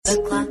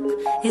The clock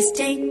is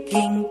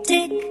ticking,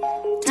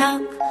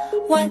 tick-tock.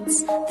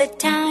 What's the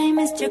time,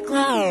 Mr.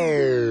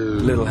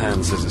 Clock? Little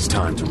Hand says it's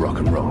time to rock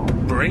and roll.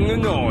 Bring the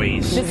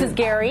noise. This is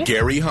Gary.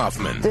 Gary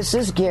Hoffman. This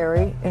is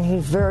Gary, and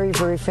he's very,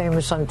 very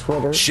famous on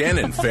Twitter.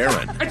 Shannon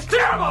Farron. It's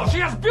terrible! She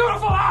has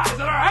beautiful eyes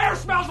and her hair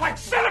smells like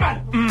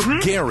cinnamon! Mm-hmm.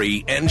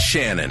 Gary and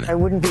Shannon. I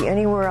wouldn't be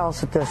anywhere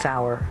else at this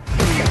hour.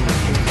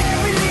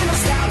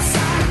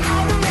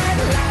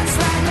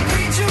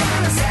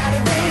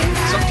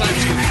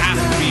 Sometimes you have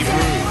to be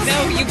rude.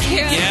 No, you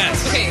can't.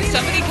 Yes. Okay,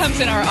 somebody comes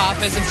in our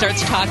office and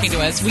starts talking to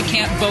us. We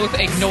can't both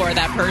ignore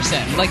that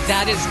person. Like,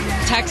 that is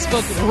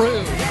textbook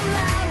rude.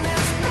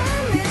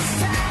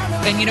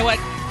 And you know what?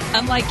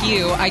 Unlike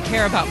you, I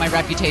care about my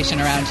reputation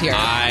around here.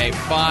 I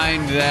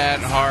find that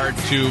hard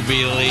to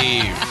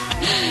believe.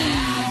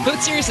 But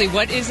seriously,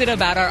 what is it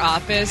about our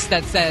office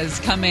that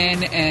says, come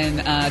in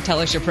and tell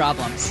us your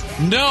problems?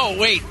 No,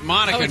 wait,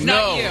 Monica, Oh, it's no.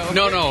 not you.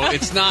 No,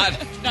 it's not.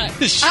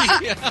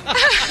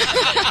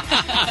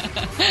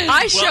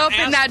 I show up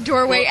in that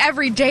doorway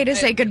every day to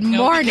say good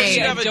morning. Because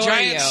you have a Adore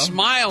giant you.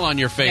 smile on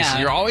your face, Yeah.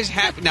 and you're always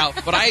happy. Now,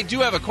 but I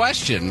do have a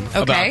question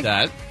about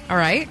that. All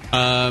right.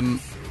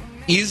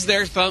 Is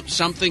there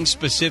something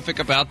specific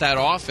about that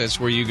office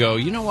where you go,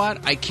 you know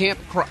what, I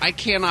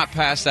cannot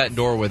pass that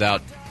door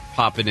without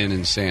popping in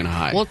and saying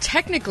hi? Well,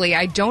 technically,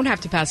 I don't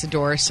have to pass a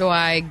door, so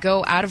I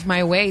go out of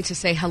my way to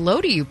say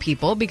hello to you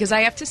people because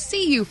I have to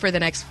see you for the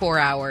next 4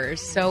 hours.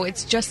 So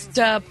it's just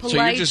polite. So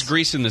you're just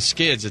greasing the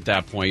skids at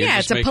that point. You're Yeah,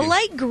 just it's a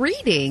polite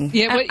greeting.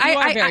 Yeah, but you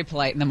are I- very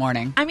polite in the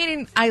morning. I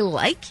mean, I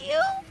like you.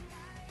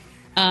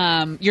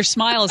 Your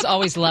smile is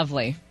always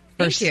lovely.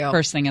 Thank you.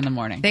 First thing in the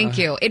morning. Thank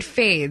you. It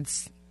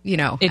fades, It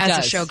as does.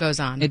 the show goes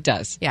on. It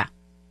does. Yeah.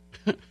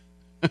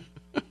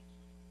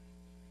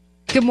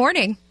 Good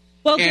morning.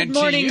 Well, And good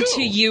morning to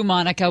to you. you,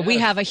 Monica. We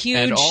have a huge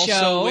And also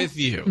show. with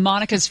you.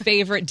 Monica's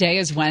favorite day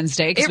is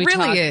Wednesday. 'Cause It we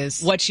really talk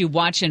is. What you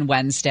watch in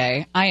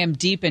Wednesday. I am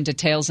deep into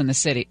Tales of the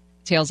City.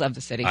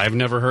 I've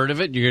never heard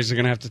of it. You guys are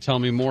going to have to tell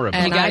me more about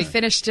And it. I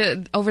finished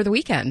it over the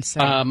weekend.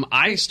 So.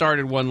 I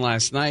started one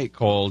last night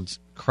called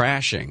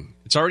Crashing.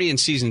 It's already in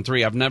season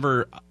 3.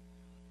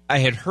 I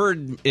had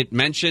heard it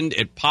mentioned.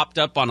 It popped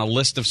up on a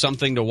list of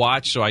something to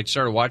watch, so I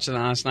started watching it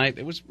last night.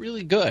 It was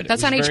really good.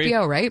 That's on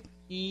HBO, right?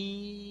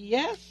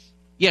 Yes.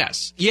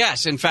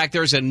 In fact,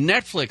 there's a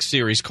Netflix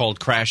series called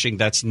Crashing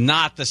that's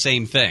not the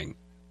same thing.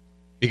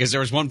 Because there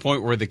was one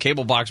point where the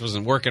cable box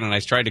wasn't working, and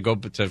I tried to go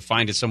to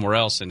find it somewhere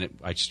else, and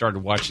I started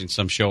watching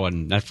some show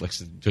on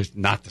Netflix. It's just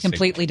not the same.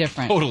 Completely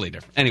different. Totally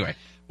different. Anyway,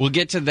 we'll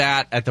get to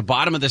that at the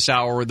bottom of this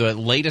hour. The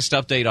latest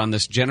update on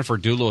this Jennifer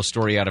Dulo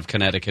story out of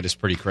Connecticut is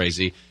pretty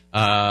crazy.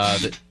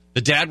 The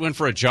dad went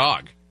for a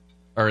jog,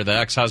 or the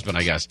ex-husband,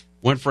 I guess,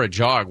 went for a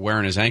jog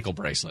wearing his ankle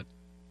bracelet,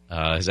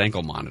 his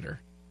ankle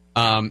monitor.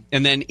 And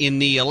then in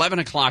the 11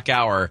 o'clock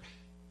hour,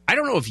 I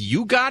don't know if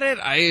you got it.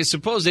 I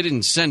suppose they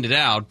didn't send it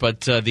out,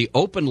 but the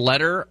open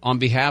letter on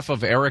behalf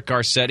of Eric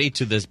Garcetti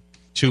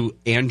to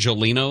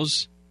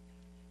Angelinos,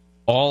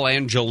 all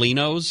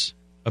Angelinos,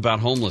 about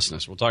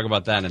homelessness. We'll talk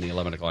about that in the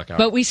 11 o'clock hour.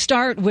 But we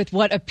start with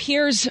what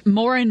appears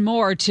more and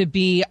more to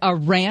be a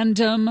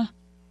random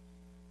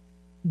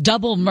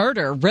double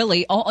murder,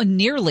 really,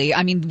 nearly.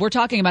 I mean, we're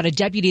talking about a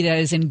deputy that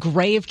is in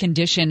grave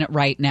condition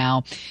right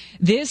now.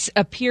 This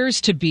appears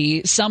to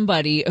be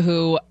somebody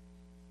who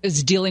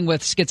is dealing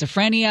with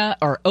schizophrenia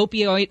or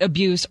opioid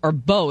abuse or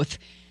both,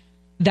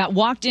 that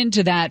walked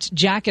into that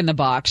Jack in the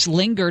Box,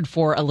 lingered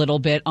for a little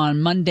bit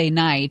on Monday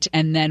night,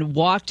 and then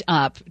walked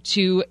up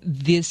to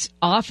this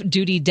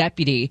off-duty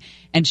deputy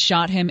and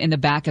shot him in the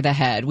back of the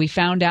head. We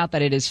found out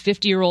that it is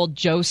 50-year-old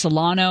Joe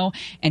Solano,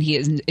 and he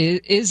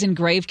is in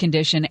grave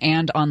condition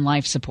and on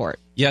life support.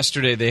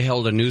 Yesterday, they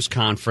held a news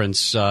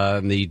conference.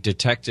 The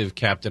detective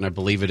captain, I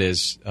believe it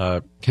is,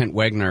 Kent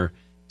Wegner,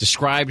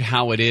 described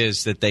how it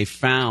is that they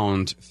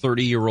found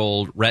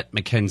 30-year-old Rhett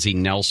McKenzie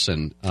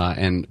Nelson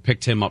and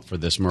picked him up for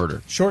this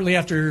murder. Shortly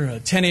after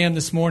 10 a.m.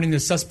 this morning,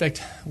 the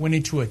suspect went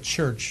into a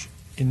church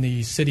in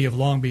the city of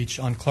Long Beach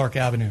on Clark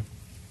Avenue.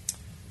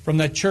 From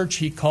that church,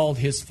 he called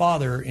his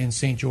father in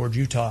St. George,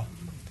 Utah.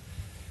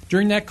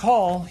 During that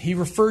call, he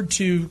referred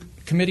to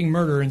committing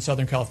murder in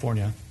Southern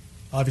California,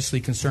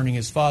 obviously concerning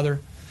his father.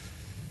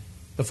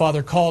 The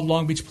father called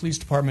Long Beach Police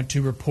Department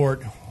to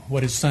report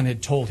what his son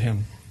had told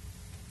him.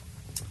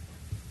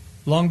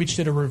 Long Beach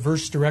did a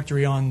reverse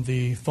directory on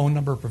the phone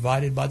number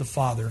provided by the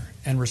father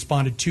and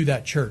responded to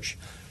that church.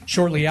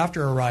 Shortly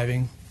after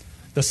arriving,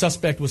 the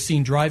suspect was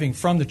seen driving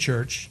from the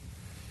church,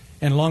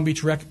 and Long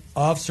Beach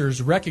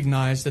officers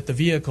recognized that the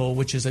vehicle,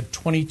 which is a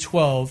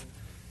 2012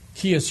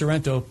 Kia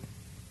Sorento,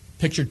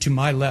 pictured to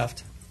my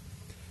left,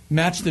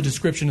 matched the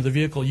description of the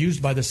vehicle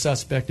used by the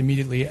suspect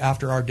immediately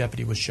after our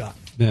deputy was shot.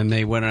 Then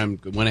they went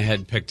ahead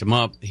and picked him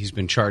up. He's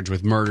been charged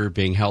with murder,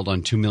 being held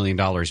on $2 million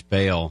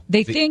bail.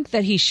 They think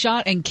that he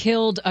shot and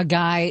killed a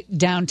guy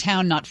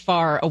downtown, not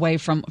far away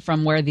from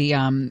where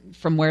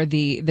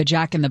the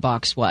Jack in the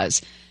Box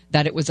was.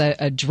 That it was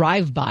a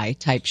drive-by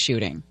type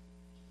shooting.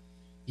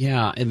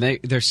 Yeah, and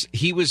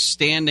he was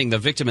standing, the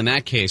victim in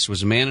that case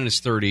was a man in his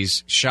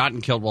 30s, shot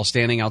and killed while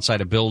standing outside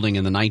a building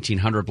in the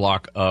 1900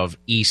 block of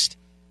East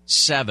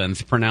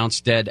 7th,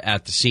 pronounced dead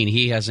at the scene.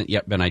 He hasn't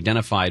yet been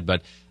identified,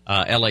 but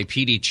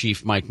LAPD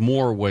Chief Mike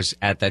Moore was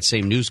at that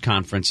same news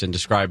conference and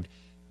described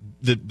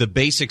the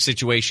basic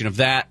situation of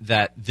that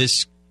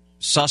this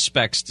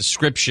suspect's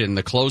description,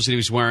 the clothes that he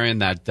was wearing,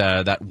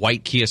 that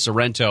white Kia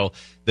Sorento,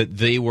 that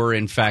they were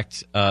in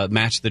fact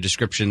matched the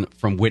description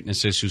from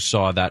witnesses who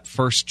saw that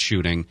first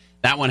shooting.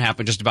 That one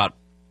happened just about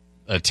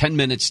 10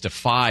 minutes to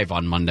 5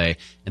 on Monday,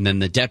 and then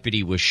the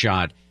deputy was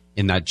shot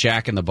in that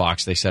Jack in the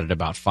Box, they said, at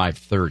about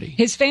 5:30.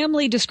 His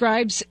family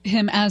describes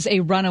him as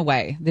a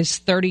runaway, this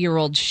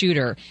 30-year-old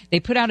shooter.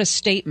 They put out a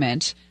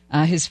statement.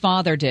 His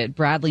father did,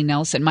 Bradley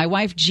Nelson. My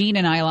wife, Jean,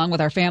 and I, along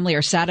with our family,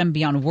 are saddened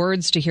beyond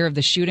words to hear of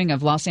the shooting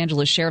of Los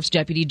Angeles Sheriff's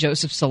Deputy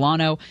Joseph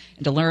Solano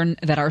and to learn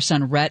that our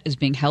son, Rhett, is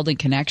being held in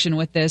connection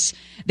with this.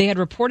 They had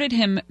reported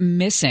him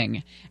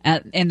missing,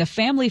 and the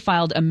family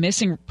filed a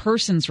missing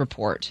persons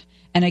report.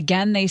 And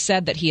again, they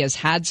said that he has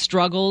had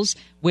struggles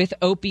with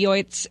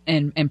opioids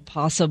and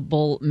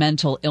possible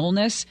mental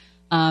illness.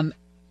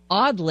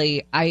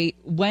 Oddly, I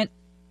went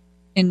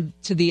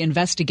into the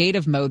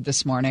investigative mode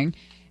this morning,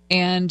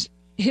 and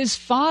his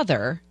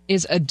father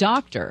is a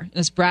doctor.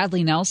 This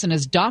Bradley Nelson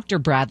is Dr.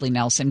 Bradley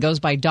Nelson, goes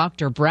by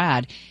Dr.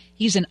 Brad.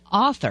 He's an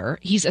author.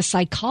 He's a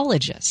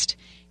psychologist.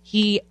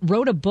 He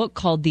wrote a book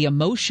called The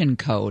Emotion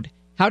Code,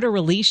 How to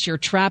Release Your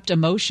Trapped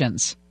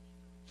Emotions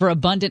for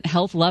Abundant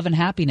Health, Love, and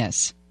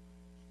Happiness.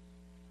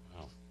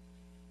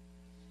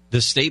 The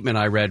statement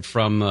I read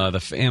from the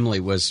family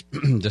was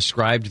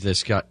described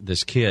this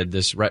kid,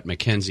 this Rhett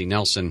McKenzie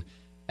Nelson,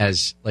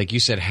 as, like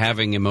you said,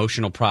 having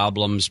emotional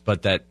problems,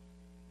 but that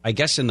I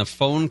guess in the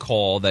phone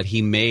call that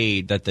he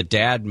made, that the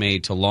dad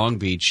made to Long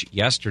Beach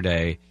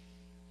yesterday,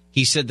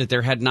 he said that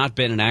there had not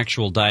been an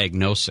actual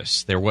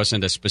diagnosis. There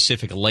wasn't a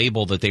specific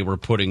label that they were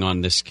putting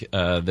on this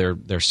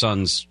their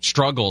son's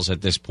struggles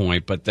at this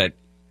point, but that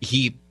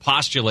he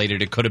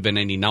postulated it could have been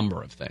any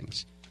number of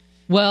things.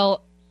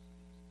 Well,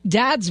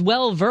 Dad's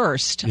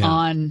well-versed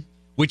on...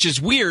 Which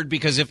is weird,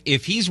 because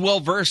if he's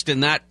well-versed in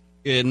that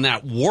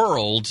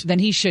world... Then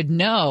he should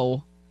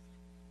know...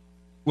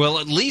 Well,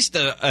 at least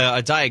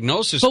a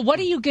diagnosis. But what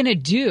are you going to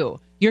do?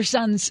 Your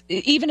son's,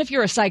 even if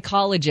you're a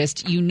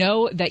psychologist, you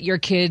know that your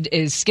kid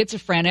is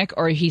schizophrenic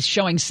or he's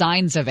showing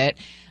signs of it,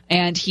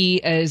 and he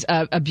is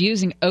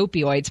abusing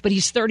opioids, but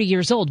he's 30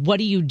 years old. What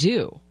do?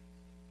 You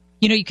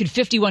could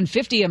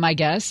 5150 him, I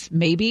guess,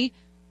 maybe.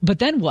 But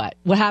then what?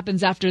 What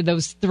happens after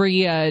those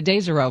 3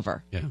 days are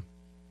over? Yeah.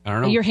 I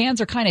don't know. Your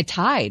hands are kind of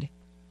tied.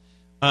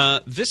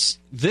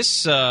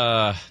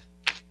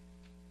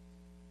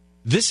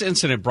 This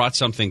incident brought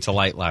something to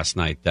light last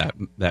night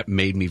that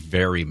made me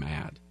very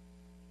mad.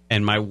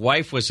 And my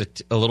wife was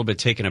a little bit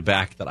taken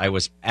aback that I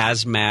was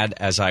as mad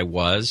as I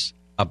was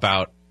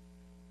about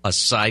a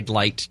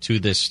sidelight to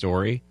this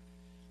story.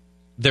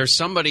 There's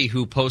somebody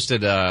who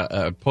posted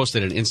an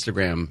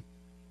Instagram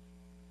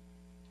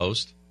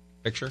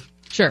picture.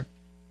 Sure.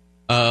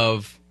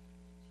 Of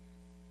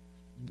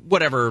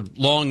whatever,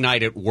 long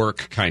night at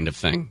work kind of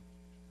thing.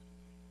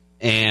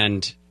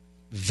 And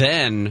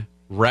then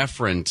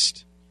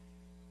referenced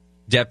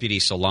Deputy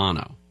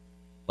Solano.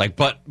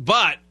 But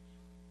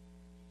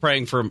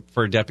praying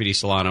for Deputy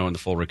Solano and the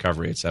full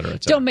recovery, et cetera,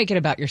 et cetera. Don't make it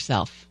about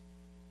yourself.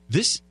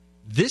 This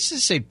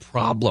is a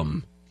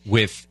problem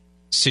with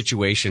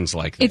situations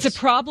like this. It's a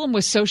problem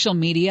with social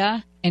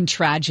media and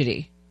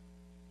tragedy,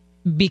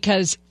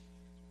 because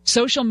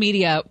social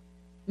media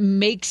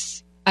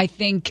makes, I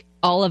think,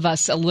 all of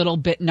us a little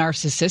bit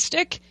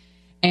narcissistic,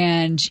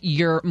 and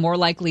you're more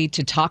likely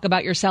to talk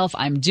about yourself.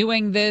 I'm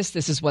doing this.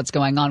 This is what's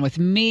going on with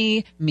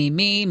me.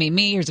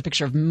 Me. Here's a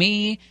picture of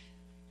me.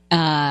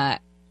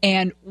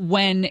 And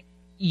when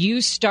you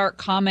start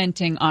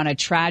commenting on a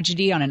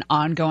tragedy, on an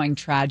ongoing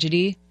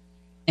tragedy,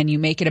 and you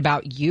make it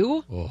about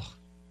you,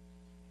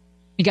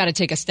 you got to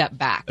take a step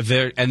back.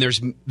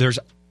 There's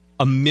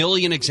a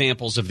million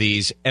examples of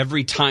these.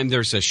 Every time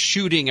there's a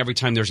shooting, every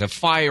time there's a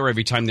fire,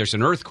 every time there's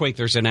an earthquake,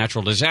 there's a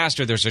natural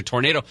disaster, there's a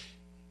tornado.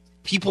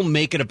 People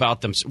make it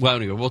about them. Well,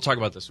 anyway, we'll talk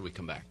about this when we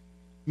come back.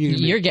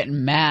 You're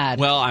getting mad.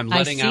 Well, I'm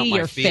letting out my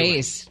your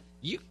feelings. Face.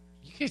 You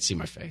can't see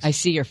my face. I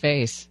see your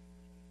face.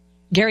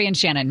 Gary and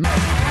Shannon. Do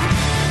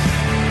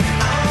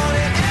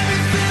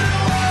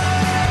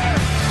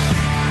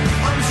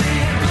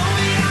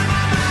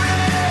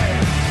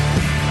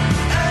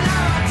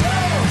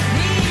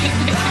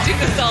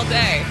this all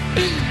day.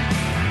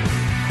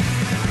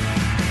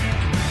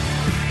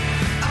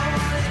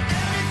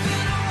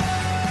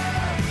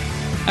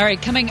 All right,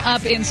 coming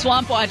up in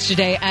Swamp Watch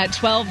today at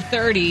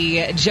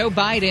 12:30, Joe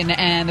Biden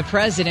and the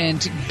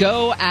president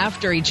go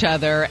after each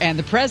other, and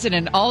the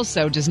president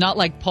also does not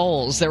like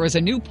polls. There was a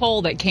new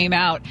poll that came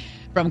out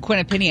from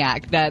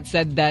Quinnipiac that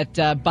said that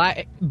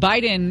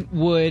Biden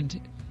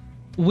would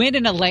win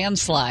in a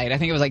landslide. I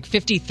think it was like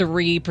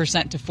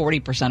 53% to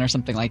 40% or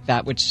something like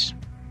that, which,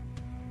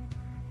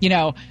 you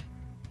got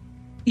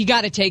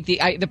to take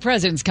the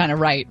president's kind of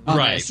right on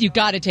this. You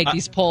got to take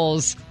these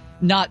polls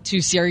not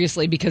too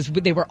seriously because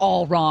they were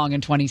all wrong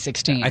in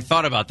 2016. I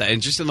thought about that,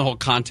 and just in the whole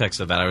context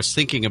of that, I was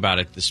thinking about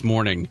it this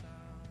morning.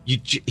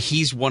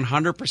 He's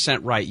 100%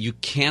 right. You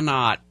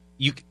cannot.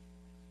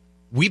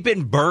 We've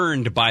been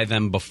burned by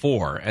them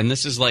before, and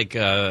this is like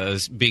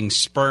being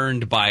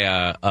spurned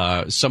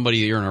by somebody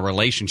you're in a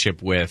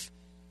relationship with.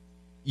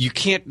 You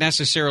can't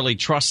necessarily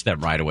trust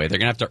them right away. They're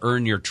going to have to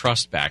earn your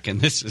trust back, and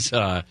this is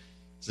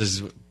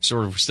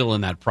sort of still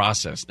in that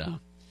process now.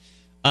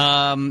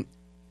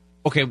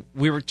 Okay,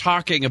 we were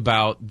talking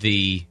about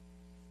the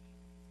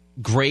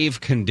grave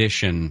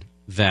condition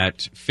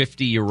that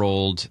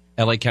 50-year-old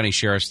L.A. County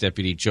Sheriff's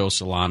Deputy Joe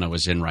Solano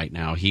is in right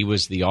now. He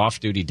was the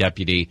off-duty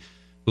deputy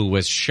who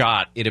was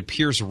shot, it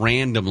appears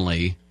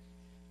randomly,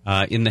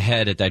 in the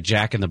head at that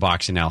Jack in the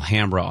Box in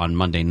Alhambra on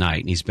Monday night.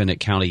 And he's been at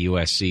County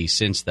USC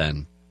since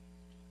then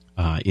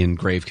in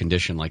grave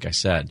condition, like I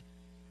said.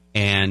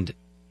 And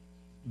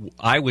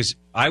I was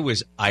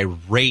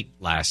irate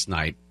last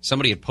night.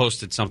 Somebody had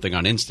posted something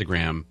on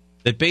Instagram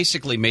that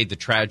basically made the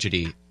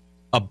tragedy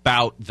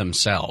about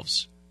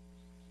themselves.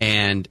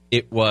 And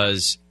it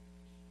was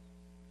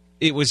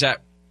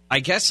I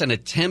guess an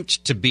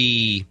attempt to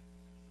be,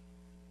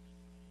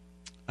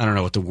 I don't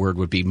know what the word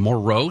would be,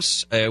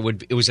 morose.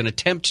 It was an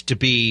attempt to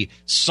be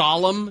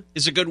solemn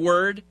is a good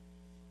word.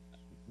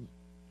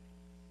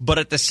 But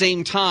at the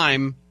same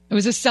time, it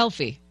was a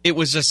selfie. It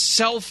was a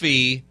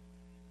selfie,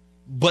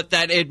 but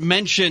that it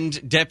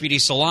mentioned Deputy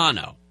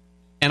Solano.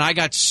 And I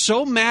got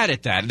so mad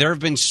at that. There have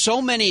been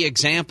so many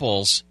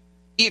examples.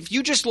 If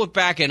you just look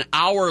back in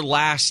our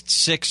last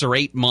 6 or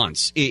 8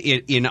 months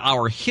in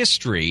our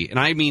history, and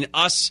I mean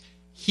us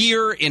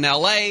here in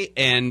L.A.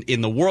 and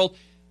in the world,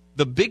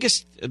 the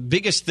biggest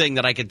thing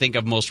that I could think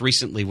of most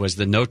recently was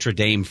the Notre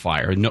Dame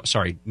fire,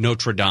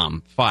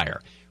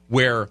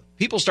 where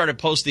people started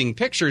posting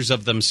pictures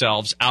of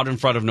themselves out in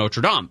front of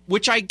Notre Dame,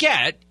 which I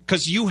get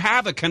because you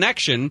have a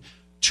connection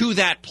to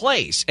that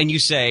place. And you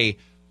say,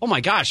 oh,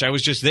 my gosh, I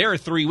was just there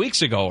 3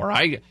 weeks ago, or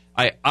I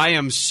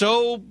am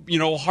so,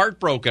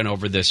 heartbroken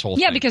over this whole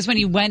thing. Yeah, because when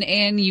you went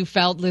in, you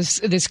felt this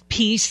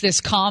peace,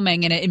 this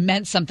calming, and it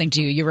meant something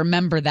to you. You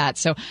remember that.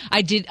 So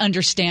I did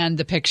understand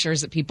the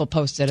pictures that people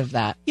posted of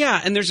that.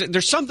 Yeah, and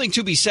there's something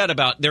to be said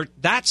about there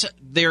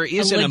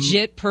is a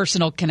legit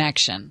personal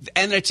connection.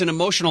 And it's an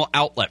emotional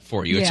outlet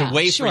for you. Yeah, it's a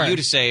way sure. for you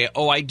to say,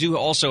 oh, I do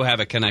also have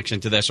a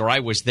connection to this, or I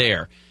was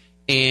there.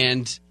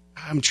 And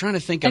I'm trying to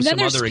think of some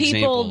other examples. And then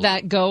there's people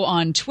that go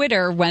on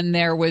Twitter when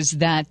there was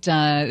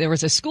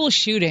a school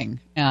shooting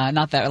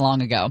not that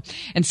long ago.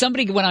 And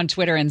somebody went on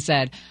Twitter and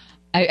said,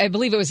 I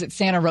believe it was at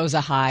Santa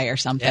Rosa High or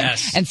something.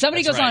 Yes, and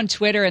somebody goes on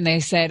Twitter and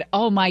they said,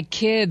 oh, my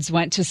kids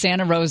went to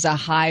Santa Rosa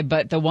High,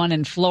 but the one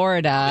in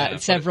Florida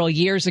several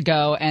years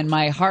ago, and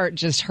my heart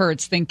just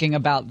hurts thinking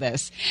about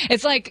this.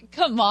 It's like,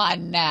 come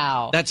on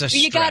now. That's a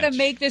stretch. You got to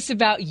make this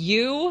about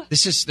you.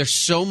 There's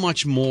so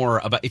much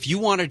more about, if you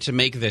wanted to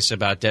make this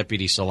about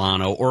Deputy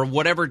Solano or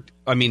whatever,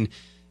 I mean.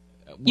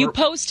 You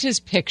post his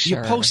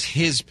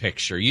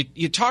picture.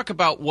 You talk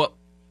about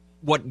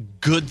what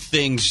good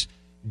things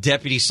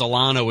Deputy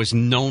Solano is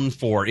known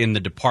for in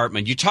the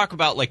department. You talk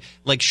about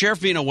like Sheriff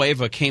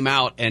Villanueva came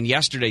out and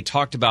yesterday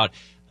talked about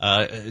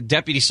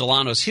Deputy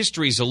Solano's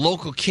history. He's a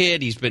local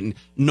kid. He's been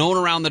known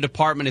around the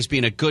department as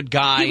being a good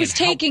guy. He was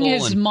taking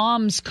his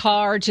mom's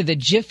car to the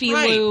Jiffy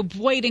Lube,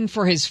 waiting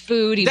for his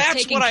food. He was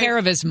taking care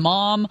of his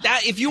mom.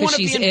 If you want to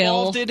be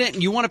involved in it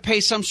and you want to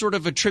pay some sort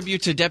of a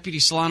tribute to Deputy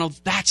Solano,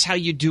 that's how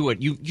you do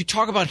it. You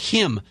talk about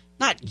him,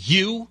 not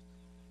you.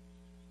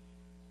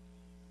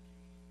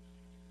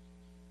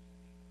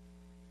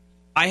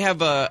 I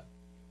have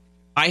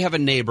a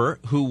neighbor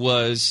who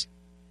was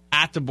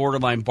at the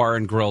Borderline Bar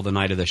and Grill the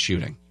night of the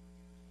shooting.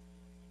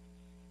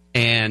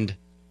 And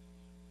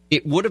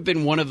it would have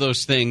been one of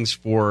those things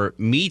for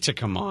me to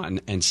come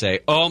on and say,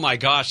 oh, my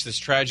gosh, this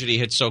tragedy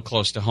hit so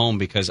close to home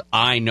because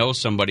I know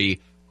somebody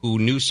who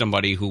knew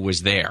somebody who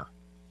was there.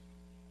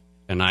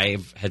 And I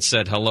had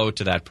said hello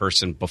to that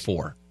person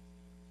before.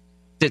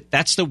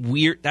 That's the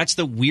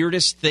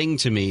weirdest thing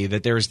to me,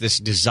 that there's this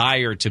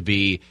desire to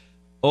be,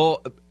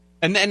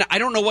 and then I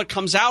don't know what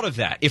comes out of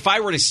that. If I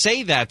were to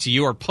say that to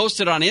you or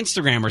post it on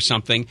Instagram or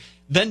something,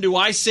 then do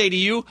I say to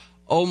you,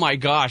 oh, my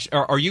gosh,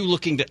 are you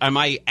am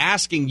I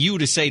asking you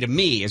to say to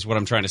me, is what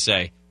I'm trying to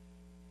say,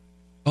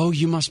 oh,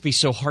 you must be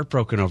so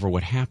heartbroken over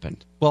what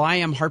happened. Well, I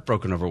am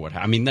heartbroken over what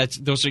happened. I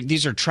mean,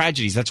 these are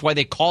tragedies. That's why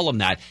they call them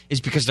that,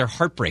 is because they're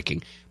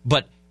heartbreaking.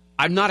 But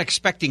I'm not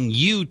expecting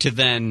you to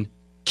then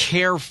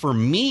care for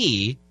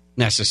me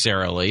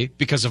necessarily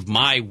because of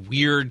my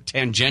weird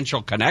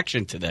tangential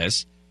connection to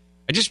this.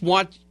 I just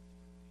want,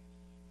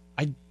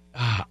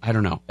 I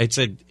don't know.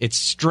 It's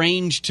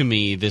strange to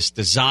me, this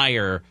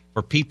desire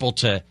for people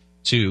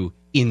to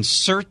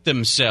insert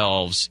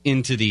themselves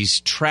into these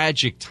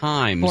tragic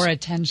times for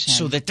attention,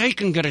 so that they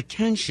can get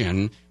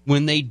attention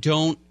when they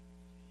don't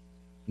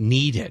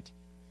need it.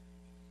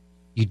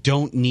 You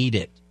don't need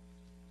it.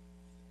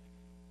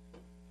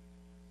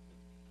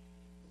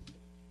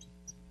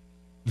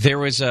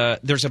 There's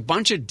a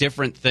bunch of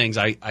different things.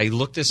 I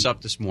looked this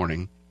up this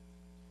morning.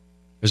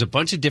 There's a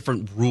bunch of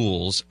different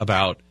rules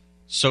about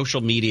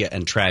social media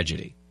and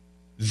tragedy.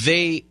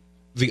 The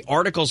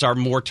articles are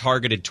more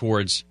targeted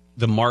towards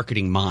the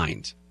marketing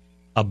mind,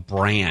 a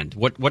brand.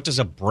 What does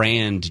a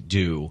brand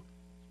do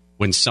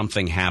when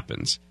something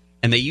happens?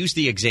 And they use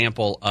the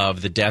example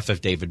of the death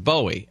of David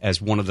Bowie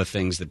as one of the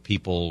things that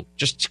people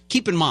just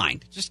keep in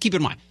mind. Just keep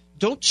in mind.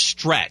 Don't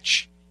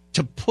stretch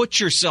to put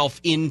yourself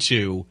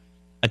into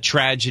a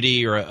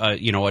tragedy or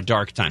a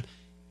dark time.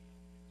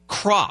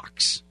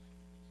 Crocs.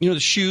 The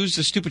shoes,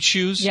 the stupid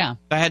shoes. Yeah.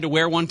 I had to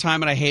wear one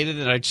time and I hated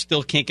it and I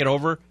still can't get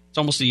over. It's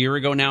almost a year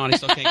ago now and I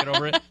still can't get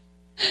over it.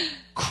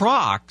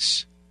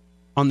 Crocs,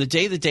 on the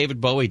day that David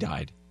Bowie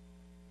died,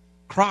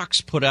 Crocs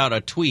put out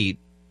a tweet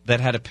that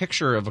had a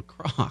picture of a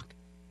Croc.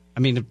 I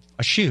mean,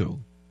 a shoe.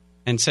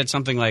 And said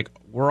something like,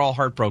 "We're all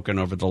heartbroken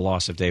over the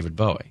loss of David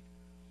Bowie."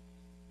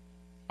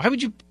 Why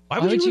would you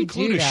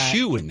include a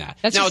shoe in that?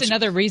 That's just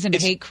another reason to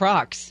hate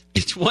Crocs.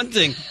 It's one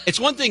thing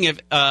if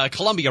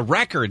Columbia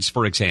Records,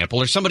 for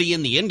example, or somebody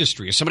in the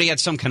industry, or somebody had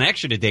some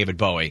connection to David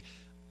Bowie.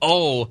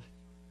 Oh,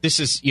 this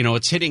is,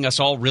 it's hitting us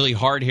all really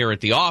hard here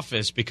at the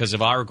office because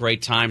of our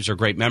great times or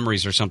great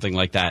memories or something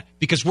like that.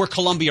 Because we're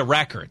Columbia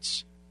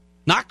Records,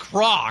 not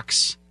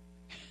Crocs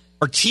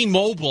or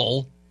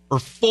T-Mobile or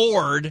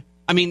Ford.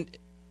 I mean,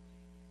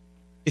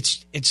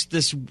 it's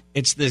this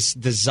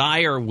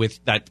desire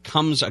that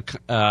comes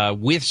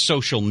with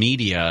social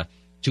media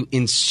to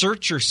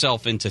insert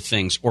yourself into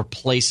things or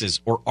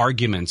places or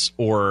arguments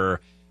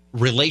or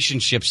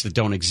relationships that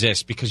don't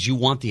exist because you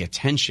want the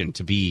attention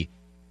to be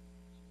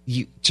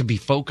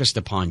focused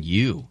upon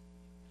you.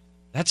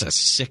 That's a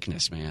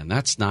sickness, man.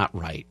 That's not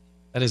right.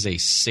 That is a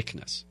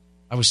sickness.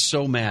 I was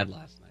so mad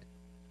last night.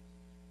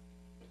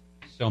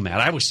 So mad.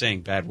 I was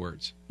saying bad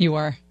words. You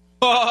are.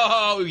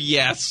 Oh,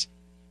 yes.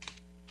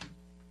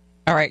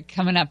 All right,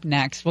 coming up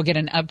next, we'll get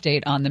an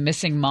update on the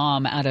missing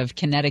mom out of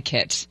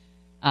Connecticut.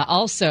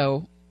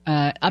 Also,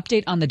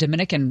 update on the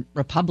Dominican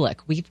Republic.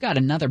 We've got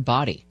another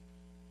body.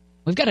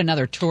 We've got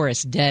another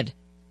tourist dead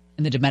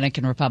in the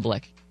Dominican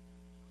Republic.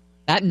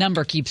 That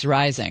number keeps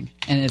rising,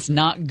 and it's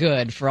not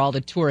good for all the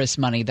tourist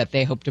money that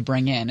they hope to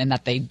bring in and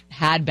that they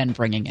had been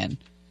bringing in.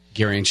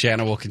 Gary and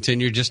Shanna will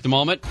continue in just a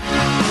moment.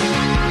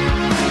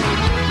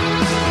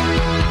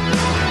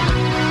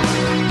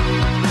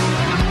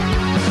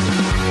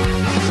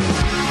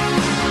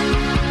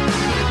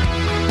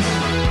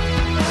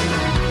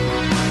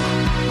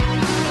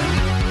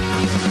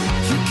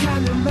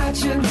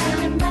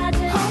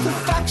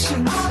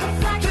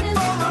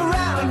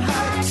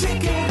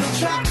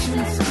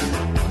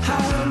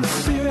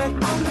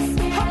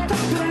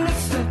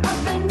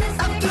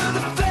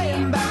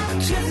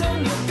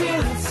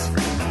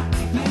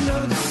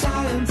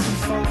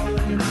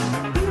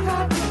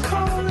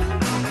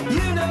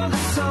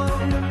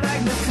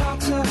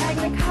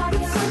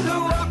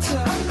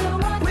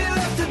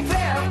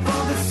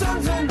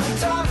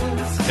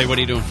 Hey, what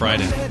are you doing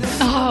Friday?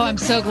 Oh, I'm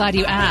so glad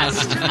you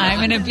asked. I'm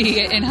going to be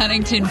in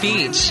Huntington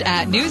Beach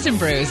at News and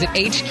Brews at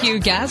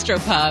HQ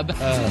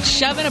Gastropub,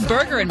 shoving a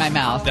burger in my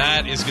mouth.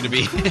 That is going to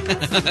be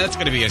that's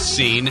going to be a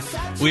scene.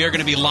 We are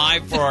going to be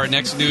live for our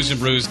next News and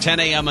Brews,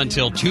 10 a.m.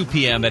 until 2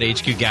 p.m. at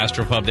HQ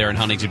Gastropub there in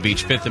Huntington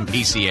Beach, 5th and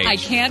PCH. I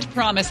can't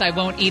promise I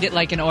won't eat it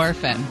like an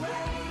orphan.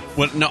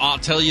 Well, no, I'll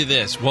tell you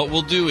this. What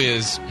we'll do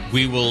is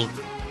we'll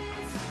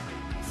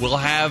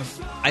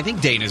have, I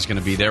think Dana's going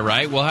to be there,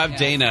 right? We'll have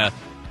Dana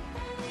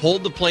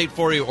hold the plate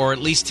for you, or at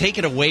least take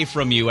it away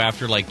from you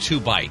after like 2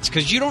 bites,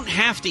 because you don't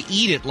have to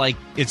eat it like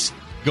it's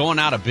going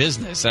out of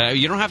business.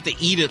 You don't have to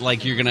eat it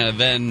like you're gonna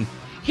then.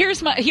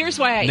 Here's why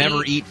I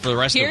never eat for the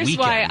rest of the weekend. Here's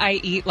why I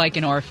eat like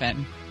an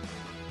orphan.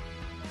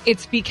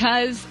 It's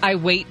because I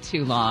wait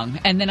too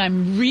long, and then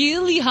I'm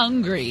really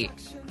hungry,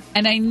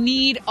 and I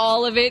need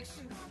all of it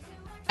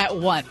at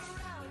once.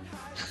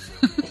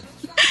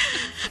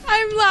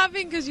 I'm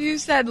laughing because you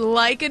said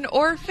like an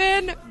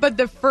orphan, but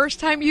the first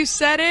time you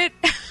said it,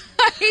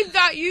 I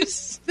thought you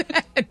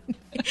said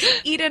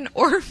eat an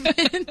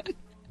orphan.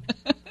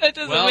 That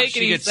doesn't make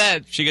any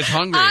sense. She gets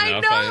hungry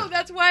enough. I know.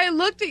 That's why I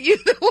looked at you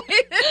the way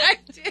that I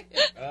did.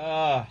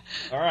 All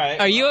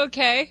right. Are you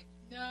okay?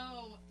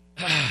 No.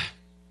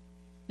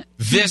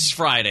 This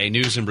Friday,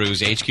 News and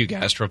Brews, HQ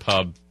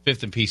Gastropub,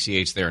 5th and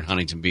PCH there in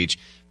Huntington Beach.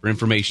 For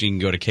information, you can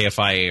go to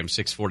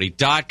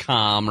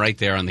KFIAM640.com right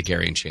there on the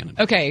Gary and Shannon.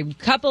 Okay,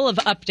 couple of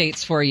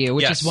updates for you,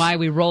 which is why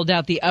we rolled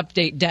out the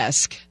update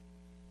desk.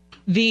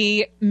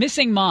 The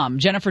missing mom,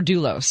 Jennifer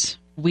Dulos.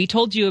 We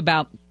told you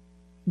about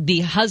the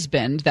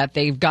husband that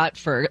they've got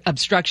for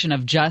obstruction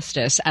of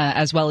justice,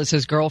 as well as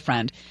his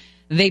girlfriend.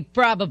 They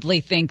probably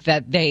think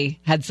that they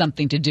had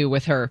something to do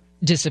with her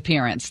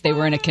disappearance. They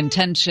were in a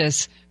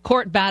contentious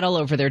court battle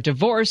over their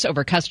divorce,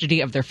 over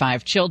custody of their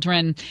 5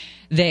 children.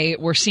 They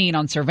were seen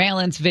on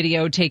surveillance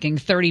video taking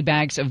 30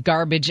 bags of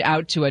garbage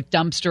out to a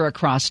dumpster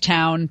across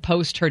town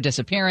post her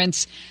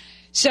disappearance.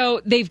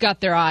 So they've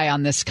got their eye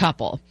on this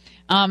couple.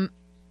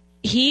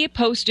 He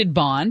posted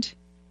bond,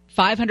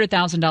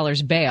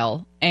 $500,000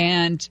 bail,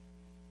 and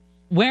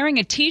wearing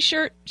a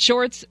T-shirt,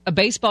 shorts, a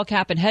baseball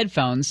cap, and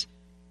headphones,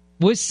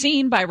 was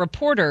seen by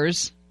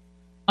reporters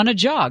on a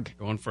jog.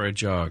 Going for a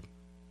jog.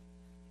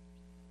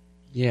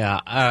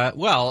 Yeah,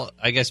 well,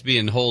 I guess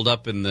being holed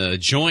up in the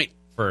joint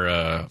for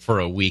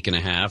a week and a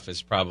half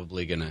is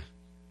probably going to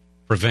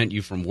prevent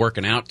you from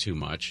working out too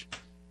much.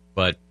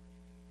 But,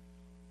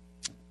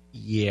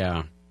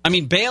 yeah. I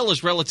mean, bail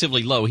is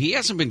relatively low. He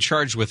hasn't been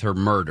charged with her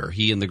murder,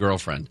 he and the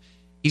girlfriend.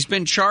 He's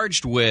been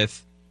charged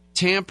with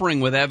tampering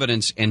with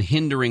evidence and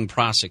hindering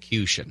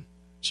prosecution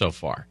so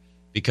far.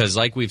 Because,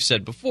 like we've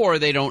said before,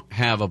 they don't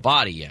have a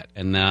body yet.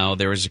 And now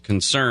there is a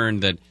concern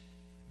that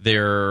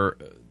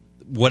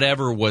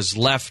whatever was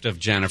left of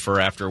Jennifer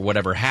after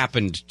whatever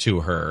happened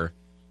to her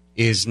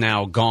is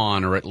now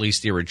gone, or at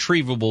least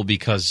irretrievable,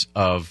 because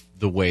of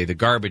the way the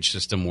garbage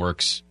system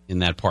works in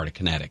that part of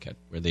Connecticut,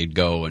 where they'd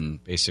go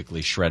and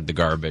basically shred the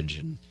garbage.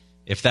 And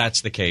if that's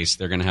the case,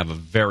 they're going to have a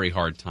very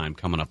hard time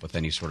coming up with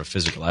any sort of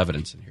physical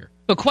evidence in here.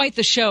 But quite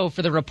the show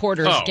for the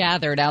reporters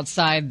gathered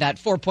outside that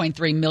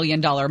 $4.3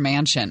 million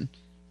mansion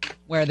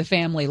where the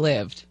family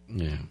lived.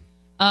 Yeah.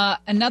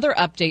 Another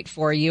update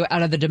for you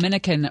out of the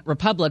Dominican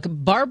Republic.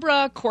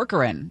 Barbara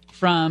Corcoran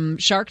from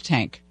Shark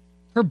Tank.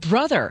 Her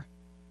brother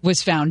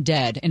was found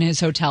dead in his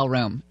hotel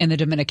room in the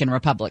Dominican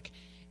Republic.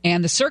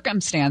 And the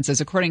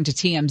circumstances, according to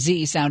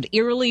TMZ, sound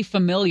eerily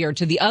familiar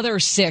to the other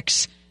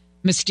 6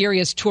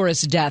 mysterious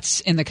tourist deaths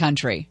in the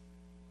country.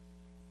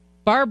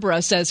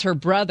 Barbara says her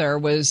brother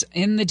was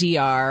in the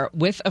DR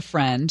with a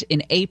friend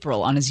in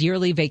April on his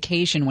yearly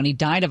vacation when he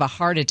died of a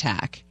heart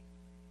attack.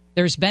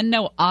 There's been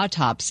no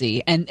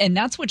autopsy, and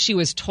that's what she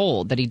was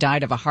told, that he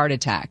died of a heart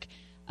attack.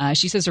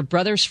 She says her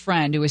brother's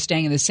friend, who was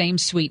staying in the same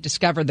suite,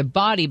 discovered the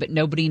body, but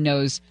nobody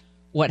knows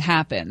what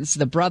happens.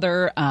 The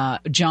brother,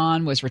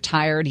 John, was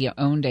retired. He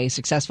owned a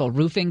successful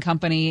roofing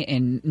company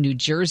in New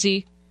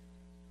Jersey.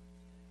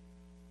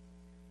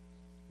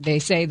 They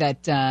say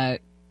that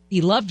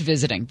he loved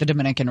visiting the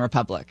Dominican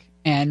Republic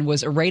and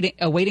was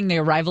awaiting the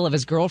arrival of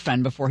his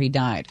girlfriend before he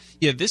died.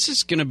 Yeah, this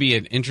is going to be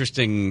an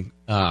interesting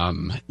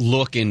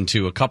look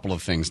into a couple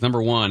of things.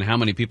 Number one, how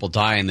many people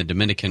die in the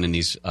Dominican in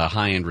these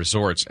high-end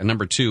resorts? And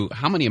number two,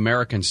 how many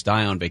Americans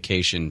die on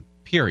vacation,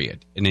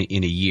 period, in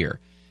a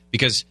year?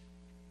 Because,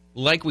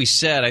 like we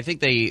said, I think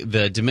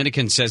the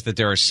Dominican says that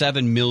there are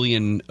 7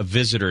 million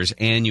visitors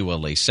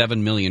annually,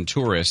 7 million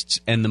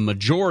tourists, and the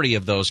majority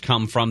of those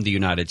come from the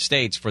United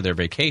States for their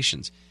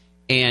vacations.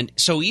 And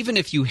so even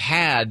if you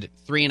had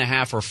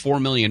 3.5 or 4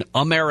 million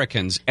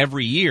Americans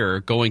every year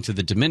going to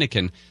the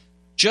Dominican,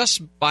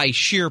 just by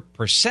sheer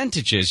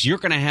percentages, you're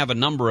going to have a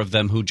number of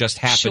them who just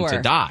happen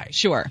to die.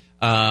 Sure.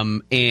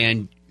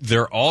 And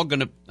they're all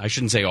going to, I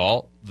shouldn't say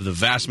all, the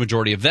vast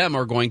majority of them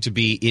are going to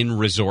be in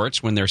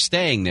resorts when they're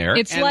staying there.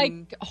 It's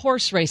like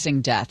horse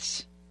racing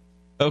deaths.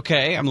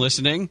 Okay, I'm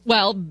listening.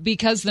 Well,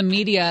 because the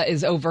media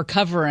is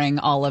over-covering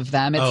all of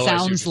them, it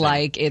sounds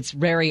like it's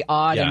very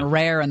odd and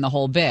rare in the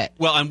whole bit.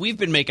 Well, and we've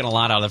been making a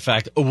lot out of the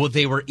fact,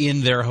 they were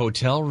in their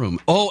hotel room.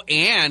 Oh,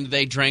 and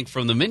they drank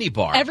from the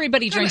minibar.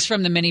 Everybody drinks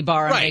from the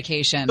minibar on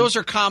vacation. Those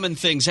are common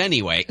things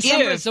anyway.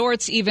 Some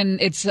resorts, even,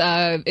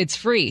 it's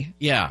free.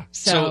 Yeah.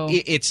 So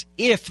it's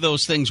if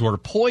those things were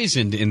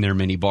poisoned in their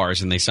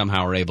minibars and they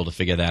somehow are able to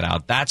figure that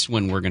out, that's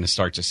when we're going to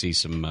start to see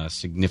some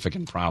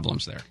significant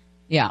problems there.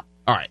 Yeah.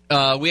 All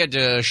right. We had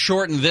to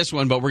shorten this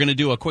one, but we're going to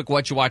do a quick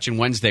What You Watching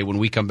Wednesday when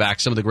we come back.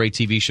 Some of the great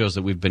TV shows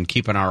that we've been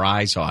keeping our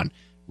eyes on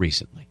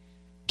recently.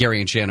 Gary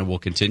and Shannon will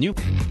continue.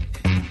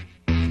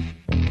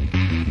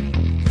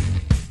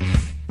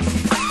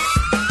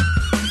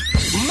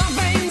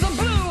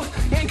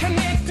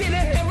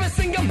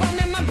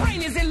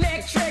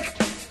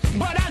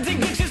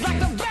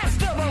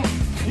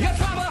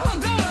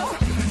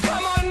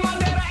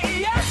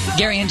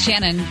 Gary and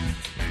Shannon.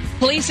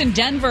 Police in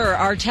Denver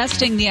are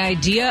testing the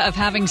idea of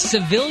having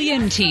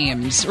civilian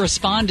teams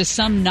respond to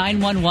some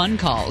 911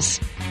 calls.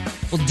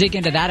 We'll dig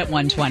into that at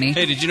 1:20.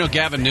 Hey, did you know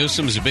Gavin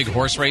Newsom is a big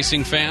horse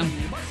racing fan?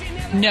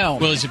 No.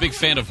 Well, he's a big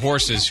fan of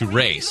horses who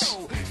race.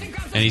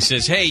 And he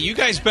says, hey, you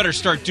guys better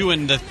start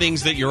doing the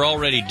things that you're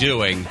already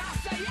doing.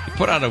 He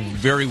put out a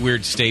very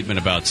weird statement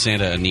about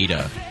Santa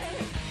Anita.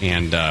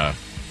 And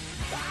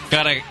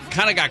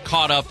kind of got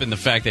caught up in the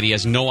fact that he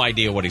has no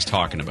idea what he's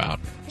talking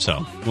about.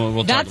 So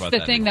we'll talk about that. That's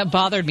the thing that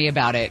bothered me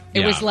about it.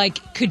 It was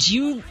like, could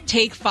you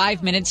take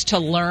 5 minutes to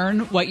learn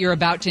what you're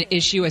about to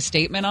issue a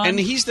statement on? And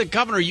he's the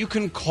governor. You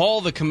can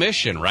call the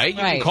commission, right? You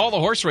can call the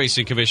horse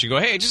racing commission. Go,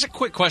 hey, just a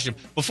quick question.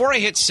 Before I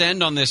hit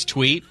send on this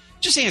tweet,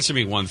 just answer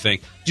me one thing.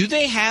 Do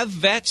they have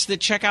vets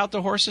that check out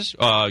the horses?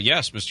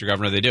 Yes, Mr.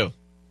 Governor, they do.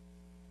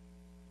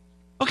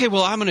 Okay,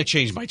 well, I'm going to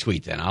change my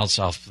tweet then. I'll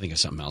think of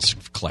something else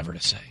clever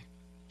to say.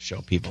 Show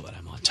people that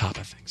I'm on top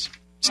of things.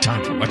 It's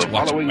time for What You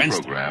Watching Wednesday.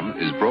 The following program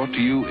is brought to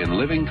you in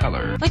living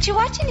color. What you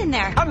watching in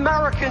there?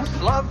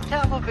 Americans love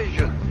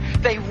television.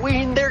 They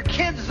wean their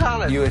kids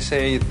on it.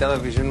 USA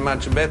television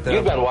much better.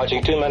 You've been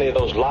watching too many of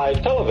those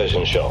live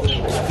television shows.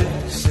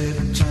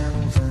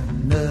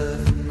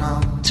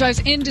 So I was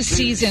into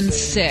season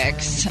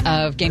 6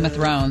 of Game of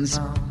Thrones,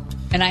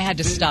 and I had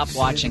to stop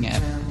watching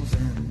it.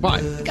 Why?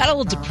 It got a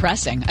little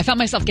depressing. I found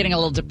myself getting a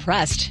little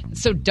depressed.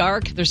 It's so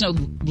dark. There's no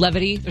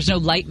levity. There's no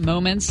light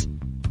moments.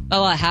 A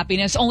lot of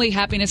happiness. Only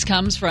happiness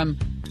comes from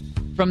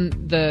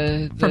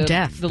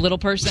death. The little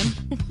person.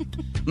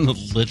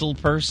 The little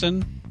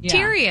person? Yeah.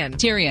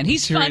 Tyrion.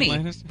 He's Tyrion funny.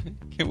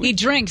 Lannister? He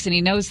drinks and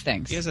he knows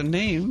things. He has a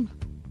name.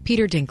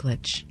 Peter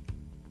Dinklage.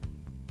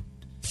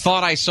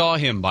 Thought I saw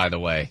him, by the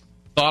way.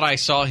 Thought I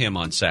saw him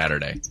on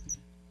Saturday.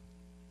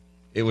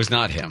 It was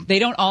not him. They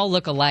don't all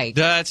look alike.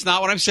 That's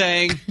not what I'm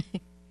saying.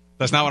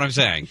 That's not what I'm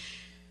saying.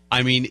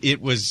 I mean,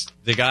 it was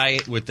the guy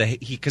with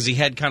because he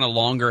had kind of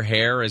longer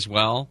hair as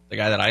well, the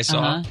guy that I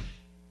saw. Uh-huh.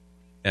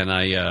 And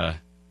I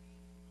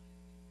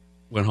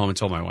went home and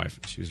told my wife.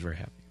 She was very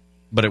happy.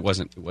 But it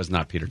was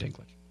not Peter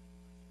Dinklage.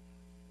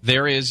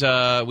 There is,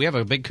 we have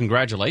a big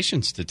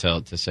congratulations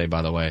to say,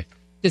 by the way.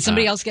 Did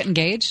somebody else get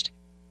engaged?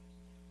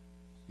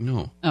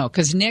 No. Oh,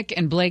 because Nick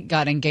and Blake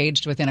got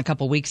engaged within a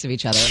couple weeks of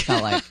each other, it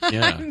felt like.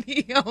 Yeah. I'm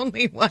the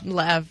only one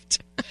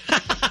left.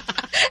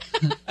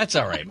 That's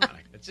all right, Monica.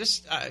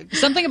 Just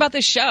something about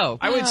this show.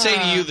 I would say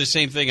to you the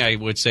same thing I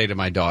would say to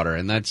my daughter,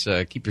 and that's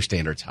keep your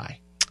standards high.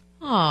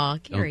 Aw,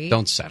 Gary.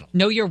 Don't settle.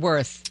 Know your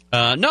worth.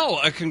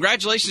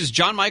 Congratulations,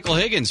 John Michael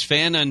Higgins,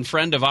 fan and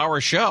friend of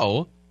our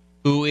show,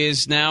 who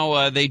is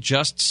now, they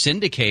just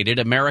syndicated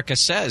America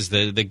Says,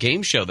 the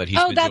game show that he's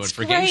been doing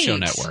for Game Show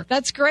Network.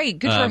 That's great.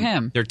 Good for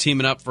him. They're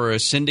teaming up for a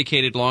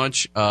syndicated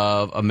launch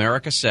of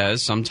America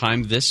Says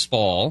sometime this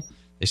fall.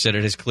 They said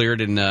it has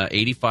cleared in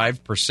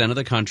 85% of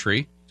the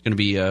country. It's going to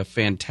be a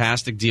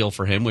fantastic deal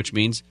for him, which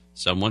means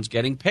someone's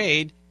getting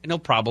paid, and he'll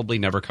probably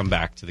never come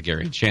back to the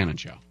Gary and Shannon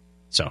show.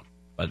 So,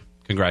 but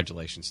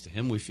congratulations to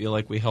him. We feel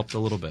like we helped a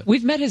little bit.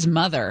 We've met his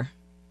mother.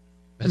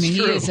 That's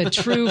true. He is a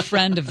true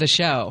friend of the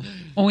show.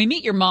 When we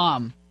meet your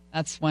mom,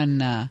 that's when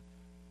the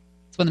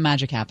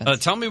magic happens.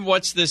 Tell me,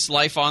 what's this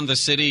Life on the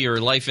City or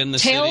Life in the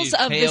Tales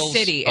City? of the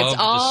City. It's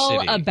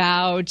all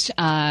about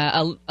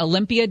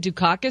Olympia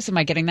Dukakis. Am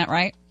I getting that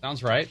right?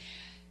 Sounds right.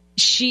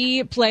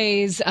 She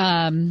plays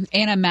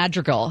Anna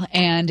Madrigal,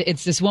 and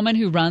it's this woman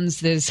who runs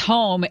this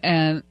home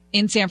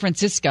in San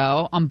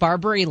Francisco on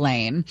Barbary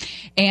Lane.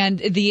 And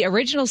the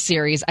original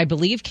series, I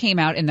believe, came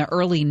out in the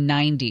early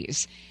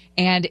 90s.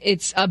 And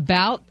it's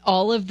about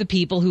all of the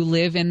people who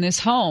live in this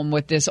home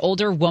with this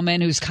older woman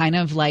who's kind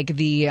of like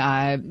the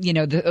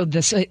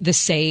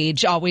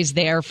sage, always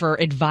there for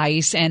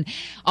advice and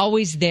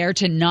always there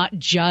to not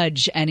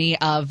judge any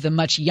of the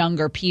much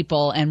younger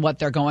people and what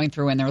they're going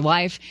through in their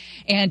life.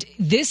 And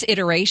this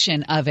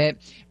iteration of it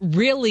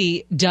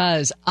really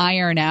does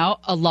iron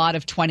out a lot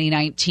of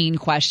 2019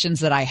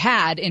 questions that I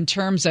had in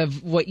terms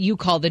of what you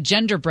call the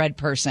genderbread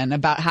person,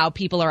 about how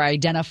people are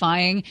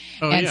identifying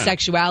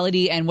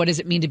sexuality and what does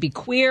it mean to be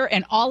queer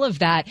and all of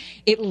that.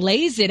 It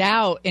lays it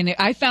out, and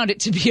I found it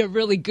to be a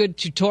really good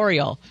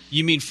tutorial.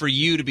 You mean for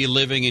you to be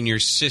living in your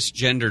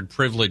cisgendered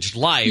privileged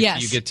life,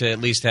 yes, you get to at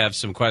least have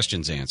some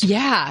questions answered.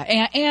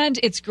 Yeah, and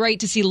it's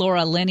great to see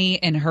Laura Linney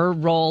in her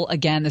role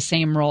again, the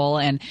same role,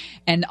 and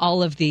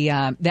all of the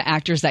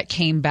actors that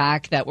came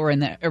back that were in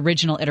the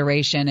original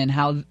iteration and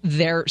how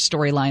their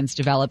storylines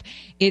develop.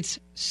 It's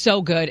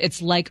so good. It's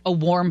like a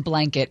warm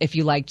blanket if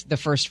you liked the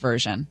first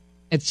version.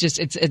 It's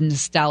a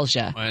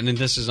nostalgia. And then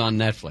this is on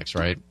Netflix,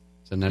 right?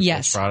 It's a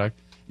Netflix product.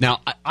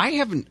 Now, I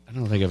don't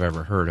think I've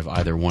ever heard of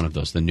either one of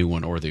those, the new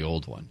one or the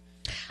old one.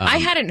 I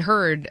hadn't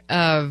heard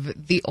of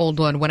the old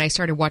one when I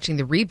started watching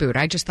the reboot.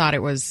 I just thought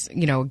it was,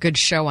 a good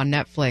show on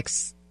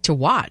Netflix to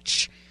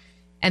watch.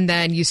 And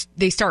then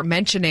they start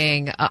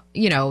mentioning,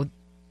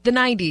 the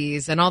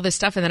 90s and all this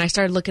stuff. And then I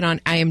started looking on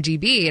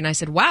IMDb and I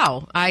said,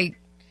 wow,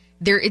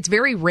 it's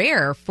very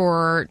rare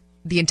for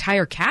the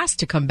entire cast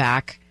to come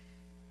back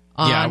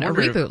on a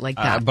reboot like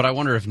that. But I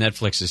wonder if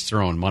Netflix is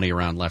throwing money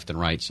around left and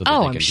right so that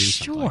they can do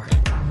something like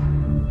that.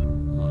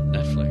 Oh,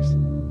 Netflix.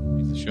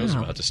 The show's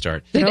about to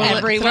start. Did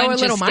everyone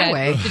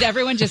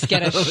just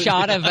get a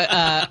shot of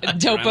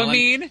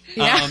dopamine?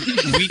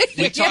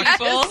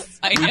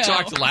 We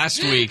talked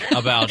last week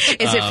about...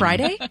 Is it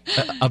Friday?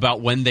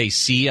 About When They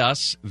See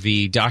Us,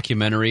 the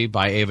documentary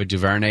by Ava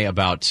DuVernay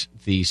about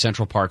the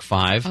Central Park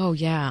Five. Oh,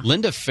 yeah.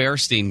 Linda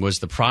Fairstein was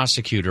the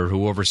prosecutor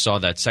who oversaw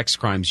that sex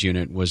crimes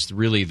unit, was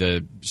really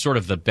the sort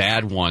of the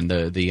bad one,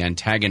 the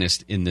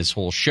antagonist in this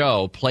whole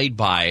show, played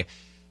by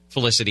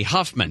Felicity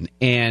Huffman.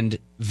 And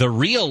the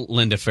real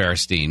Linda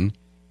Fairstein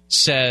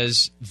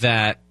says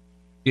that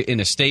in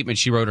a statement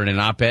she wrote in an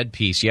op-ed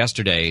piece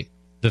yesterday,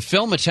 the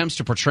film attempts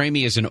to portray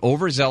me as an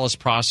overzealous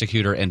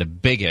prosecutor and a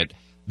bigot,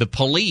 the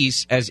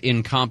police as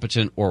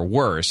incompetent or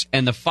worse,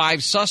 and the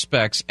 5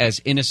 suspects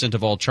as innocent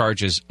of all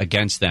charges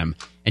against them.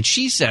 And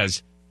she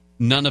says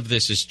none of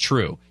this is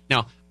true.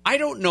 Now, I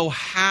don't know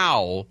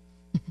how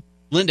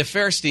Linda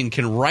Fairstein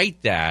can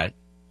write that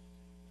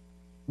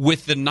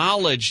with the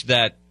knowledge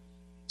that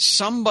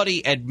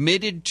somebody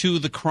admitted to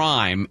the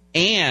crime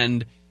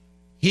and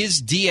his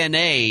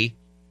DNA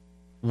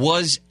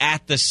was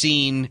at the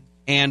scene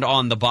and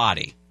on the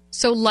body.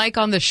 So like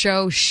on the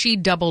show, she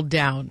doubled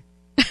down.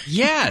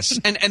 Yes.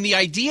 And the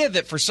idea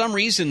that for some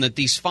reason that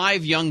these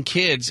 5 young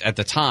kids at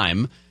the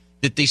time,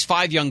 that these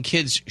 5 young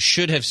kids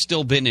should have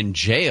still been in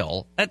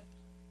jail,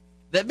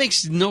 That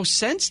makes no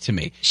sense to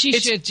me. She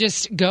should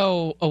just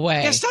go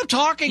away. Yeah, stop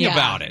talking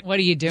about it. What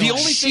are you doing? The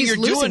only thing She's you're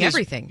losing doing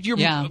everything.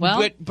 is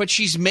well, but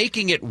she's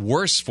making it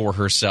worse for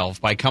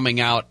herself by coming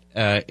out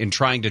and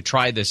trying to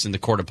try this in the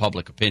court of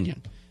public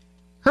opinion.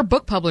 Her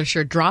book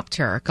publisher dropped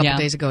her a couple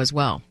days ago as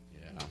well.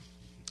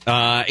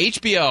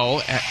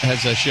 HBO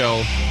has a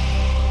show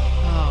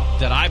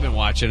that I've been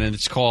watching, and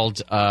it's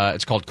called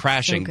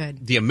Crashing, So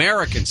good. the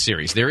American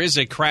series. There is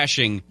a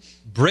Crashing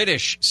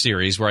British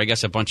series where I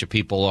guess a bunch of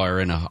people are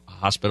in a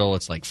hospital.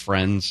 It's like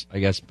Friends, I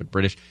guess, but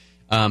British.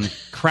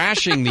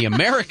 Crashing, the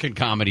American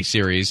comedy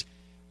series,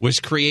 was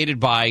created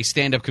by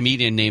stand-up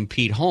comedian named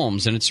Pete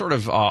Holmes, and it's sort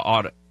of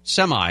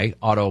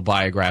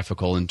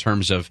semi-autobiographical in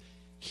terms of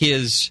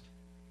his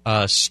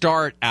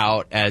start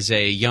out as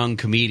a young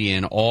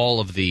comedian,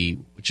 all of the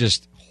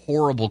just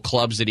horrible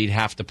clubs that he'd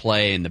have to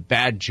play and the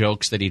bad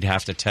jokes that he'd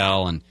have to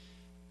tell, and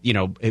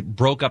it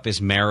broke up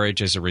his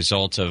marriage as a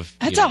result of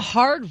That's a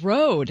hard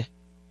road.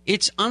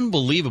 It's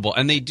unbelievable.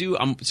 And they do,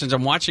 since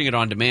I'm watching it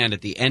on demand,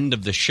 at the end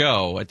of the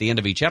show, at the end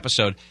of each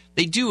episode,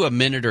 they do a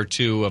minute or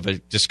two of a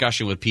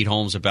discussion with Pete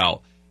Holmes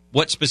about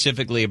what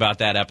specifically about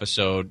that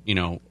episode,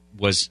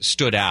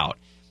 stood out.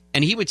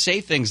 And he would say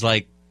things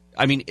like,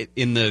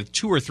 in the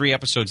 2 or 3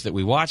 episodes that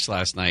we watched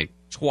last night,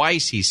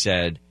 twice he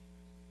said,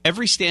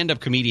 every stand-up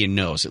comedian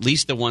knows, at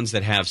least the ones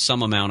that have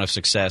some amount of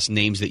success,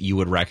 names that you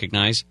would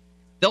recognize,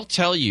 they'll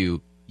tell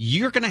you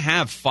you're going to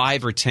have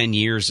 5 or 10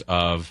 years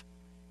of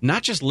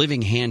not just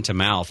living hand to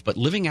mouth, but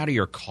living out of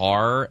your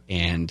car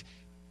and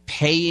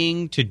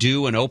paying to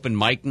do an open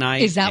mic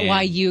night. Is that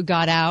why you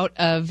got out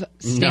of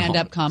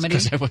stand-up comedy?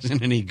 Because I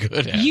wasn't any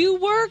good at it. You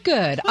were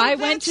good. I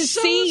went to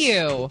see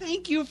you.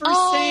 Thank you for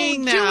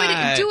saying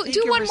that.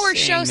 Do one more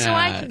show so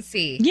I can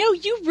see.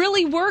 You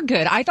really were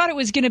good. I thought it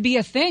was going to be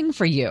a thing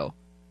for you.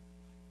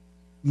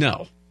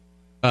 No.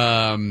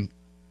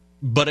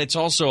 But it's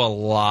also a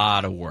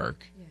lot of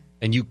work.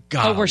 And you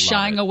gotta we're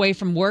shying away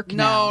from work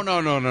now.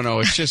 No.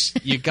 It's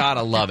just you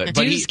gotta love it.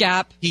 But Dues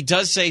gap. He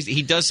does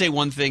say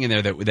one thing in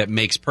there that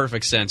makes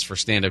perfect sense for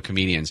stand-up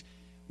comedians.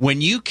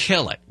 When you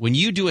kill it, when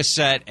you do a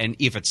set, and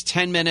if it's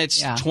 10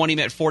 minutes, 20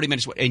 minutes, 40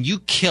 minutes, and you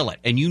kill it,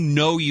 and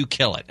you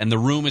kill it, and the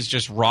room is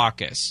just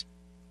raucous,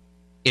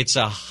 it's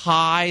a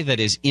high that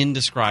is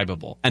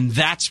indescribable. And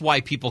that's why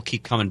people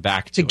keep coming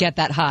back to get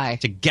that high.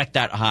 To get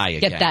that high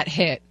again. Get that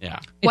hit. Yeah.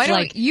 Why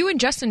don't you and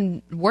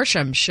Justin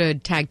Worsham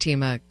should tag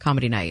team a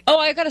comedy night? Oh,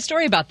 I got a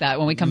story about that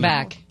when we come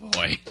back.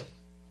 Boy.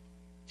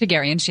 To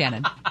Gary and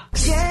Shannon.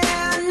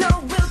 Yeah, no,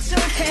 we'll turn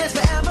hands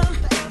forever.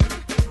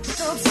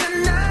 So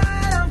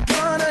tonight I'm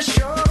gonna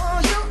show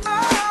you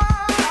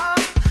all.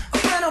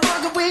 When I'm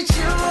walking with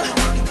you,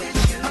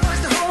 I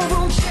watch the whole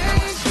room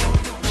change.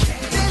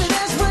 Baby,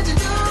 that's what you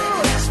do.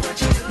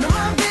 No,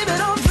 baby,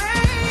 don't blame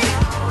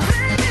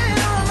it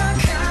on my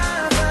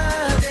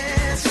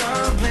confidence.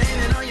 Or blame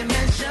it on your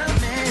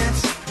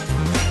measurements.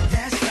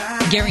 That's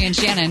right. Gary and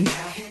Shannon.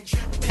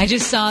 I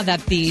just saw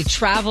that the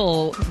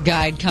travel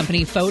guide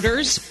company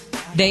Fodors,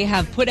 they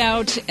have put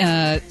out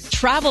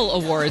travel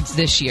awards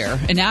this year,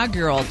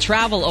 inaugural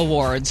travel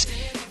awards,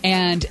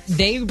 and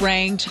they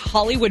ranked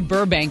Hollywood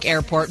Burbank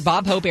Airport,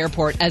 Bob Hope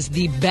Airport, as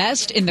the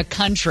best in the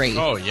country.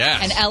 Oh,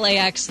 yes. And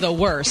LAX the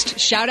worst.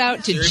 Shout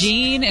out to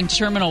Gene in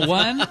Terminal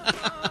 1.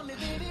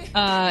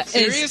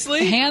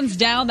 Seriously? Hands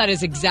down, that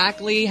is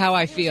exactly how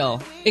I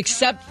feel.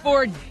 Except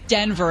for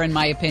Denver, in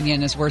my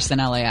opinion, is worse than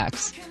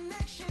LAX.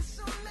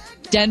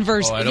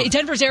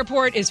 Denver's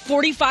airport is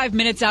 45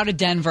 minutes out of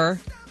Denver.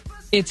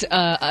 It's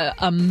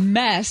a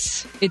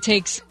mess. It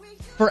takes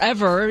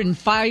forever and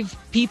 5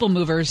 people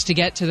movers to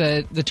get to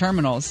the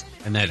terminals.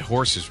 And that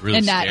horse is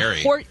really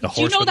scary. The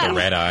horse with the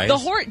red eyes. The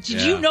horse.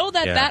 Did you know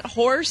that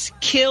horse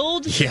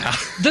killed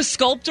the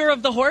sculptor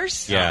of the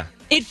horse? Yeah.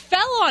 It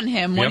fell on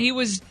him when he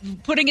was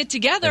putting it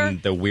together.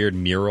 And the weird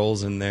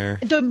murals in there.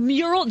 The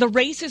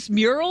racist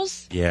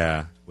murals.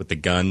 Yeah, with the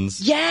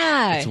guns.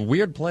 Yeah. It's a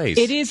weird place.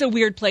 It is a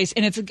weird place.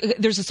 And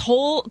there's this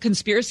whole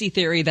conspiracy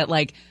theory that,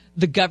 like,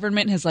 the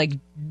government has, like,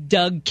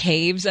 dug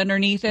caves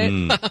underneath it.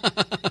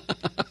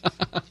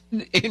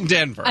 In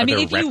Denver. I mean,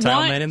 Are if there you reptile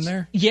want, men in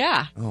there?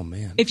 Yeah. Oh,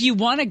 man. If you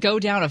want to go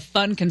down a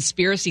fun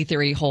conspiracy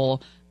theory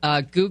hole,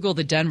 Google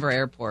the Denver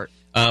airport.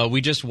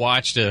 We just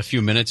watched a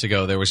few minutes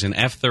ago, there was an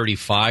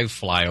F-35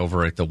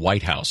 flyover at the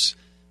White House.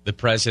 The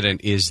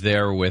president is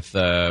there with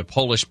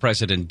Polish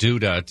President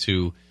Duda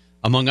to,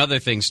 among other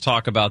things,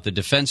 talk about the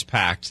defense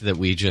pact that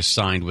we just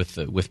signed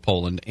with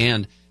Poland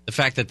and the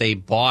fact that they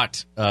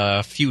bought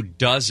a few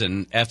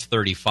dozen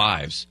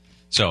F-35s.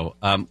 So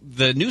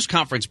the news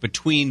conference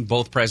between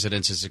both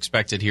presidents is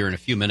expected here in a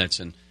few minutes,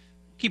 and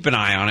keep an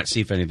eye on it,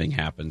 see if anything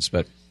happens.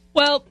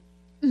 Well,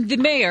 the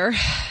Mayor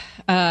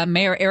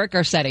Eric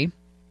Garcetti,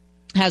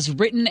 has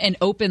written an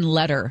open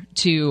letter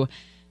to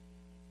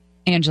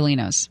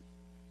Angelenos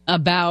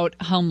about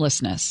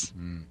homelessness,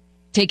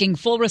 taking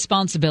full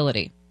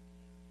responsibility.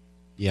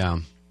 Yeah.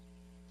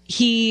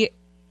 He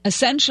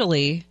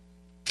essentially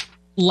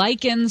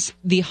likens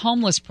the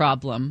homeless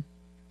problem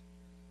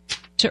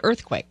to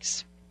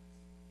earthquakes.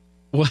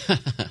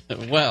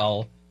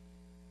 Well,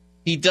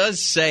 he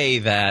does say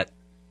that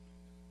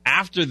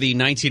after the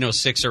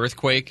 1906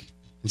 earthquake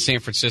in San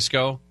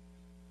Francisco,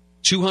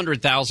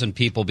 200,000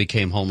 people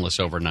became homeless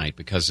overnight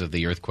because of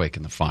the earthquake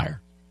and the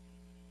fire.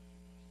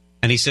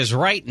 And he says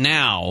right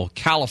now,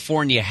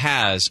 California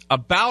has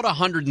about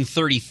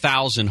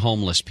 130,000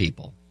 homeless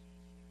people,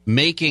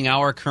 making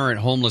our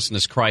current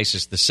homelessness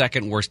crisis the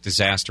second worst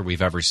disaster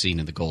we've ever seen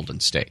in the Golden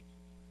State.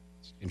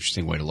 It's an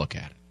interesting way to look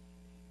at it.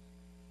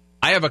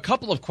 I have a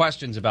couple of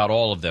questions about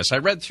all of this. I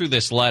read through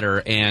this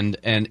letter, and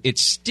it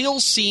still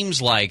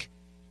seems like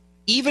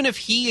even if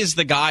he is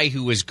the guy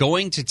who is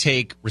going to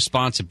take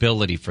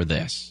responsibility for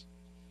this,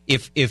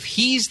 if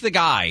he's the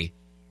guy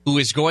who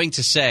is going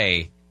to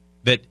say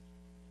that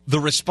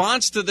the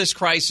response to this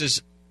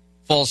crisis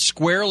falls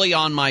squarely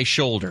on my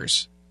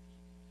shoulders,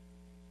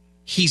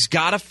 he's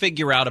got to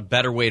figure out a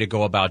better way to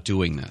go about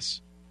doing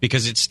this,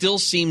 because it still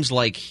seems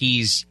like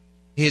his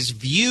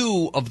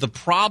view of the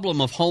problem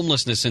of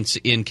homelessness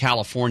in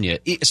California,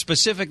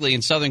 specifically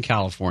in Southern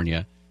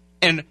California,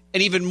 and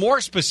even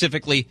more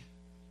specifically,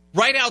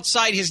 right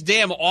outside his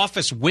damn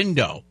office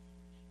window,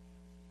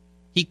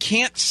 he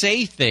can't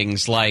say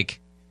things like,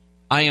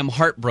 I am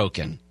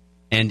heartbroken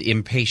and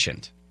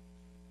impatient,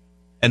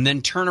 and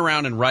then turn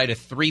around and write a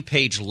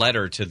 3-page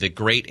letter to the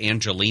great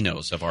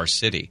Angelinos of our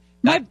city.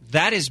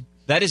 That is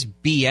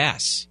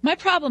BS. My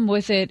problem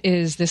with it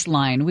is this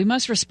line: we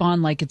must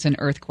respond like it's an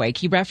earthquake.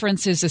 He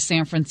references the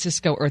San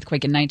Francisco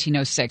earthquake in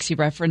 1906. He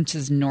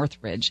references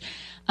Northridge.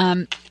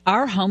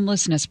 Our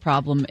homelessness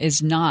problem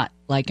is not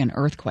like an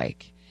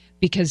earthquake,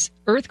 because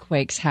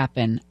earthquakes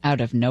happen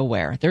out of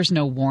nowhere. There's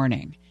no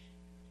warning.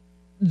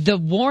 The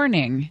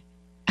warning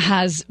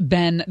has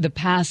been the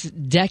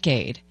past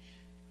decade.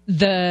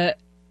 The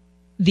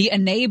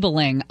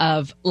enabling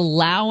of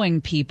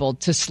allowing people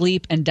to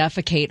sleep and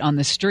defecate on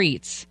the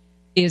streets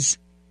is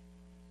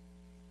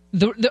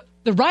the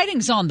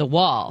writing's on the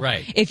wall.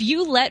 Right. If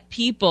you let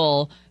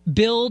people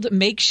build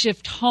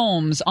makeshift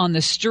homes on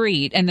the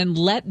street and then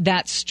let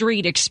that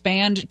street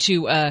expand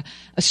to a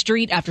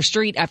street after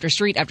street after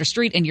street after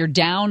street, and you're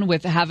down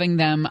with having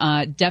them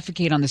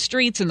defecate on the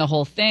streets and the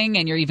whole thing,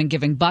 and you're even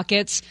giving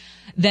buckets,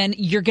 then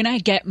you're going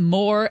to get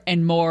more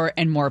and more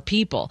and more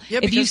people.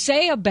 Yeah, if you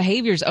say a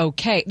behavior's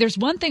okay, there's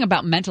one thing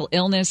about mental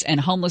illness and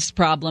homeless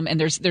problem, and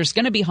there's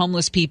going to be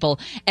homeless people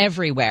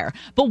everywhere.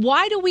 But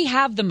why do we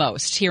have the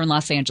most here in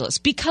Los Angeles?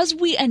 Because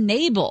we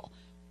enable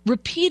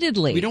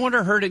repeatedly. We don't want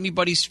to hurt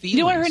anybody's feelings. You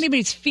don't want to hurt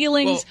anybody's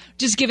feelings, well,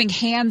 just giving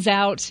hands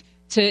out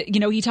to,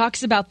 he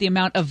talks about the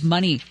amount of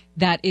money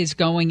that is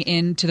going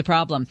into the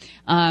problem.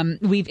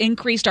 We've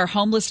increased our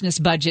homelessness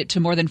budget to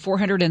more than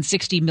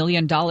 $460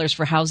 million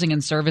for housing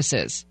and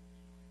services.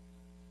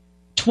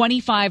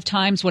 25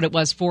 times what it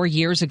was 4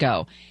 years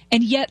ago.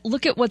 And yet,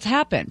 look at what's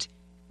happened.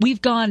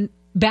 We've gone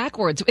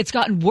backwards. It's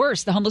gotten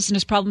worse. The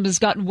homelessness problem has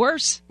gotten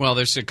worse. Well,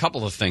 there's a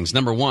couple of things.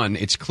 Number one,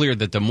 it's clear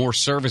that the more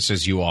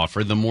services you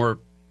offer, the more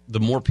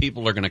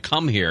people are going to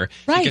come here,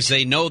 right, because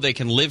they know they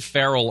can live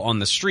feral on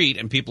the street,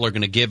 and people are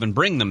going to give and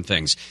bring them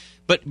things.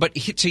 But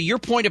to your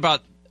point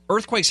about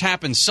earthquakes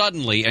happen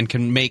suddenly and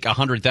can make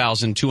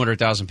 100,000,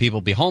 200,000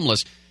 people be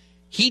homeless,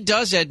 he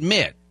does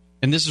admit,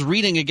 and this is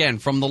reading again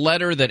from the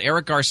letter that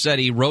Eric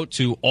Garcetti wrote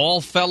to all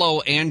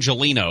fellow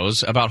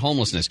Angelinos about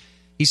homelessness.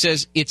 He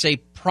says it's a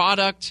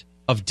product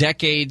of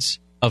decades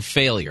of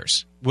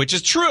failures, which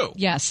is true.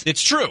 Yes.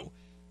 It's true.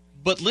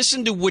 But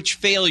listen to which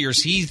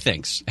failures he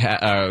thinks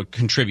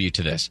contribute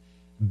to this.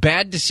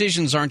 Bad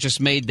decisions aren't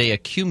just made, they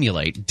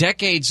accumulate.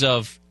 Decades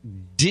of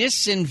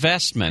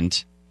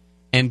disinvestment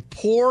and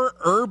poor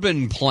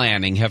urban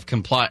planning have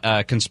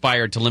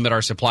conspired to limit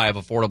our supply of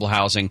affordable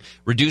housing,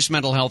 reduce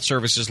mental health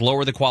services,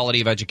 lower the quality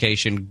of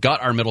education,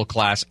 gut our middle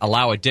class,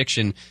 allow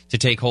addiction to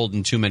take hold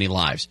in too many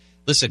lives.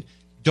 Listen,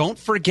 don't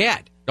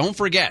forget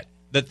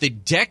that the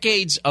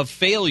decades of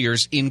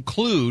failures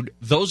include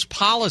those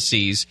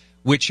policies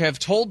which have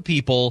told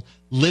people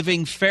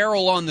living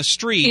feral on the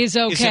street is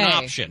an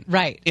option.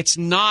 Right. It's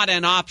not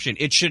an option.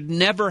 It should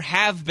never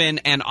have been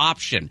an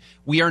option.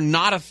 We are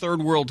not a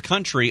third world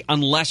country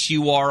unless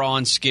you are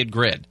on Skid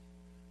Grid.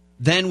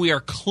 Then we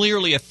are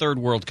clearly a third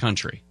world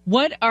country.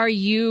 What are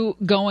you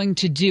going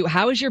to do?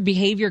 How is your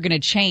behavior going to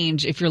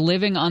change if you're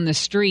living on the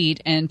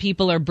street and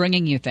people are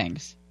bringing you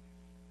things?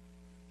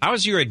 How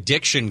is your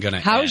addiction going to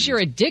end? How is your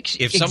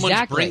addiction? If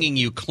someone's bringing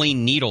you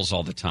clean needles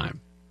all the time?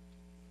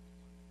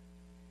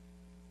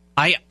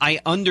 I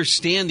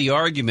understand the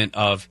argument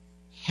of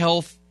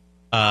health,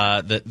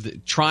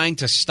 trying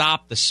to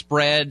stop the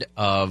spread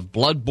of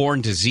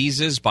bloodborne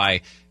diseases by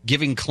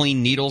giving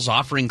clean needles,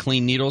 offering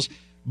clean needles,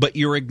 but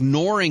you're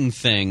ignoring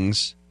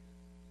things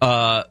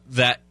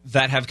that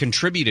have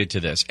contributed to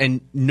this, and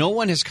no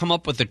one has come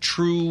up with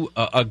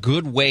a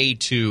good way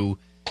to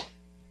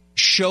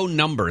show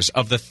numbers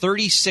of the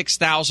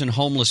 36,000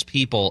 homeless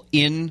people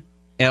in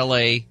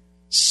L.A.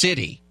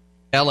 City,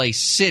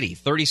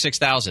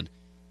 36,000.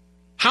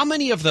 How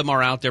many of them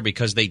are out there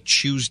because they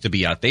choose to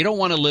be out? They don't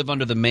want to live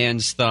under the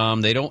man's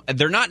thumb.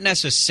 They're not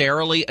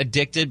necessarily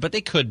addicted, but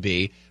they could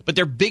be. But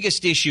their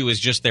biggest issue is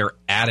just their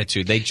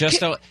attitude. They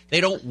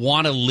don't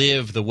want to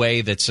live the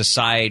way that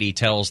society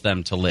tells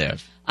them to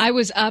live. I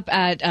was up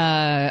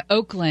at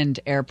Oakland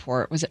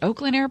Airport. Was it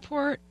Oakland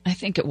Airport? I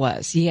think it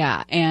was.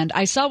 Yeah. And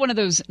I saw one of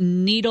those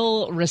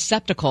needle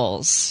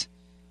receptacles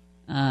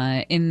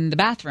in the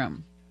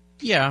bathroom.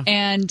 Yeah.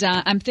 And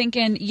I'm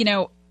thinking,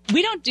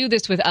 we don't do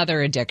this with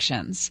other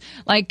addictions.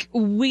 Like,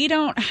 we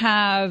don't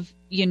have,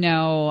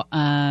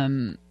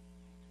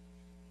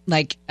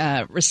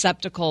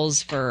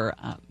 receptacles for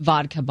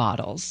vodka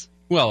bottles.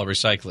 Well, a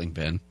recycling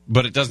bin,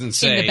 but it doesn't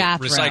say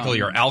recycle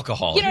your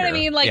alcohol. You know here. what I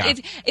mean?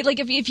 Like,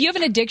 if you have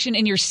an addiction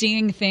and you're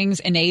seeing things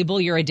enable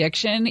your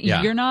addiction,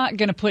 you're not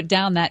going to put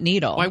down that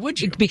needle. Why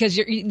would you? Because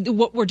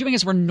what we're doing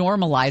is we're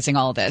normalizing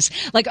all this.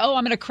 Like,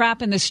 I'm going to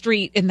crap in the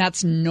street, and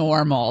that's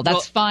normal.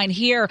 That's fine.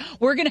 Here,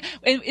 we're going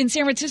to in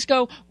San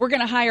Francisco, we're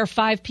going to hire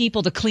 5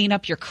 people to clean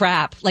up your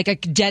crap, like a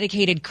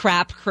dedicated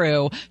crap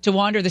crew to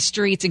wander the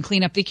streets and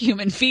clean up the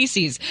human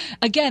feces.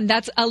 Again,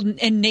 that's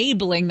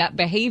enabling that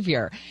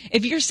behavior.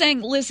 If you're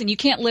saying, listen, you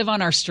can't live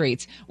on our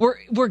streets.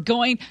 We're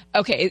going,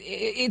 okay,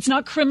 it's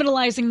not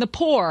criminalizing the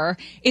poor.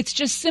 It's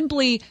just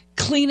simply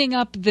cleaning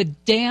up the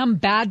damn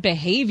bad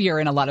behavior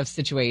in a lot of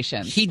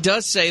situations. He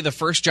does say the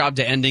first job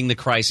to ending the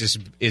crisis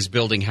is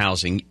building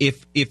housing.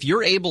 If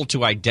you're able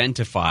to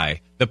identify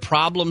the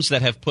problems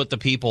that have put the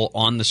people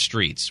on the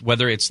streets,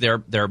 whether it's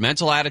their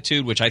mental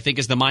attitude, which I think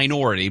is the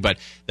minority, but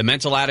the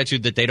mental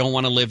attitude that they don't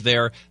want to live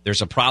there,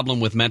 there's a problem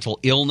with mental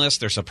illness,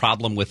 there's a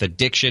problem with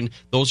addiction.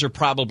 Those are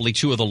probably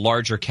 2 of the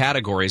larger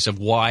categories of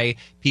why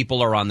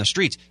people are on the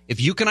streets.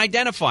 If you can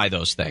identify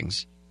those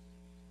things,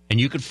 and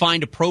you can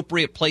find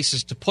appropriate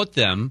places to put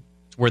them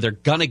where they're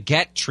going to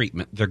get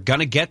treatment, they're going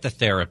to get the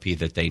therapy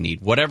that they need,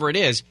 whatever it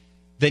is,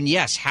 then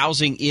yes,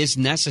 housing is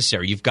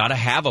necessary. You've got to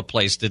have a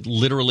place to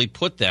literally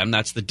put them.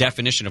 That's the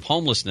definition of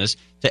homelessness.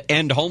 To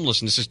end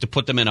homelessness is to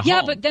put them in a home.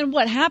 Yeah, but then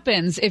what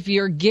happens if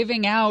you're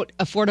giving out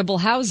affordable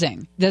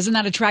housing? Doesn't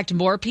that attract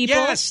more people?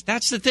 Yes,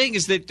 that's the thing,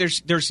 is that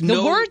there's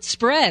no... The word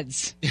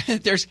spreads.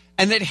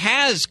 And it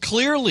has,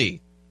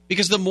 clearly,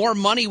 because the more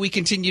money we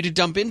continue to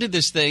dump into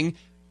this thing,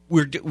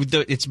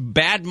 it's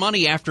bad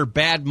money after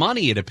bad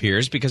money, it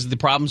appears, because the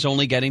problem's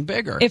only getting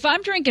bigger. If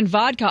I'm drinking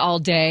vodka all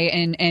day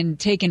and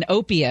taking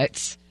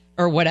opiates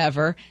or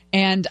whatever,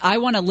 and I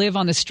want to live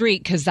on the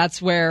street because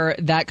that's where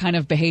that kind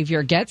of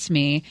behavior gets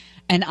me,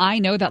 and I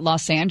know that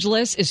Los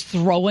Angeles is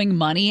throwing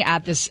money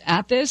at this,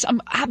 I'm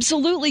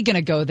absolutely going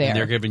to go there. And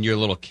they're giving you a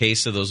little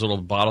case of those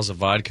little bottles of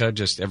vodka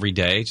just every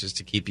day, just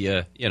to keep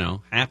you,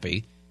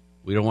 happy.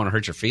 We don't want to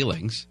hurt your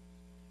feelings.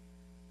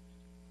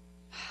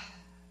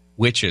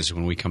 Witches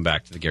when we come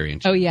back to the Gary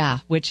and Shannon. Oh, yeah,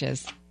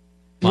 witches.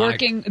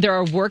 There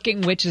are working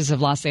witches of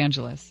Los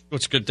Angeles. Well,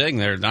 it's a good thing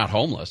they're not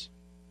homeless.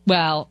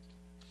 Well,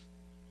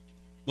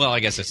 I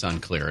guess it's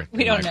unclear.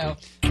 We don't know.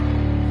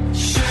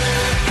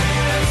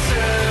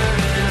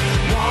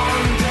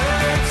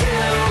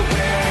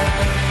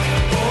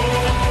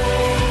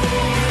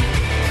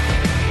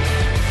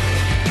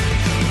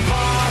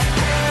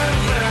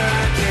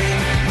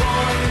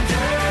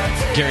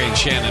 Gary and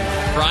Shannon.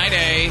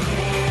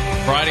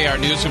 Friday, our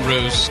News and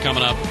Brews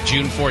coming up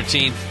June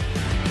 14th.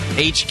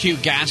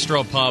 HQ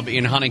Gastropub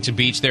in Huntington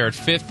Beach there at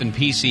 5th and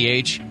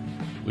PCH.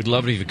 We'd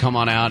love it if you come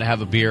on out,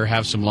 have a beer,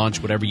 have some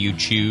lunch, whatever you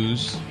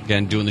choose.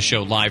 Again, doing the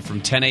show live from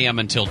 10 a.m.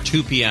 until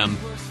 2 p.m.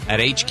 at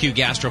HQ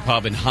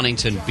Gastropub in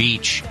Huntington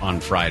Beach on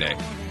Friday.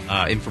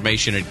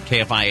 Information at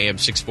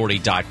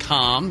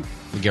KFIAM640.com,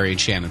 the Gary and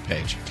Shannon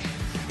page.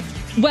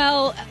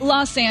 Well,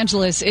 Los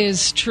Angeles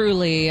is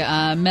truly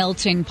a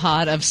melting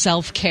pot of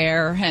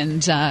self-care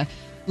and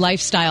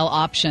lifestyle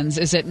options,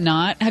 is it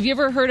not? Have you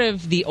ever heard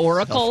of the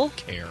Oracle?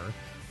 Self-care?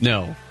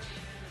 No.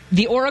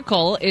 The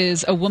Oracle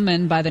is a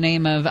woman by the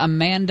name of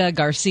Amanda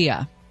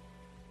Garcia,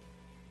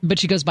 but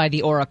she goes by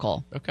the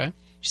Oracle. Okay.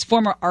 She's a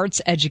former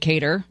arts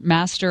educator,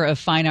 master of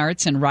fine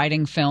arts in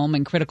writing, film,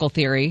 and critical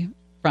theory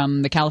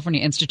from the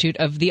California Institute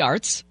of the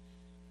Arts.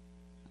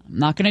 I'm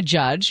not going to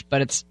judge,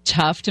 but it's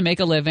tough to make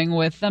a living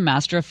with a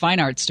Master of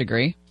Fine Arts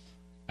degree.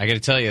 I got to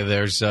tell you,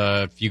 there's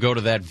if you go to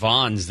that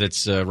Vons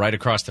that's right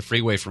across the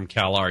freeway from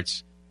Cal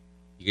Arts,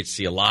 you get to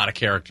see a lot of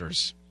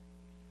characters.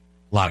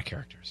 A lot of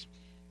characters.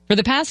 For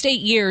the past 8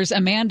 years,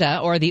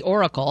 Amanda, or the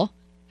Oracle,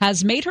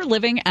 has made her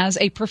living as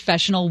a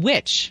professional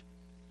witch.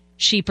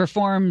 She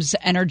performs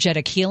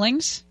energetic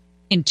healings,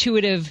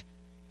 intuitive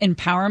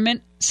empowerment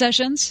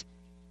sessions,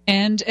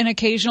 and an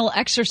occasional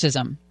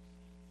exorcism.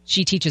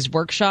 She teaches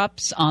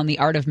workshops on the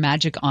art of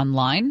magic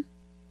online,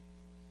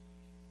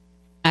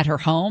 at her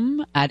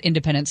home, at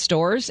independent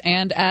stores,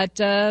 and at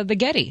the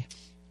Getty.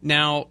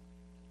 Now,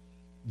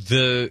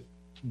 the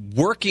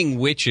working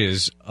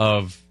witches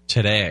of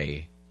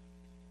today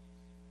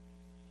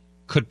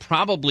could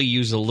probably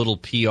use a little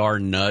PR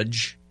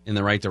nudge in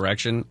the right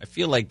direction. I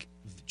feel like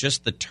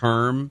just the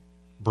term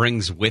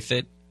brings with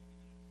it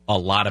a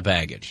lot of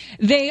baggage.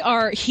 They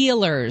are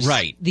healers,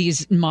 Right.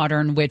 These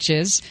modern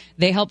witches.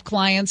 They help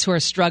clients who are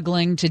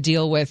struggling to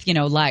deal with,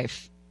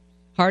 life,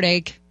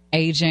 heartache,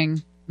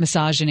 aging,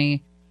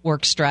 misogyny,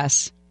 work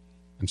stress.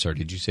 I'm sorry,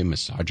 did you say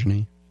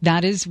misogyny?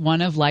 That is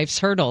one of life's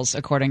hurdles,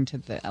 according to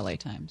the LA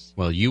Times.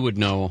 Well, you would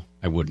know.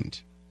 I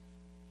wouldn't.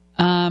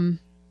 I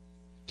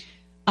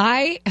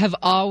have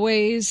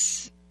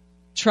always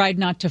tried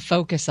not to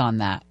focus on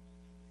that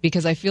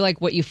because I feel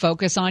like what you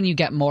focus on, you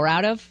get more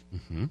out of.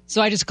 Mm-hmm.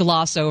 So I just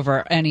gloss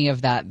over any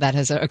of that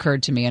has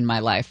occurred to me in my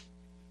life.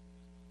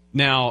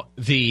 Now,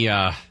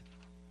 the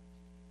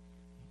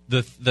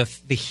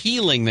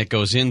healing that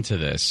goes into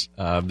this,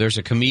 there's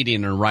a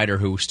comedian and writer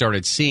who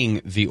started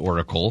seeing the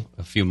Oracle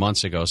several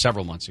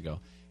months ago,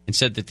 and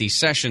said that these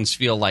sessions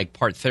feel like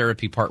part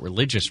therapy, part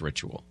religious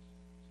ritual.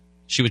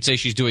 She would say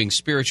she's doing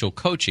spiritual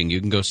coaching.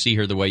 You can go see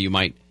her the way you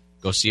might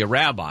go see a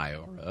rabbi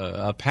or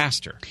a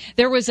pastor.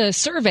 There was a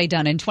survey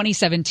done in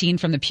 2017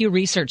 from the Pew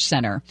Research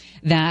Center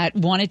that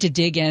wanted to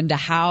dig into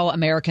how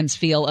Americans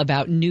feel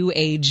about New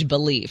Age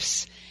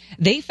beliefs.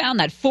 They found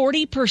that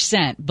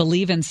 40%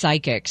 believe in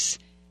psychics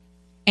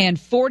and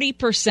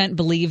 40%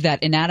 believe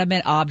that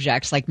inanimate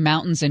objects like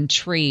mountains and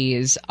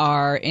trees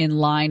are in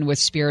line with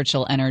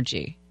spiritual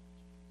energy.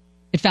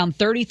 It found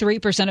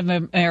 33% of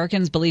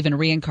Americans believe in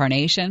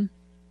reincarnation,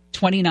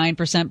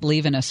 29%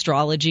 believe in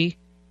astrology,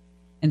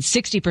 and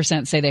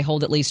 60% say they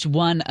hold at least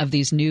one of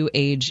these New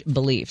Age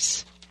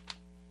beliefs.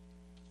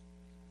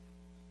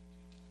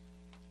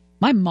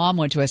 My mom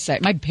went to a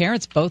psychic. My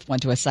parents both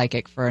went to a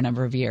psychic for a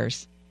number of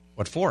years.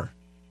 What for?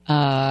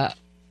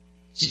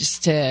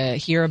 Just to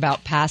hear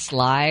about past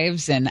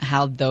lives and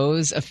how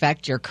those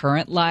affect your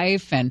current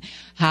life and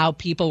how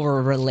people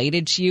were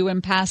related to you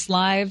in past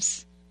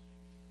lives.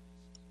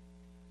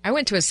 I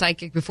went to a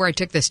psychic before I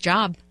took this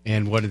job.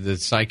 And what did the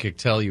psychic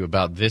tell you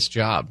about this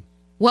job?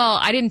 Well,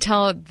 I didn't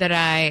tell her that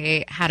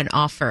I had an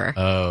offer.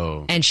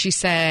 Oh. And she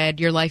said,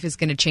 your life is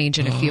going to change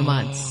in a few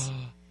months.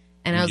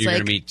 And I was You're like,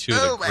 going to meet two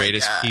of the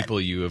greatest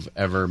people you have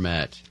ever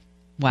met.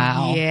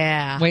 Wow.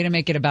 Yeah. Way to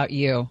make it about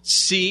you.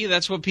 See,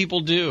 that's what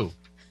people do.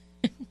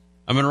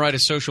 I'm going to write a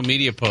social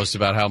media post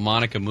about how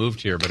Monica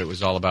moved here, but it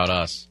was all about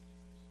us.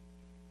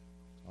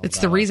 It's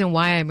the reason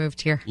why I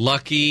moved here.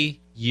 Lucky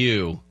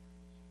you.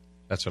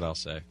 That's what I'll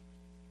say.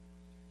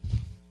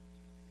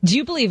 Do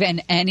you believe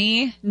in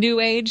any New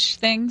Age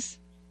things?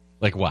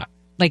 Like what?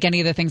 Like any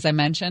of the things I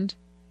mentioned?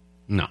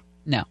 No.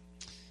 No.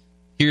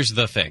 Here's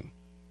the thing.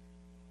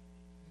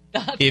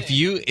 If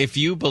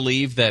you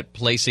believe that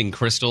placing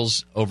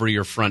crystals over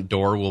your front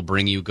door will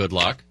bring you good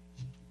luck,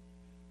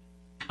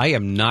 I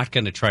am not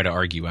going to try to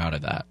argue out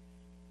of that.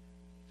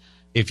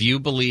 If you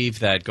believe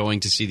that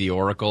going to see the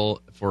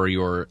Oracle for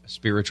your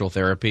spiritual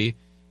therapy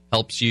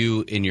helps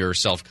you in your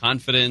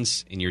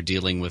self-confidence, in your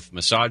dealing with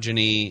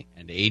misogyny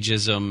and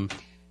ageism,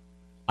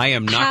 I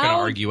am not going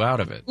to argue out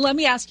of it. Let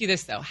me ask you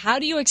this, though. How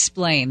do you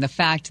explain the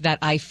fact that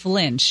I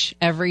flinch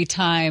every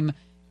time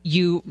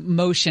you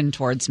motion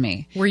towards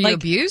me? Were you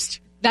abused?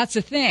 That's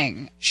the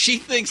thing. She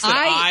thinks that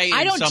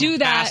I don't do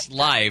that. Past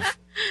life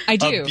I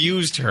do.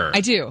 abused her.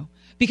 I do.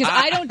 Because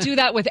I don't do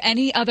that with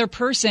any other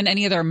person,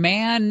 any other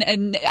man,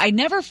 and I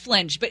never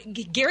flinch. But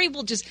Gary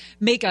will just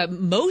make a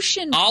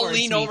motion. I'll towards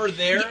lean me, over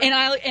there, and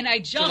I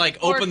jump. to like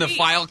open the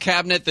file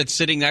cabinet that's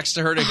sitting next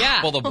to her to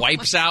pull the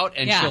wipes out,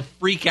 and she'll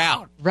freak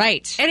out.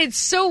 Right, and it's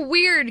so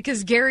weird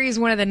because Gary is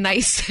one of the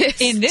nicest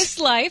in this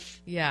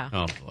life. Yeah.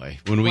 Oh boy!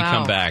 When we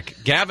come back,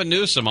 Gavin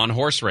Newsom on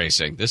horse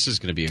racing. This is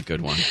going to be a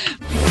good one.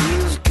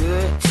 Feels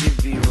good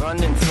to be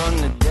running from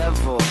the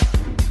devil.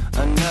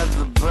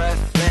 Another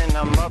breath and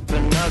I'm up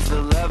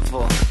another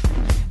level.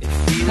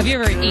 Have you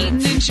ever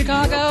eaten in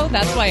Chicago?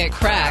 That's why it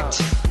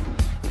cracked.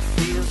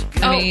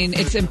 I mean,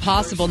 it's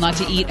impossible not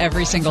to eat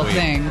every single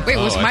thing. Wait,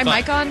 was my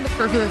mic on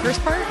for the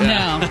first part?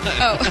 No.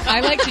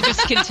 I like to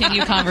just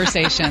continue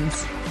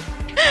conversations.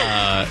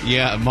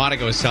 Yeah,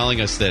 Monica was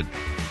telling us that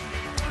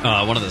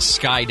one of the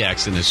sky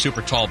decks in this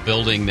super tall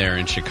building there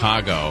in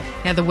Chicago.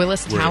 Yeah, the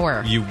Willis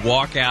Tower. You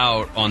walk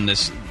out on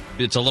this.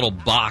 It's a little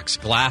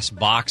glass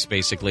box,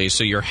 basically.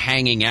 So you're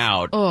hanging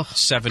out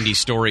 70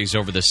 stories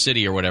over the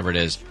city or whatever it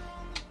is.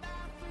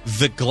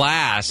 The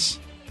glass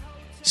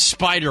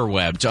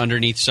spiderwebbed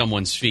underneath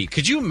someone's feet.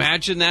 Could you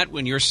imagine that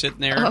when you're sitting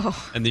there and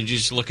then you're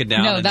just looking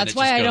down? No, and that's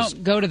then it why I just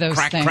don't go to those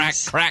crack, things. Crack,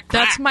 crack,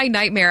 crack. That's my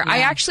nightmare. Yeah. I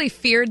actually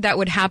feared that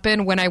would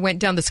happen when I went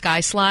down the Sky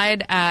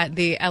Slide at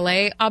the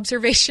LA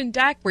observation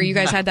deck where you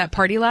guys had that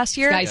party last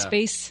year. Sky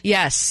Space?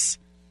 Yes.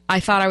 I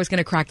thought I was going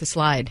to crack the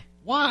slide.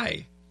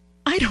 Why?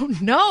 I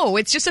don't know.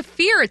 It's just a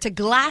fear. It's a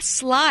glass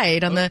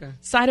slide on the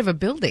side of a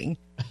building.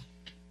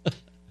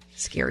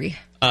 Scary.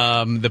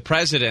 The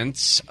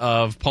presidents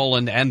of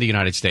Poland and the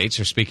United States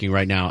are speaking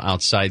right now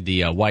outside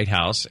the White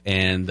House,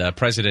 and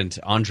President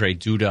Andrzej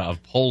Duda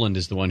of Poland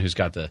is the one who's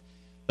got the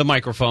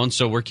microphone,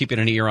 so we're keeping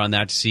an ear on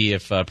that to see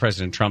if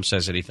President Trump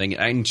says anything.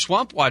 And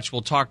Swamp Watch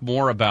will talk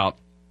more about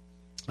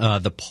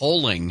the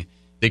polling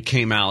that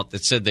came out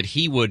that said that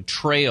he would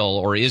trail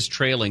or is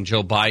trailing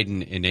Joe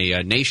Biden in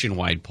a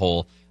nationwide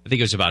poll I think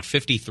it was about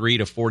 53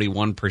 to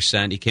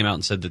 41%. He came out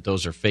and said that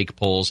those are fake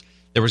polls.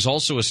 There was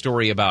also a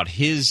story about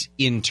his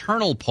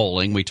internal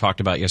polling we talked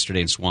about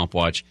yesterday in Swamp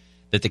Watch,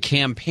 that the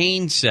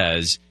campaign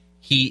says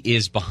he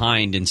is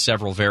behind in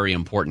several very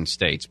important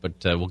states. But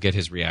we'll get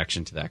his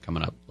reaction to that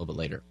coming up a little bit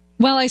later.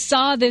 Well, I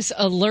saw this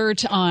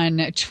alert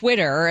on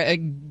Twitter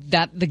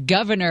that the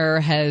governor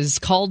has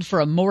called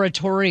for a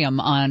moratorium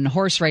on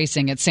horse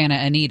racing at Santa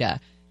Anita.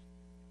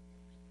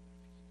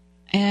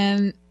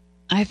 And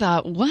I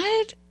thought,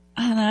 what?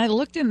 And I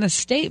looked in the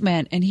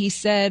statement, and he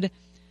said,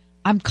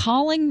 I'm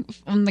calling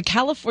from the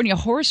California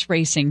Horse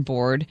Racing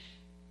Board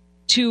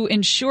to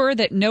ensure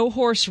that no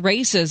horse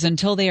races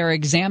until they are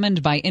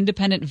examined by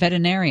independent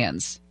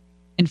veterinarians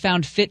and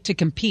found fit to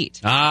compete.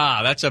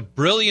 Ah, that's a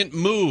brilliant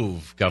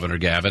move, Governor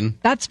Gavin.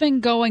 That's been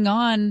going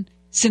on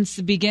since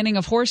the beginning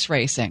of horse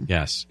racing.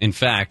 Yes. In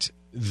fact,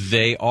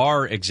 they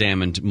are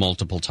examined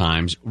multiple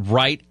times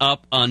right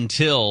up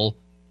until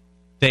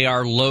they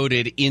are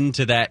loaded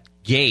into that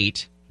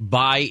gate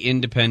by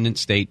independent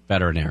state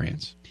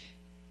veterinarians.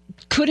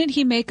 Couldn't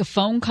he make a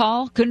phone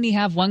call? Couldn't he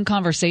have one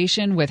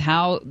conversation with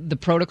how the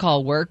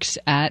protocol works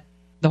at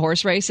the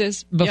horse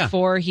races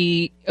before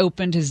he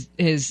opened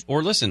his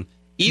Or listen,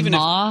 even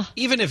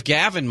if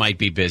Gavin might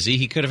be busy,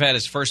 he could have had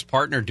his first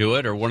partner do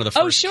it, or one of the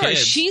first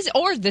kids.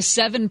 Or the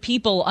 7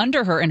 people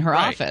under her in her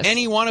office.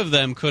 Any one of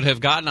them could have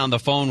gotten on the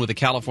phone with the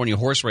California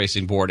Horse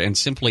Racing Board and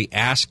simply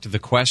asked the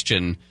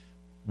question,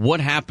 what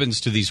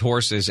happens to these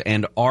horses,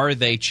 and are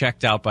they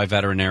checked out by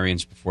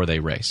veterinarians before they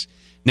race?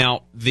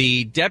 Now,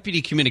 the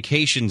Deputy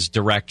Communications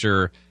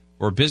Director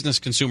for Business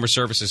Consumer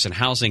Services and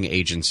Housing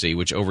Agency,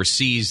 which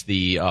oversees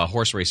the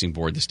horse racing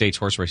board, the state's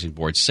horse racing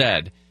board,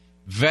 said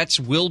vets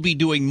will be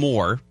doing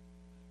more.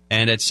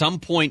 And at some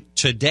point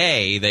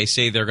today, they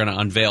say they're going to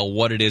unveil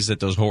what it is that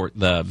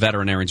the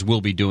veterinarians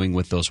will be doing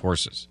with those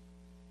horses.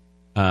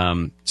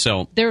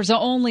 So there's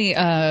only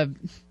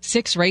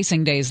 6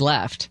 racing days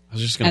left. I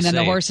was just going to say, and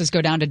then the horses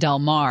go down to Del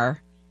Mar.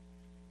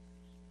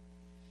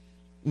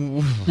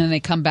 And then they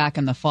come back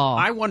in the fall.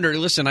 I wonder,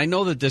 listen, I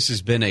know that this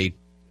has been a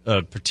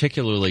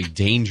particularly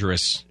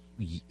dangerous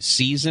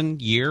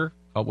year.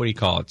 What do you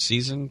call it?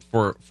 Season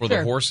for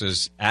the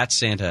horses at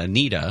Santa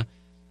Anita.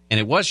 And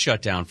it was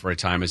shut down for a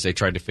time as they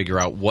tried to figure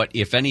out what,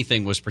 if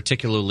anything, was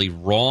particularly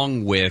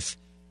wrong with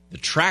the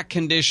track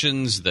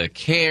conditions, the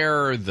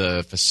care,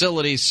 the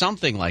facilities,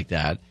 something like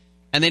that.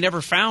 And they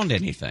never found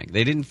anything.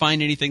 They didn't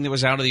find anything that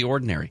was out of the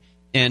ordinary.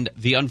 And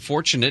the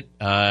unfortunate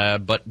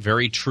but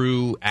very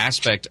true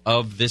aspect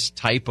of this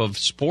type of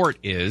sport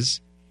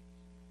is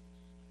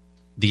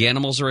the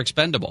animals are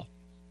expendable.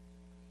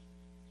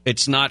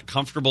 It's not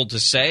comfortable to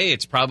say.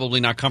 It's probably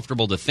not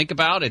comfortable to think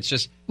about. It's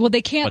just... Well,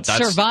 they can't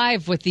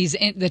survive with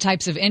the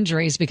types of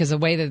injuries because of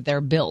the way that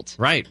they're built.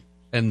 Right.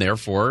 And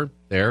therefore,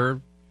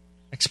 they're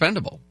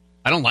expendable.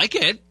 I don't like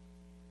it.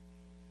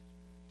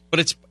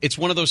 But it's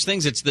one of those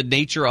things. It's the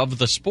nature of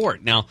the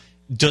sport. Now,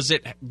 does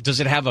it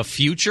have a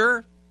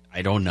future?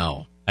 I don't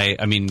know.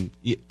 I mean,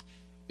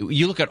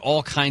 you look at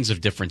all kinds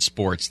of different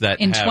sports that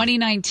in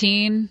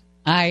 2019,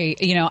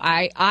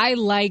 I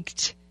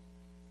liked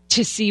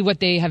to see what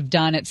they have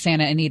done at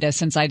Santa Anita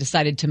since I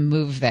decided to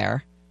move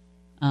there.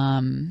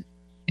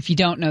 If you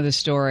don't know the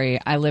story,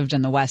 I lived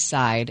on the west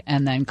side,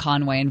 and then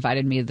Conway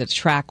invited me to the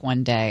track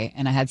one day,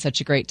 and I had such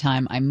a great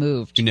time. I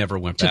moved. You never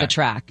went to back. the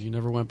track. You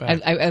never went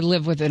back. I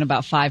live within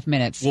about 5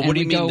 minutes. Well, what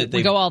do you mean?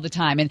 We go all the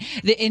time. And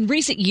in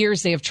recent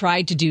years, they have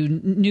tried to do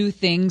new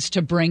things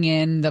to bring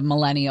in the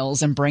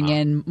millennials and bring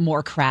in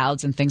more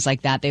crowds and things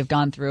like that. They've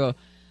gone through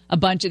a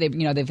bunch of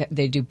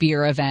they do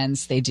beer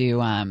events. They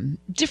do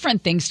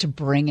different things to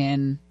bring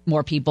in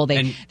more people. They're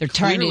in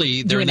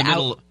the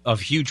middle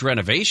of huge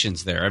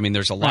renovations there. I mean,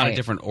 there's a lot of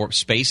different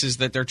spaces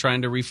that they're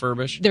trying to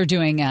refurbish. They're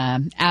doing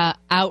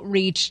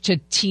outreach to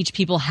teach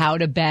people how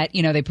to bet.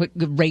 They put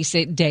race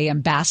day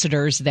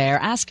ambassadors there.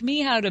 Ask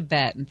me how to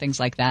bet and things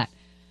like that.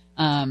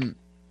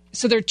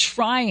 So they're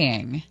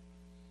trying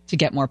to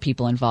get more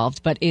people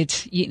involved, but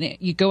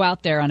you go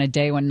out there on a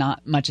day when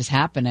not much is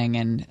happening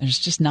and there's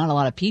just not a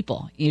lot of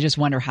people. You just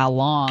wonder how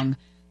long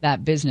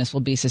that business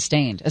will be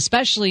sustained,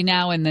 especially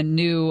now in the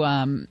new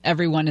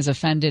everyone is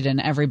offended and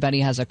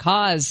everybody has a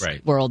cause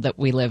world that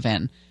we live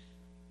in.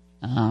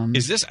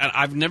 Is this?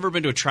 I've never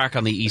been to a track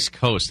on the East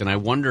Coast, and I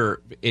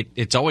wonder.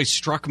 It's always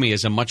struck me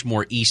as a much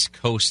more East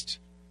Coast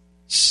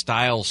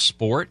style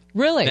sport,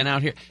 really, than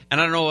out here.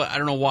 And I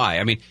don't know why.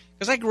 I mean,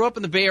 because I grew up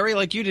in the Bay Area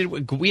like you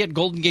did. We had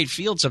Golden Gate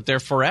Fields up there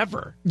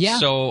forever. Yeah.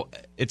 So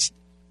it's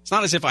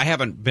not as if I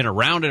haven't been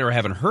around it or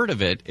haven't heard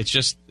of it. It's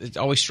just it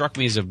always struck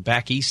me as a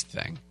back east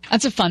thing.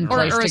 That's a fun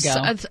place to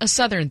go. A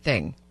southern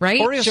thing, right?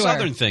 Or a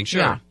southern thing,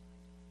 sure.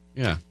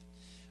 Yeah.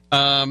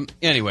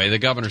 Anyway, the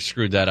governor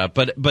screwed that up.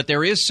 But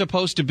there is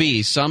supposed to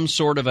be some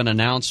sort of an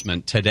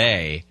announcement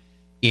today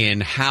in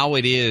how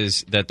it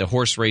is that the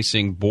horse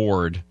racing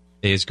board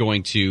is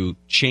going to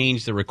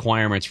change the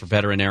requirements for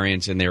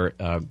veterinarians and their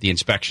the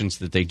inspections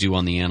that they do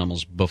on the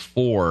animals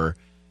before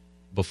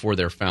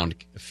they're found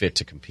fit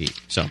to compete.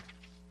 So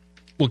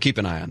we'll keep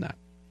an eye on that.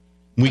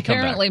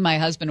 Apparently, my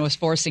husband was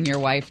forcing your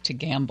wife to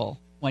gamble.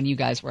 when you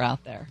guys were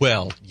out there.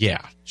 Well,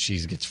 yeah, she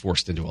gets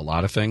forced into a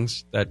lot of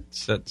things. That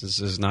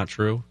is not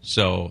true.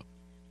 So,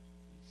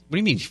 what do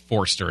you mean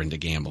forced her into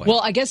gambling?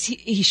 Well, I guess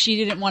she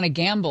didn't want to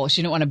gamble.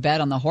 She didn't want to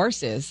bet on the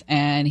horses,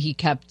 and he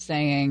kept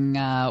saying,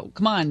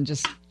 "Come on,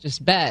 just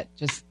bet,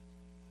 just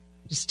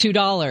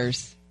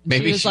 $2."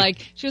 Maybe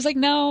she was like,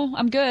 "No,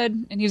 I'm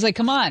good," and he was like,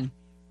 "Come on,"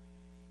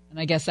 and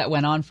I guess that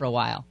went on for a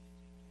while.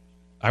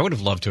 I would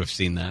have loved to have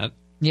seen that.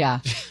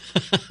 Yeah.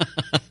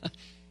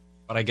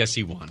 But I guess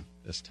he won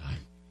this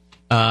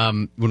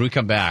time. When we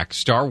come back,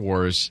 Star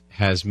Wars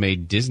has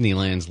made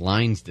Disneyland's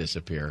lines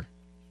disappear.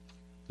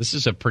 This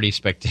is a pretty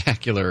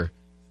spectacular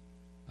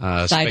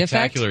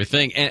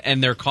thing.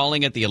 And they're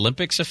calling it the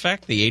Olympics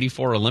effect, the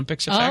 84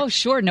 Olympics effect. Oh,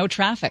 sure. No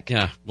traffic.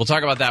 Yeah. We'll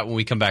talk about that when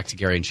we come back to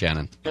Gary and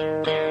Shannon.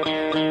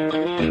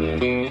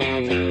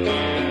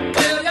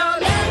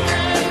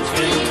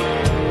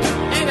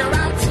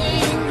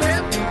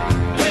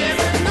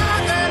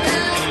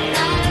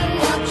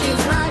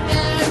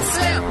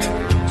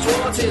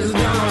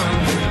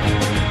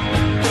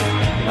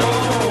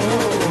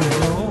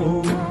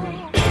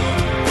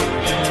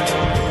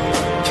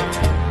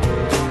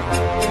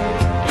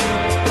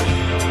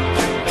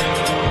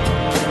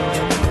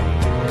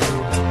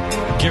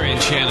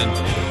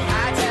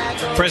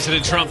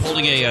 President Trump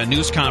holding a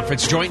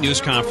joint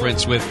news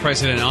conference with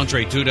President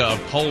Andrzej Duda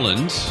of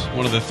Poland.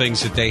 One of the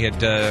things that they had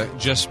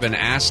just been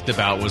asked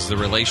about was the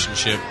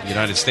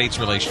United States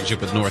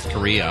relationship with North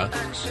Korea.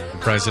 The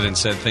president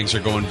said things are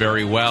going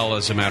very well,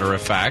 as a matter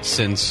of fact,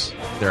 since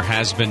there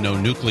has been no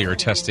nuclear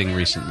testing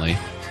recently.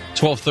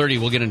 12:30,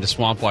 we'll get into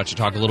Swamp Watch to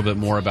talk a little bit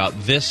more about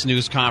this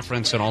news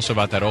conference and also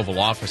about that Oval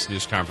Office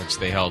news conference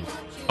they held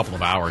a couple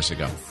of hours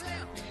ago.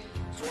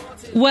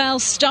 Well,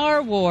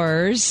 Star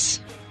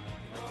Wars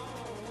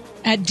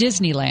at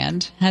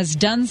Disneyland has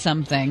done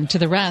something to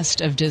the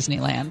rest of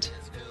Disneyland.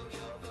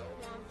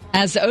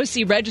 As the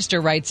OC Register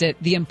writes it,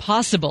 the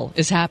impossible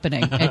is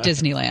happening at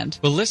Disneyland.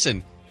 Well,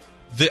 listen,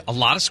 a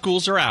lot of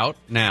schools are out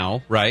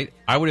now, right?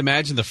 I would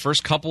imagine the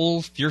first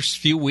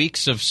few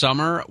weeks of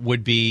summer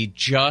would be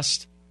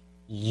just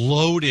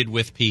loaded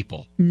with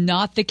people.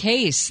 Not the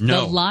case.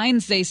 No. The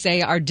lines, they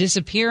say, are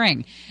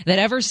disappearing. That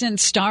ever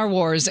since Star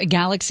Wars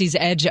Galaxy's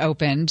Edge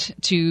opened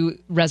to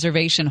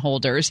reservation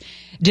holders,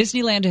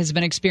 Disneyland has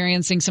been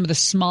experiencing some of the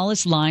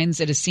smallest lines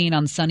it has seen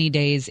on sunny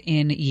days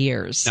in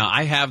years. Now,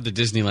 I have the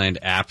Disneyland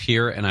app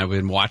here, and I've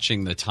been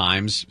watching the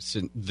times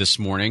this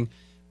morning.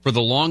 For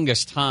the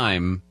longest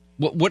time,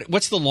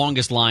 what's the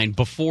longest line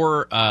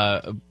before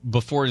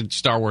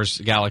Star Wars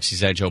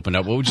Galaxy's Edge opened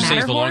up? What would you say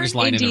is the longest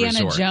line in the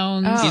resort?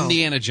 Indiana Jones.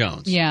 Indiana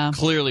Jones. Yeah.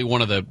 Clearly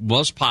one of the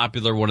most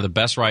popular, one of the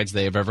best rides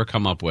they have ever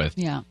come up with.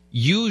 Yeah.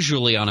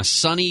 Usually on a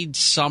sunny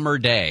summer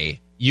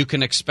day, you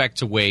can expect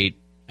to wait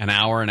an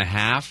hour and a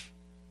half,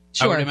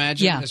 Sure. I would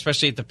imagine, Yeah.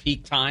 especially at the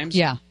peak times.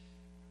 Yeah.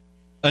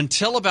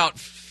 Until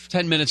about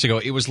 10 minutes ago,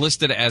 it was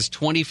listed as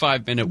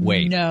 25-minute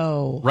wait.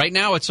 No. Right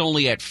now, it's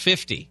only at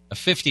 50, a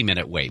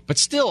 50-minute wait. But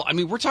still, I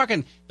mean, we're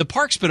talking, the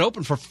park's been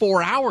open for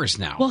 4 hours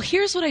now. Well,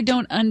 here's what I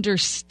don't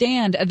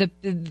understand. The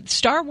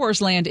Star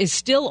Wars Land is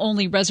still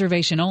only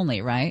reservation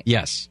only, right?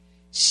 Yes.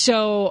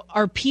 So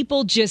are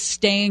people just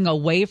staying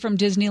away from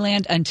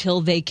Disneyland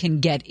until they can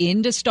get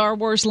into Star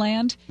Wars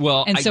Land?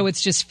 Well, and so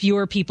it's just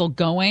fewer people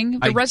going?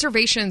 The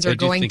reservations are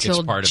going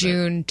till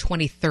June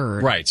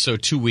 23rd. Right, so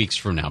 2 weeks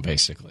from now,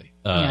 basically.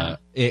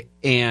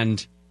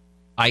 And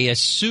I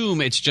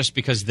assume it's just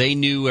because they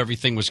knew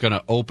everything was going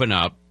to open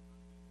up.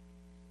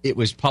 It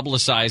was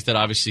publicized that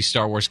obviously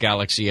Star Wars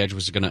Galaxy Edge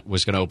was going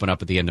to open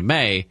up at the end of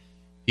May.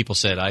 People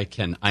said, I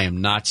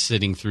am not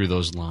sitting through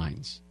those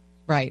lines.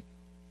 Right.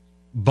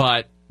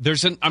 But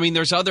there's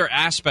other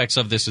aspects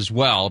of this as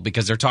well,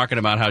 because they're talking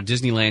about how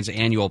Disneyland's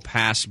annual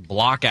pass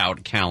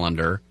blockout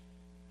calendar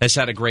has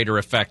had a greater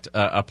effect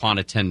upon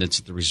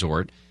attendance at the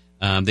resort.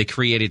 They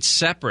created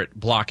separate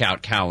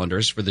blockout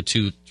calendars for the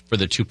two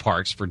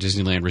parks, for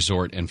Disneyland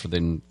Resort and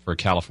for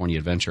California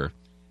Adventure.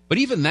 But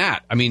even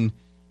that, I mean,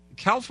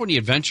 California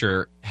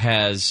Adventure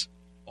has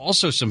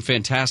also some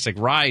fantastic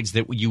rides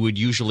that you would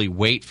usually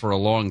wait for a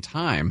long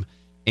time,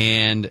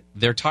 and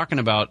they're talking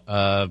about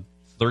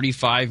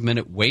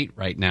 35-minute wait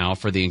right now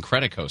for the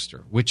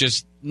Incredicoaster, which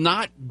is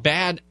not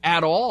bad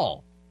at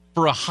all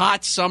for a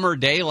hot summer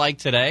day like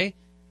today.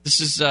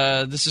 This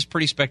is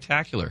pretty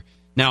spectacular.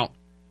 Now,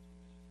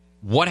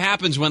 what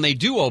happens when they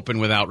do open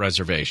without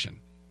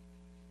reservation?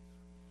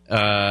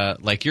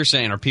 Like you're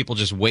saying, are people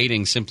just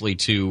waiting simply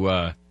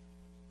to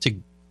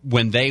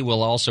when they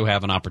will also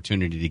have an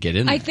opportunity to get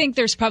in there? I think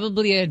there's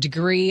probably a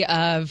degree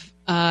of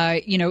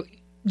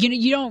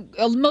you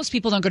don't. Most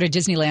people don't go to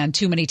Disneyland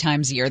too many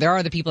times a year. There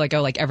are the people that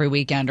go like every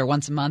weekend or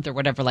once a month or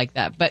whatever like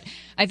that. But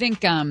I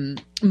think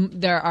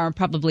there are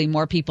probably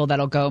more people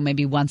that'll go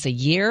maybe once a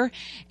year.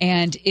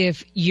 And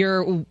if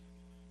you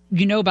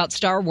know about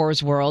Star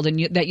Wars World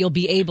and that you'll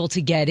be able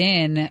to get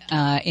in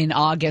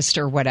August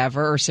or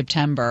whatever or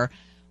September,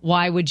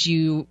 why would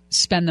you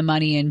spend the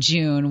money in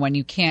June when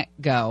you can't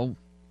go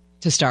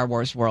to Star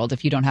Wars World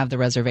if you don't have the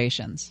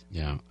reservations?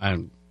 Yeah, I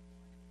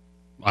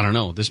don't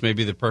know. This may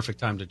be the perfect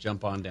time to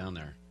jump on down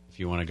there.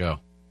 you want to go.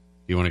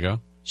 You want to go?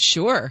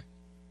 Sure.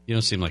 You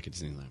don't seem like a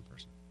Disneyland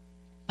person.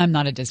 I'm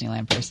not a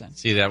Disneyland person.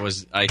 See,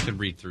 I could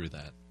read through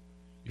that.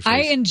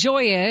 I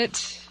enjoy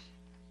it.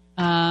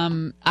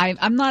 I'm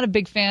not a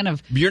big fan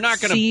of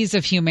Seas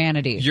of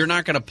Humanity. You're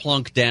not going to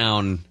plunk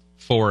down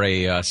for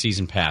a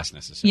season pass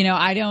necessarily.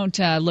 I don't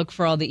look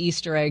for all the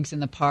Easter eggs in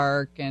the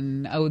park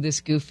and,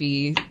 this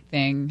goofy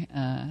thing.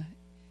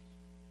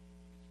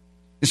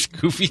 This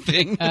goofy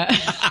thing?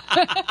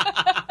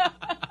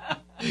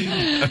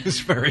 That was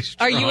very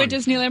strong. Are you a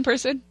Disneyland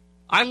person?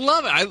 I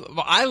love it.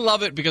 I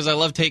love it because I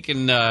love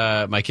taking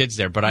my kids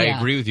there. But I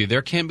agree with you.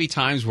 There can be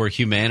times where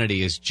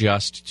humanity is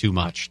just too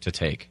much to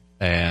take.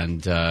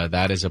 And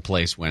that is a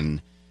place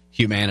when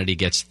humanity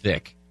gets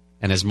thick.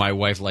 And as my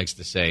wife likes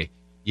to say,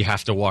 you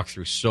have to walk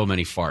through so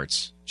many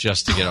farts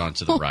just to get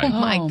onto the ride. Oh,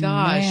 my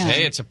gosh. Man.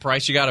 Hey, it's a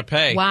price you got to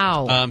pay.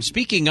 Wow.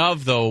 Speaking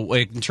of, though,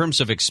 in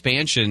terms of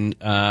expansion,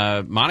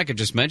 Monica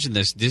just mentioned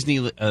this.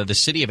 The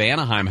city of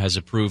Anaheim has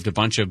approved a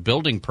bunch of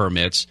building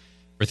permits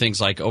for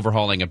things like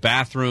overhauling a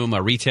bathroom,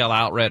 a retail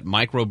outlet,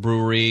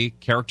 microbrewery,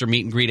 character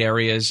meet and greet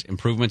areas,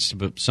 improvements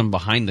to some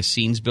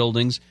behind-the-scenes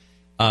buildings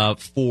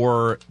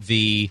for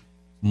the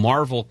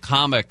Marvel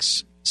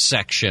Comics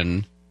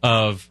section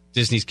of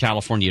Disney's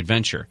California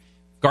Adventure.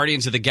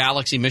 Guardians of the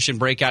Galaxy Mission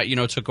Breakout,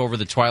 took over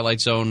the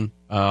Twilight Zone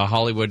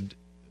Hollywood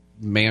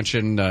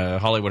mansion,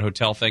 Hollywood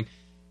hotel thing.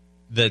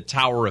 The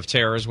Tower of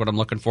Terror is what I'm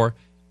looking for.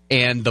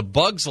 And the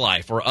Bug's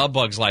Life, or A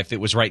Bug's Life, that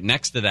was right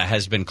next to that,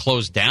 has been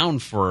closed down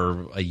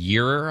for a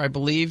year, I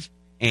believe.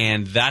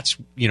 And that's,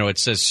 it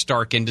says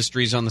Stark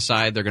Industries on the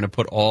side. They're going to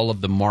put all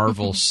of the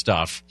Marvel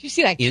stuff Did you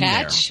see that in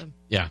catch? there.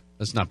 Yeah,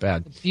 that's not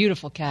bad.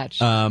 Beautiful catch.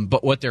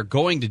 But what they're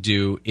going to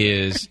do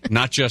is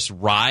not just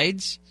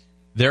rides.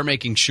 They're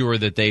making sure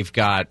that they've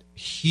got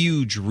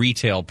huge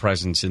retail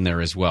presence in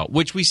there as well,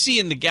 which we see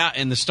in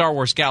the Star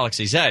Wars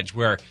Galaxy's Edge,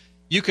 where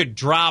you could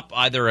drop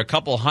either a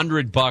couple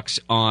 $100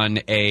 on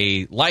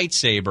a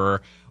lightsaber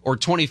or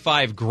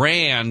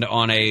 $25,000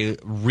 on a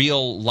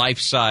real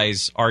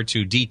life-size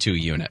R2-D2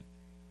 unit.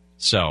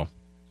 So,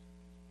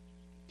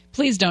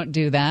 please don't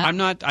do that. I'm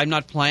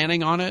not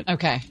planning on it.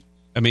 Okay.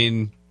 I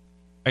mean,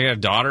 I got a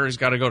daughter who's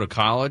got to go to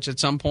college at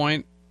some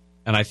point.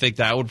 And I think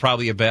that would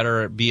probably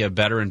be a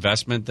better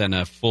investment than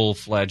a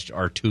full-fledged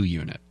R2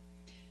 unit.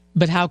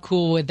 But how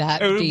cool would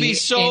that It would be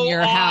so in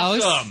your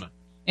awesome. house?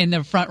 In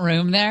the front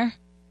room there?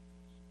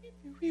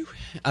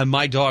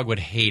 My dog would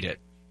hate it.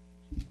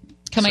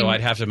 So I'd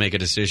have to make a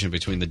decision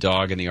between the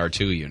dog and the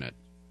R2 unit.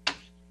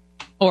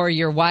 Or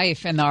your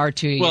wife and the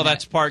R2 unit. Well,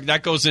 that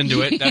goes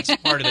into it. That's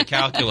part of the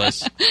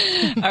calculus.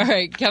 All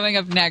right, coming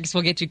up next,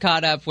 we'll get you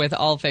caught up with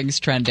all things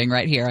trending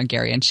right here on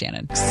Gary and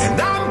Shannon.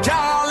 And I'm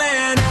calling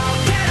out,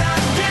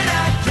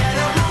 get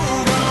up,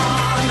 move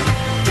on.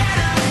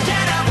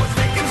 Get up, what's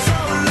taking so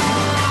long?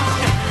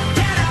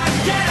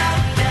 Get up,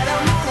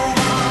 move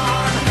on.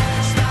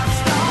 Stop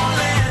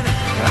stalling,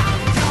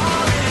 I'm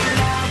calling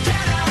out.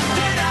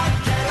 Get up,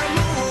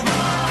 move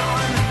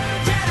on.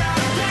 Get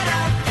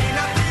up, ain't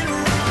nothing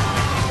wrong.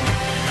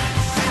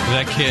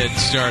 That kid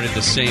started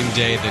the same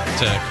day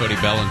that Cody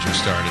Bellinger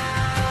started.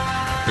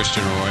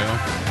 Christian Arroyo.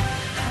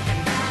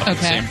 In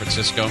San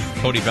Francisco.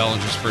 Cody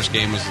Bellinger's first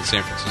game was in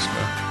San Francisco.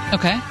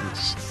 Okay.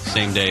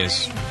 Same day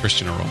as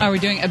Christian Arroyo. Are we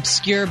doing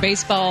obscure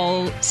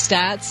baseball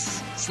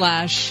stats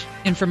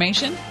 /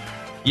 information?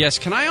 Yes.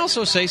 Can I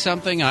also say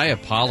something? I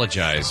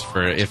apologize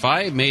for if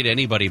I made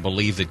anybody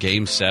believe that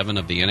Game 7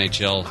 of the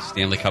NHL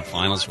Stanley Cup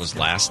Finals was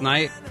last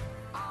night.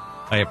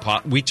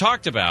 We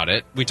talked about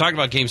it. We talked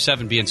about Game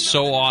 7 being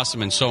so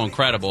awesome and so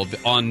incredible.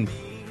 On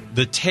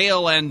the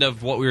tail end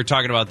of what we were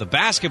talking about, the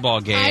basketball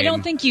game. I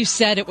don't think you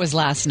said it was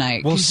last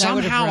night. Well, 'cause I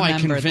would have somehow I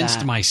remembered convinced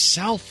that.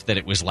 myself that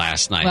it was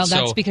last night. Well,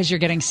 that's because you're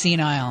getting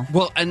senile.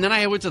 Well, and then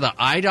I went to the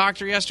eye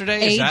doctor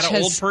yesterday. Is that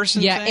an old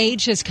person Yeah, thing?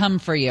 age has come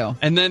for you.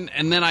 And then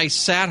I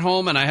sat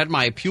home and I had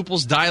my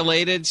pupils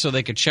dilated so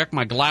they could check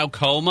my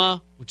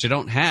glaucoma, which I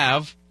don't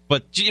have.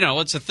 But,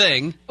 it's a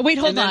thing. Wait,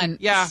 hold And then- on.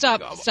 Yeah.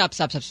 Stop.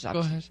 Go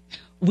ahead.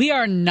 We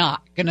are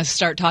not going to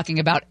start talking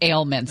about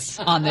ailments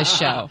on this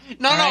show.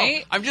 No,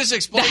 right? I'm just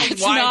explaining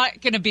That's why. not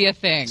going to be a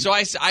thing. So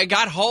I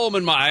got home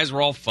and my eyes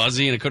were all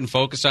fuzzy and I couldn't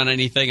focus on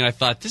anything. And I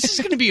thought, this is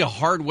going to be a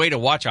hard way to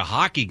watch a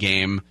hockey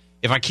game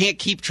if I can't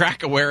keep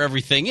track of where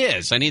everything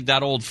is. I need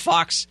that old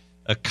Fox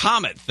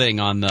Comet thing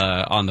on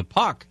the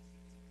puck.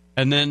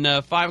 And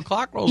then 5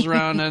 o'clock rolls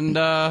around and...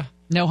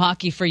 no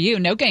hockey for you.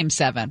 No Game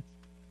 7.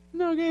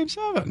 No Game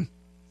 7.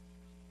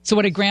 So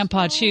what did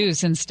Grandpa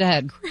choose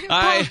instead?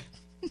 I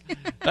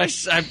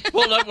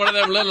pulled up one of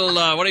them little,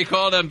 what do you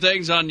call them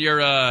things on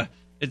your,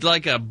 it's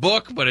like a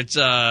book, but it's,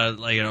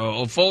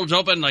 folds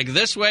open like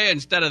this way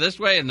instead of this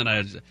way, and then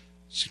I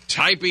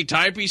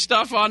typey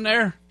stuff on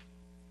there.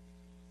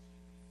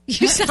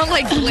 You sound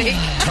like Blake.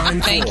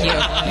 Thank you.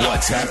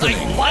 What's happening?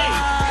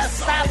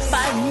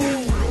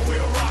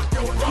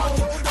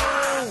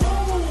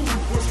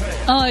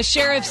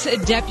 Sheriff's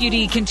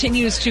deputy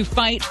continues to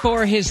fight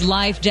for his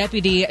life.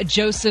 Deputy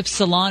Joseph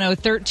Solano,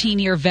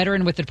 13-year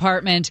veteran with the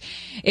department.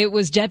 It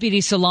was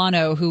Deputy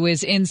Solano who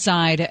is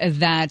inside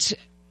that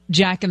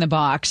Jack in the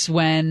Box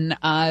when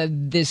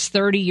this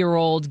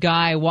 30-year-old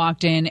guy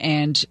walked in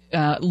and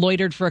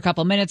loitered for a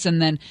couple minutes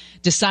and then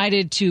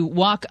decided to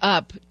walk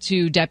up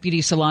to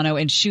Deputy Solano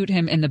and shoot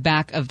him in the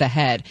back of the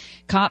head.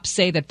 Cops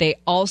say that they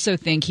also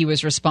think he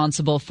was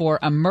responsible for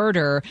a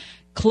murder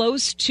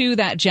close to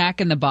that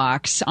Jack in the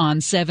Box on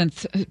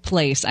 7th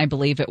Place, I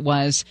believe it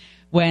was,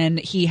 when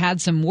he had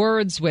some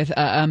words with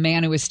a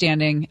man who was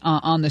standing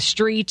on the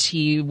street.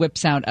 He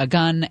whips out a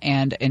gun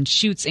and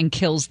shoots and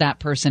kills that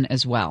person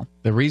as well.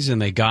 The reason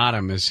they got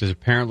him is because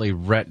apparently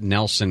Rhett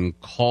Nelson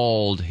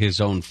called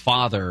his own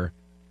father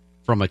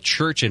from a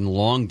church in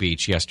Long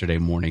Beach yesterday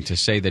morning to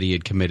say that he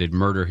had committed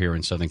murder here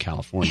in Southern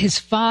California. His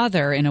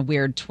father, in a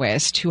weird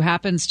twist, who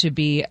happens to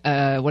be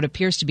what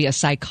appears to be a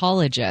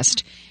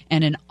psychologist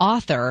and an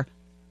author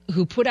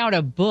who put out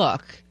a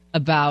book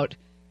about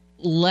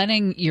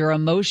letting your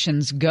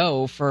emotions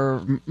go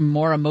for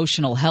more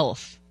emotional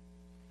health.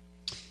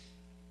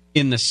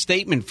 In the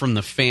statement from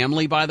the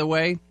family, by the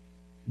way,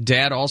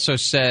 Dad also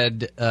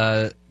said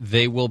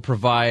they will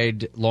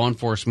provide law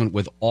enforcement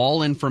with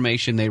all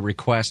information they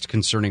request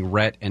concerning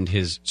Rhett and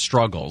his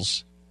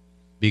struggles,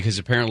 because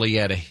apparently he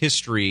had a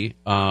history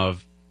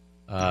of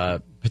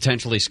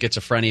potentially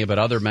schizophrenia, but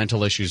other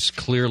mental issues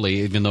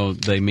clearly, even though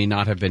they may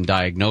not have been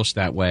diagnosed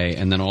that way.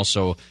 And then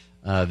also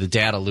the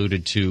dad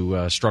alluded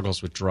to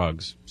struggles with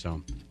drugs.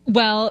 So,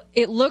 well,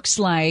 it looks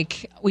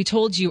like we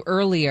told you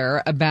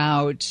earlier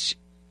about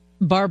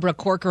Barbara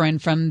Corcoran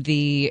from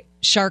the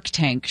Shark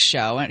Tank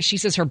show. And she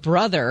says her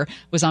brother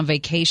was on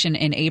vacation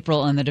in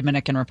April in the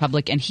Dominican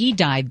Republic, and he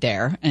died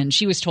there. And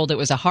she was told it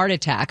was a heart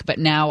attack. But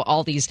now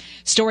all these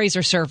stories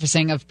are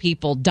surfacing of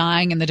people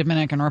dying in the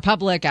Dominican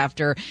Republic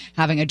after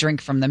having a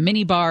drink from the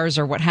mini bars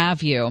or what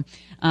have you.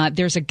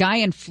 There's a guy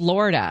in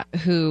Florida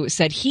who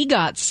said he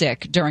got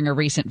sick during a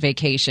recent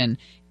vacation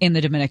in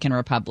the Dominican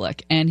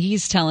Republic, and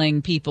he's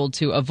telling people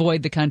to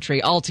avoid the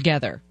country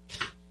altogether.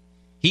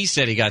 He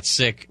said he got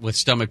sick with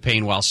stomach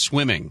pain while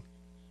swimming.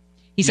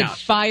 He said,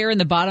 fire in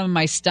the bottom of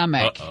my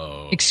stomach.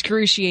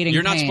 Excruciating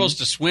You're not pain. supposed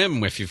to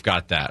swim if you've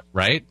got that,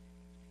 right?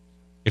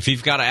 If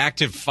you've got an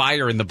active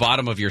fire in the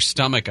bottom of your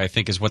stomach, I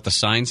think is what the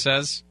sign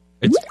says.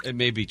 It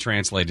may be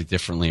translated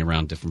differently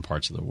around different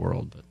parts of the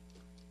world, but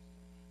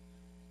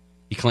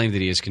he claimed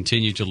that he has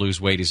continued to lose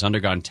weight. He's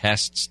undergone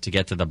tests to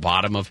get to the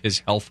bottom of his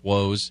health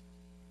woes.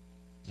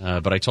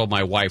 But I told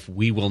my wife,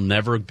 we will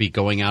never be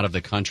going out of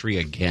the country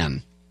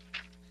again.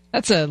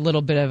 That's a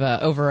little bit of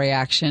an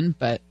overreaction,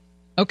 but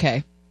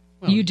okay.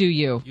 Well, you do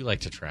you. You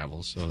like to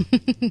travel, so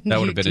that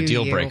would have been a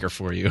deal breaker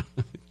for you.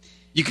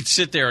 You could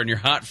sit there in your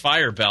hot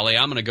fire belly.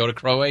 I'm going to go to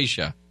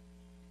Croatia.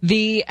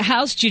 The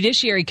House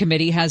Judiciary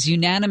Committee has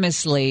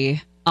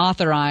unanimously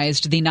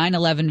authorized the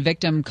 9/11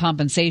 Victim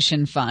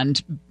Compensation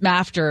Fund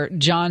after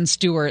Jon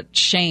Stewart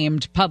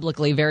shamed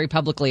publicly, very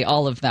publicly,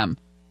 all of them.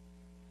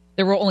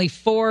 There were only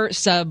 4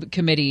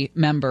 subcommittee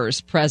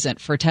members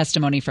present for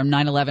testimony from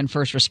 9/11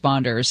 first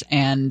responders,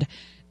 and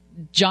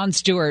Jon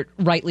Stewart,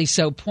 rightly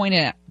so, point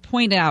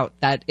out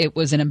that it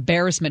was an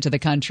embarrassment to the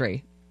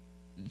country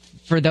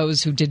for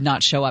those who did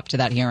not show up to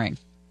that hearing.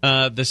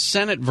 The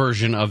Senate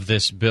version of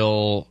this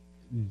bill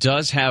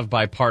does have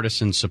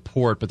bipartisan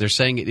support, but they're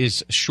saying it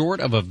is short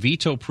of a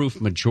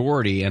veto-proof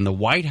majority, and the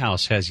White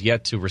House has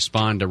yet to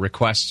respond to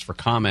requests for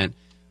comment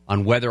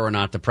on whether or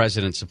not the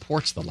president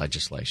supports the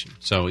legislation.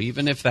 So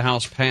even if the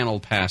House panel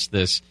passed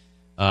this,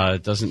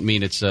 it doesn't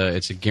mean it's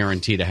a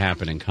guarantee to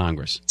happen in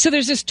Congress. So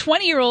there's this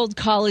 20-year-old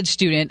college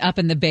student up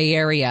in the Bay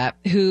Area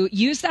who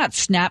used that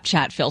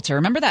Snapchat filter.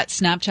 Remember that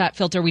Snapchat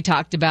filter we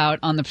talked about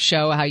on the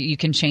show, how you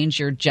can change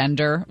your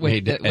gender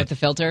with the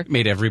filter?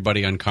 Made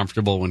everybody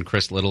uncomfortable when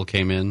Chris Little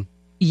came in.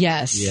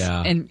 Yes.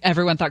 Yeah. And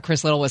everyone thought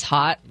Chris Little was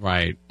hot.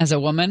 Right. As a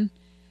woman.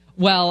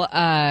 Well,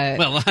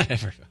 not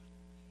everyone.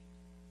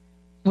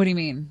 What do you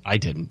mean? I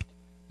didn't.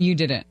 You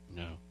didn't?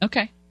 No.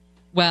 Okay.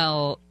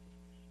 Well,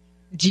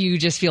 do you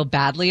just feel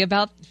badly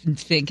about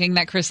thinking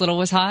that Chris Little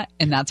was hot,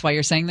 and that's why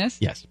you're saying this?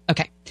 Yes.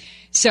 Okay.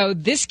 So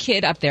this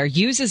kid up there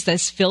uses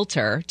this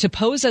filter to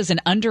pose as an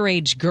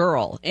underage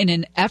girl in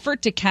an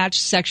effort to catch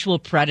sexual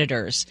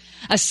predators.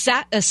 A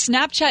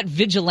Snapchat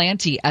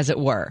vigilante, as it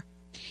were.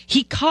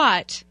 He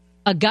caught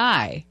a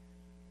guy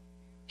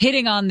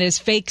hitting on this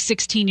fake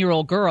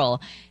 16-year-old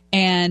girl,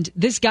 and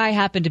this guy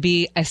happened to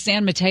be a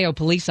San Mateo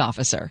police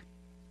officer.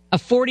 A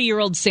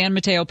 40-year-old San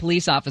Mateo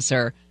police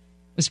officer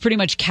was pretty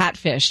much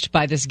catfished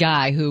by this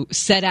guy who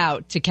set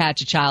out to catch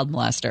a child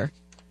molester.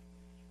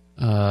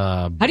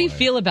 How do you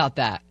feel about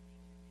that?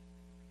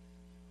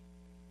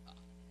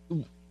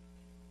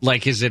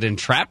 Like, is it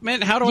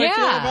entrapment? How do I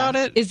feel about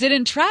it? Is it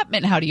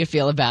entrapment? How do you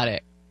feel about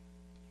it?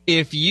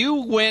 If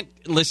you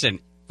listen,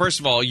 first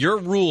of all, your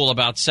rule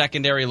about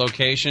secondary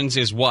locations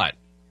is what?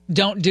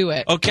 Don't do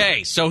it.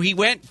 Okay, so he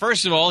went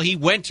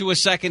to a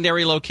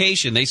secondary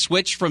location. They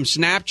switched from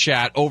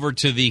Snapchat over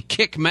to the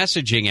Kik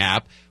messaging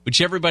app, which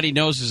everybody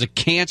knows is a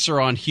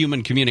cancer on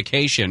human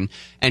communication.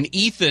 And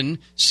Ethan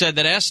said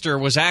that Esther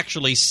was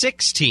actually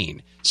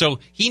 16. So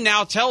he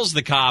now tells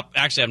the cop,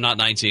 actually, I'm not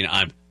 19,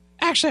 I'm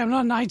Actually, I'm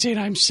not 19.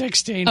 I'm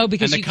 16. Oh,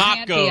 because and the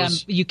cop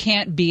goes you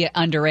can't be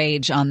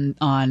underage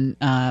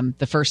on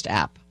the first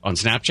app. On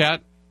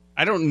Snapchat?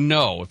 I don't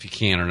know if you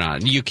can or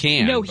not. You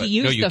can. No, he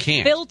used you the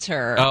can't.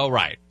 filter. Oh,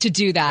 right. To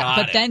do that. Got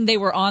but it. then they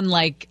were on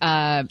like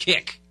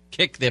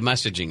Kick the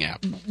messaging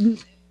app.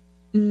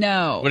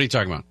 No. What are you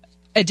talking about?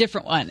 A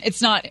different one.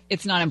 It's not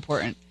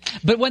important.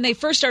 But when they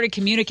first started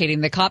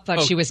communicating, the cop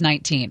thought she was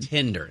 19.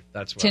 Tinder.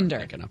 That's what Tinder.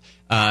 I'm thinking of.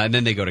 And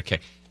then they go to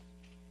Kick.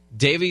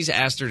 Davies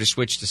asked her to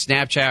switch to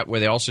Snapchat, where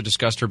they also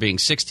discussed her being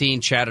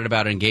 16, chatted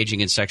about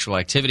engaging in sexual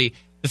activity.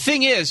 The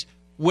thing is,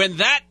 when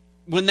that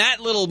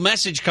little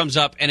message comes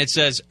up and it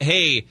says,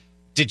 "Hey,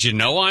 did you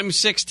know I'm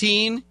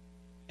 16?"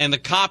 and the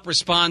cop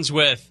responds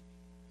with,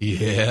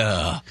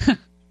 "Yeah."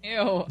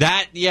 Ew.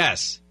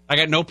 Yes. I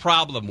got no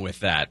problem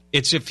with that.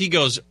 It's if he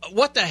goes,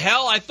 "What the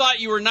hell? I thought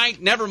you were 9.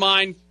 Never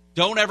mind.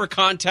 Don't ever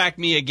contact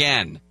me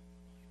again."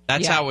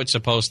 That's how it's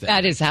supposed to end.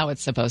 That is how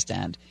it's supposed to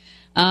end.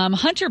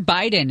 Hunter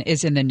Biden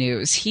is in the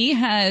news. He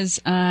has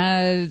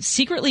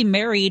secretly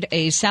married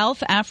a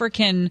South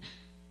African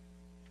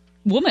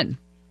woman,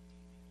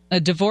 a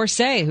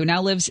divorcee who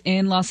now lives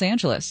in Los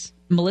Angeles.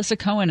 Melissa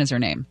Cohen is her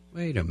name.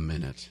 Wait a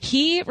minute.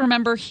 He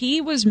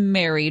was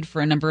married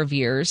for a number of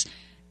years,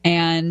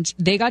 and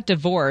they got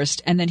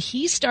divorced, and then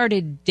he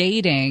started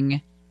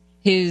dating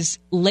his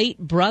late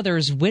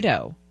brother's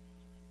widow.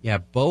 Yeah,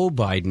 Beau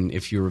Biden,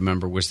 if you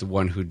remember, was the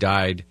one who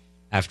died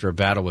after a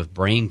battle with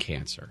brain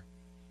cancer.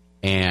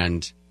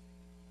 And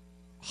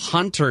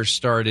Hunter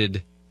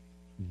started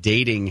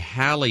dating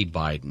Hallie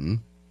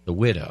Biden, the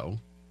widow,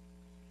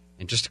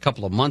 and just a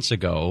couple of months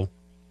ago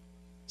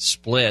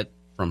split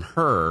from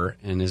her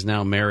and is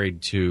now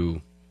married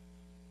to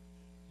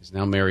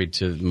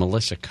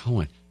Melissa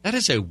Cohen. That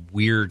is a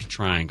weird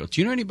triangle.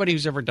 Do you know anybody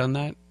who's ever done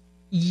that?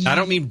 I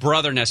don't mean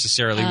brother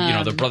necessarily,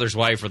 the brother's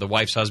wife or the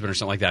wife's husband or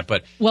something like that.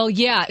 But well,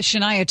 yeah,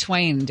 Shania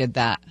Twain did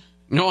that.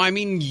 No, I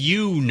mean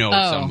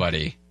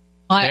somebody.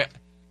 I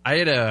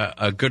had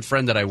a good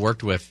friend that I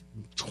worked with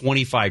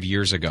 25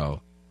 years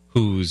ago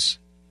who was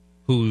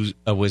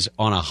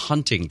on a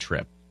hunting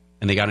trip,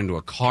 and they got into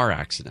a car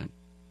accident,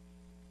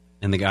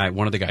 and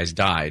one of the guys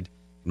died.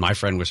 My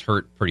friend was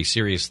hurt pretty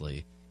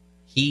seriously.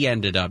 He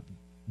ended up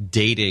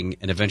dating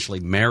and eventually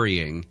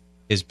marrying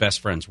his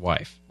best friend's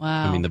wife.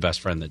 Wow. I mean, the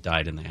best friend that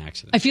died in the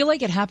accident. I feel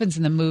like it happens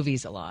in the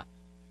movies a lot.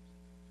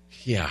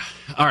 Yeah.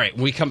 All right.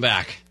 When we come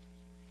back,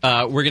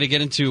 we're going to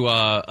get into,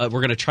 we're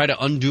going to try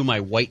to undo my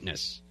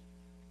whiteness.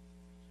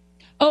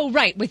 Oh,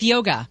 right. With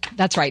yoga.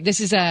 That's right. This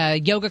is a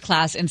yoga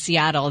class in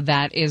Seattle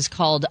that is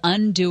called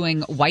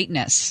Undoing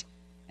Whiteness.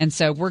 And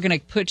so we're going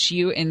to put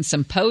you in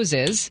some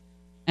poses,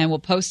 and we'll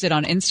post it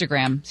on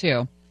Instagram,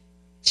 too,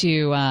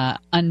 to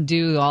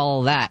undo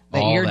all that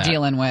you're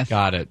dealing with.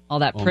 Got it. All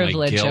that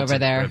privilege over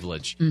there.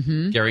 Privilege.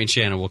 Mm-hmm. Gary and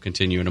Shannon will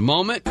continue in a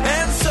moment.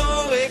 And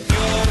so it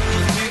goes.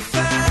 We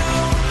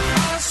found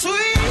a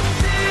sweet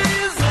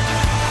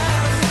disaster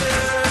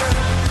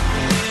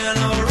in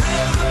a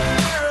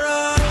river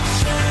of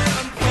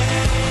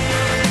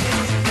champagne,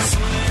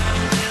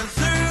 swimming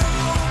through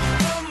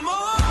the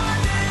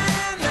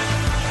morning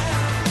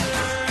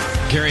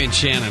after. Gary and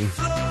Shannon.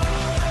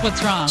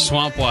 What's wrong?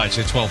 Swamp Watch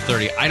at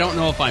 12:30. I don't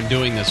know if I'm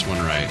doing this one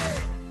right.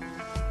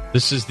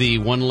 This is the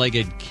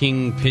one-legged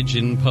king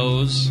pigeon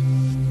pose.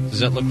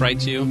 Does that look right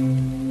to you?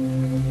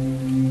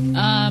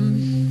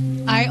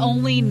 I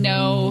only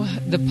know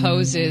the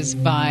poses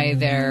by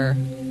their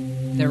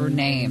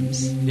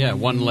names. Yeah,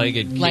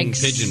 one-legged king like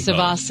pigeon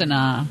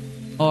Savasana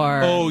pose.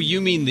 or... Oh,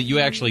 you mean that you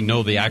actually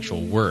know the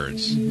actual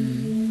words.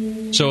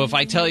 Mm-hmm. So if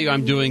I tell you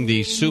I'm doing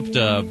the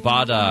Supta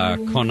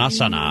Baddha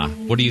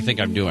Konasana, what do you think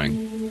I'm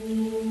doing?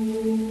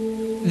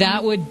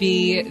 That would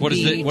be what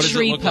does it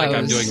look pose. like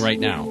I'm doing right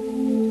now?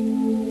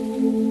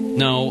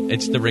 No,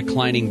 it's the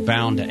reclining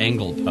bound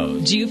angle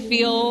pose. Do you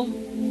feel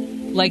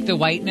like the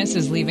whiteness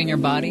is leaving your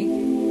body?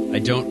 I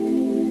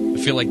don't.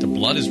 I feel like the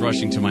blood is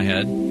rushing to my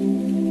head.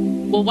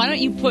 Well, why don't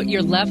you put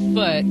your left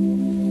foot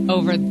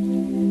over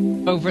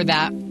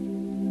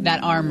that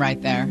arm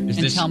right there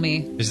tell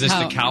me. Is this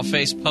the cow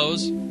face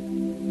pose?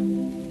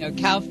 No,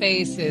 cow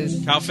face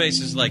is. Cow face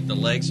is like the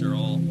legs are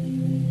all.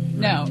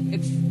 No,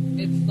 it's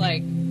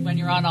like when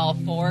you're on all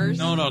fours.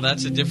 No,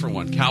 that's a different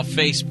one. Cow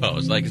face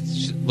pose. Like,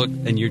 look,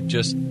 and you're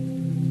just.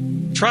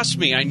 Trust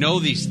me, I know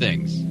these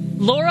things.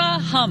 Laura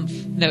Humph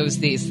knows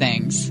these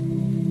things.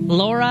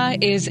 Laura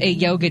is a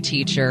yoga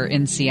teacher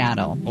in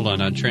Seattle. Hold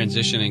on, I'm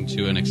transitioning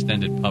to an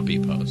extended puppy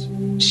pose.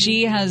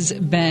 She has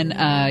been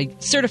a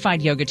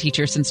certified yoga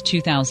teacher since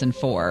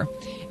 2004,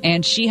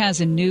 and she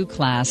has a new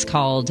class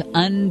called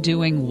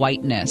Undoing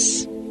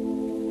Whiteness.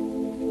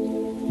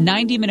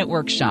 90-minute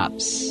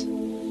workshops.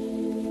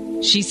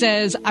 She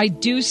says, I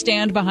do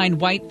stand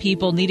behind white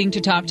people needing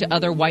to talk to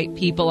other white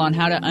people on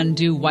how to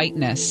undo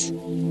whiteness.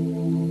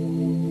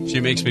 She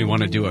makes me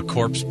want to do a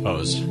corpse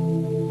pose.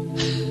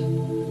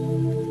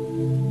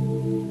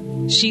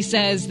 She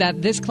says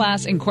that this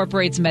class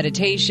incorporates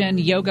meditation,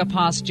 yoga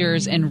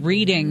postures, and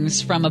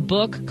readings from a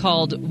book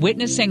called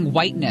Witnessing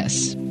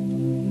Whiteness.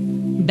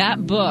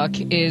 That book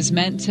is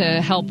meant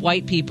to help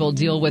white people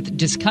deal with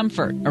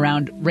discomfort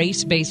around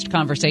race-based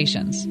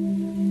conversations.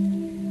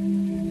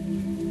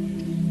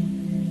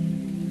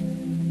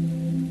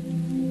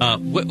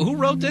 Who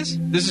wrote this?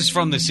 This is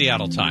from the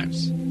Seattle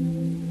Times.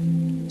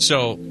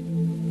 So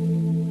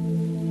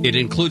it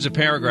includes a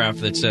paragraph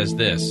that says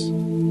this.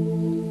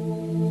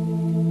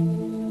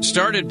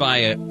 Started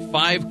by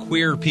 5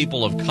 queer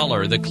people of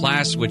color, the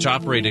class, which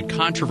operated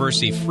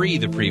controversy-free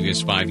the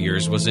previous 5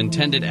 years, was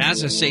intended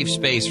as a safe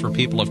space for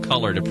people of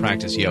color to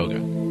practice yoga.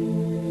 You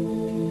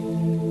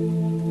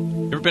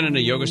ever been in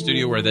a yoga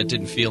studio where that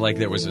didn't feel like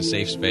there was a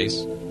safe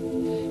space?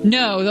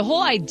 No, the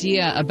whole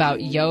idea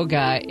about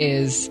yoga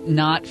is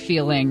not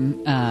feeling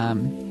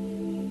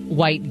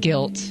white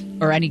guilt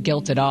or any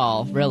guilt at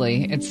all,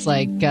 really. It's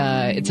like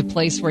it's a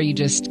place where you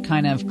just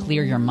kind of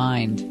clear your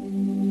mind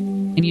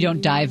and you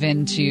don't dive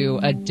into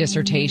a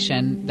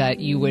dissertation that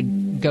you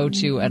would go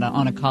to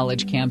on a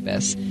college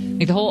campus.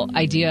 Like, the whole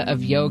idea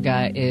of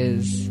yoga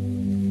is...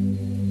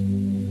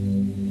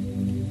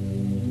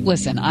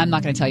 Listen, I'm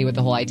not going to tell you what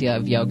the whole idea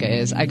of yoga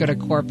is. I go to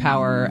Core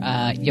Power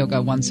yoga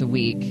once a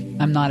week.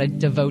 I'm not a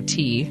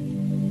devotee.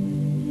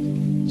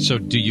 So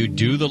do you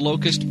do the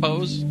locust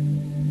pose?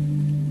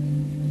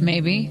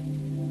 Maybe.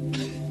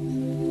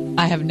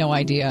 I have no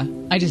idea.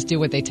 I just do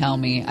what they tell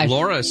me.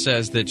 Laura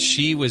says that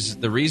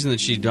the reason that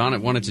she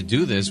wanted to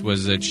do this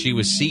was that she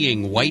was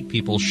seeing white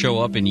people show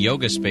up in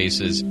yoga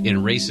spaces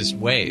in racist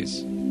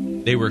ways.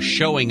 They were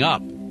showing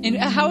up. And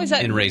how is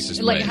that? In racist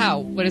ways. Like how?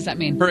 What does that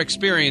mean? Her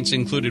experience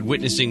included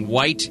witnessing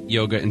white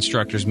yoga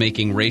instructors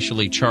making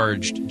racially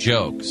charged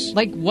jokes.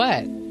 Like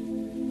what?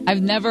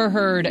 I've never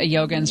heard a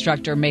yoga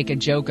instructor make a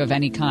joke of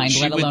any kind,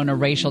 let alone a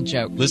racial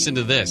joke. Listen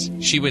to this.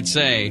 She would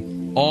say,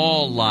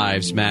 all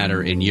lives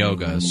matter in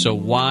yoga, so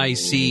why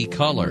see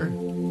color?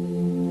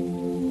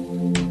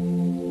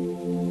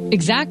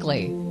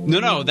 Exactly.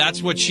 No,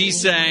 that's what she's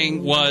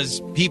saying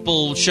was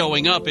people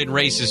showing up in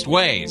racist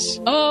ways.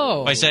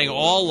 Oh. By saying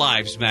all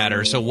lives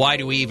matter, so why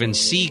do we even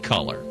see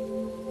color?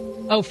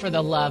 Oh, for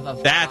the love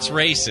of That's God.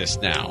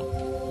 racist now.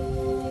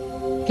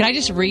 Can I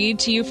just read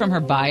to you from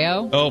her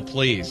bio? Oh,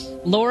 please.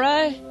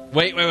 Laura?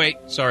 Wait.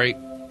 Sorry.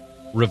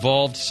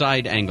 Revolved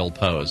side angle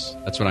pose.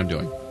 That's what I'm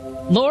doing.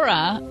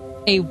 Laura,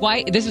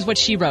 this is what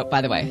she wrote,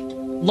 by the way.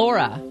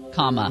 Laura,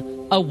 comma,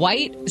 a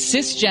white,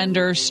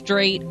 cisgender,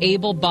 straight,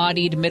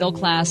 able-bodied,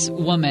 middle-class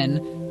woman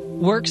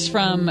works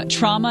from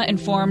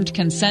trauma-informed,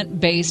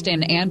 consent-based,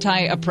 and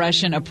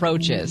anti-oppression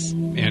approaches.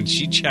 And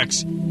she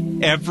checks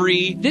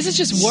every This is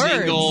just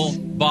single words.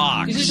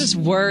 box. These are just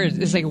words.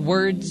 It's like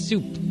word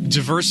soup.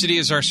 Diversity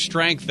is our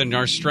strength, and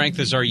our strength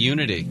is our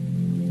unity.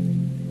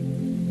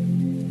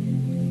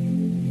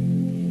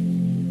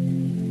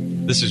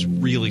 This is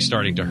really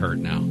starting to hurt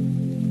now.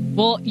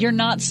 Well, you're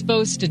not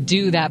supposed to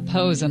do that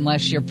pose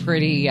unless you're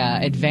pretty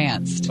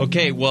advanced.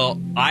 Okay,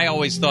 well, I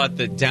always thought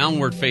that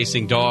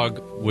downward-facing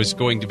dog was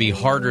going to be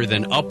harder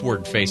than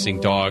upward-facing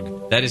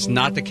dog. That is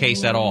not the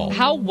case at all.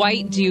 How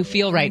white do you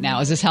feel right now?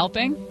 Is this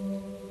helping?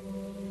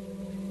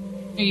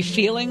 Are you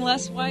feeling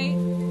less white?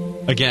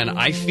 Again,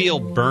 I feel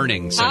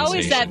burning sensations. How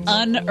is that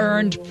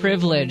unearned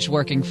privilege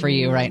working for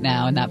you right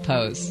now in that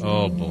pose?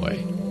 Oh,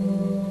 boy.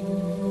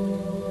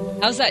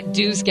 How's that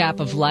dues gap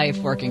of life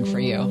working for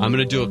you? I'm going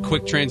to do a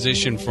quick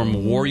transition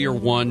from Warrior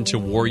 1 to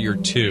Warrior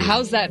 2.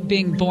 How's that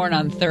being born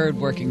on third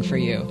working for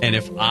you? And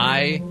if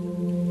I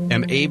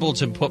am able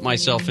to put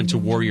myself into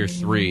Warrior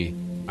 3,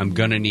 I'm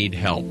going to need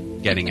help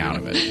getting out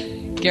of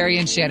it. Gary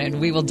and Shannon,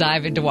 we will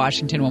dive into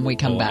Washington when we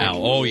come back.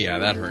 Ow. Oh, yeah,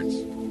 that hurts.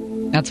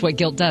 That's what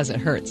guilt does. It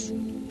hurts.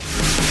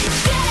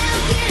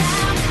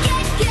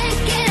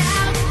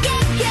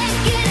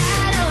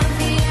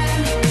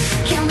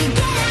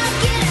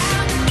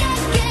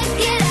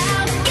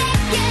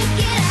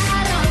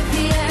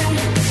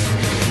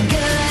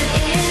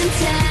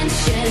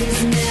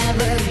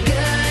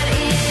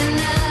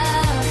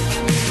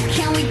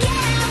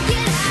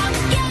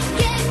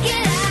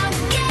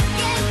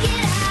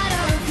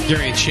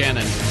 Gary and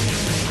Shannon.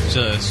 It's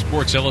a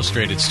Sports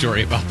Illustrated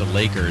story about the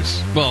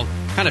Lakers. Well,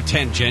 kind of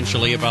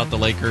tangentially about the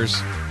Lakers.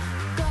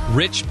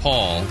 Rich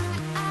Paul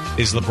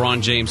is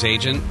LeBron James'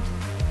 agent.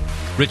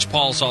 Rich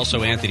Paul's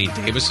also Anthony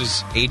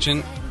Davis's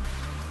agent.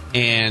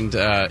 And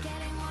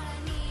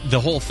the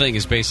whole thing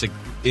is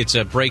it's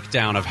a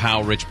breakdown of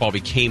how Rich Paul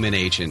became an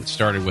agent.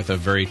 Started with a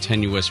very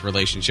tenuous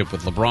relationship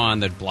with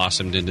LeBron that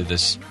blossomed into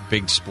this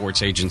big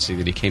sports agency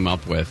that he came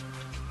up with.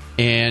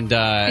 And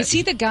is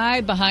he the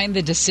guy behind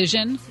the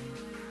decision?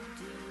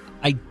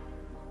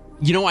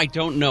 I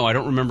don't know. I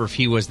don't remember if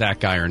he was that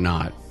guy or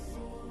not.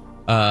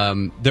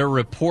 There are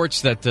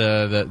reports that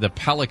the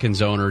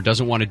Pelicans owner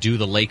doesn't want to do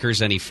the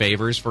Lakers any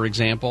favors, for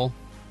example,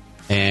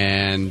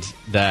 and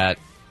that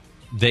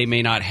they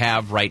may not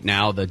have right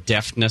now the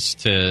deftness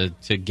to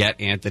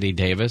get Anthony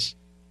Davis.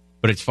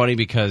 But it's funny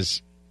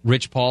because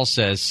Rich Paul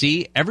says,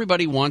 see,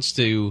 everybody wants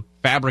to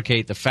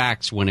fabricate the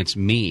facts when it's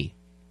me.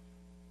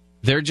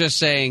 They're just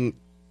saying,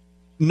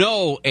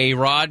 no,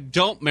 A-Rod,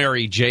 don't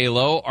marry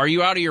J-Lo. Are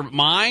you out of your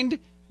mind?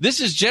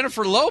 This is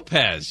Jennifer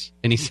Lopez.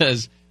 And he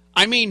says,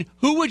 I mean,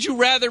 who would you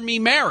rather me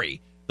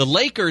marry? The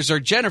Lakers or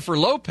Jennifer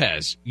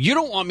Lopez? You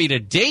don't want me to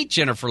date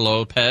Jennifer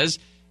Lopez.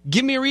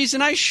 Give me a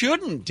reason I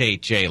shouldn't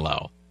date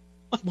J-Lo.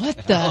 What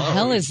the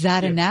hell is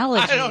that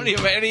analogy? I don't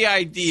have any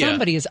idea.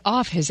 Somebody is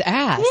off his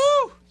ass.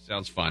 Woo!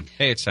 Sounds fun.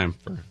 Hey, it's time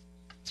for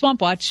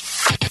Swamp Watch.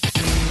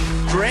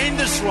 Drain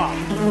the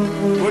swamp.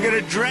 We're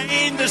going to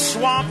drain the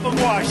swamp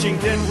of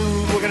Washington.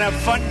 We're going to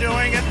have fun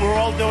doing it. We're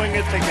all doing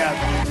it together.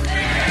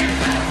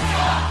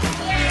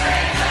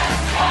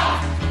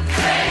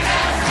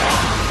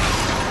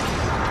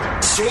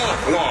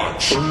 Swamp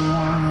Watch.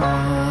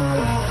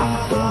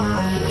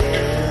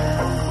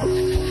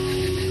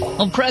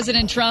 Well,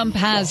 President Trump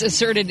has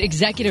asserted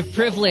executive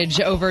privilege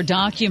over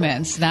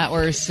documents that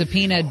were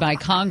subpoenaed by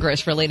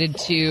Congress related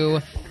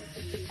to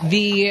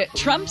the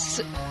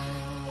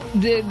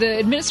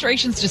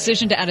administration's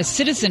decision to add a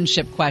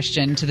citizenship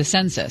question to the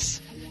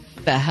census.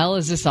 The hell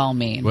does this all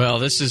mean? Well,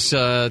 this is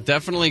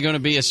definitely going to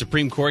be a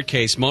Supreme Court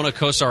case. Mona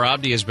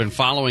Kosar-Abdi has been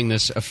following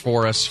this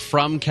for us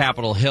from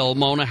Capitol Hill.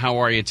 Mona, how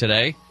are you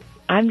today?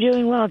 I'm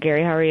doing well,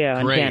 Gary. How are you?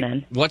 I'm Great.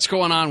 Shannon. What's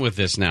going on with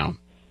this now?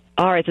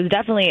 All right, so it's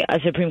definitely a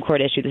Supreme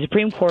Court issue. The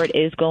Supreme Court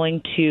is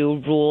going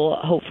to rule,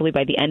 hopefully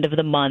by the end of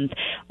the month,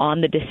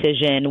 on the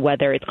decision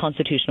whether it's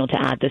constitutional to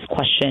add this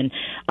question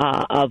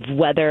of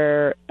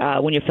whether,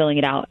 when you're filling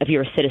it out, if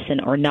you're a citizen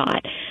or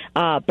not.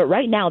 But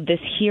right now, this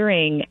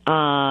hearing,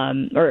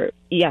 the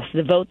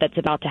vote that's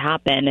about to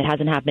happen, it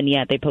hasn't happened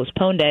yet, they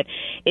postponed it,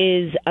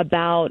 is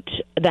about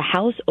the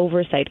House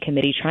Oversight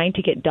Committee trying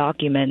to get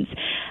documents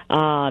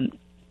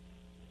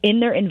in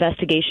their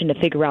investigation to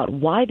figure out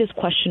why this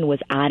question was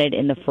added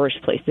in the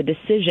first place, the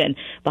decision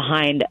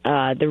behind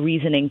the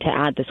reasoning to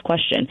add this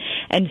question.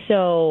 And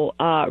so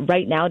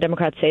right now,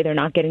 Democrats say they're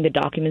not getting the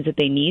documents that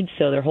they need,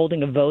 so they're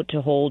holding a vote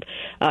to hold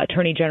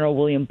Attorney General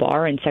William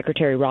Barr and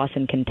Secretary Ross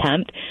in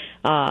contempt.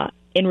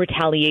 In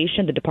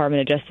retaliation, the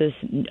Department of Justice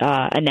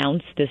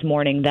announced this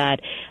morning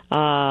that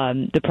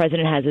the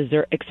president has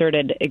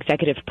exerted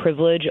executive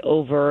privilege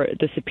over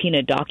the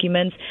subpoenaed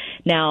documents.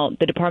 Now,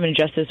 the Department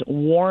of Justice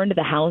warned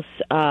the House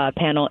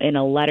panel in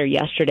a letter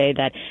yesterday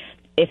that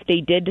if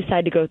they did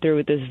decide to go through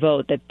with this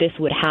vote, that this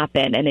would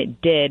happen, and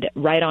it did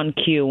right on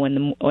cue when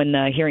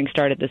the hearing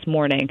started this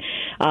morning.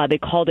 They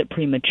called it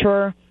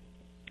premature.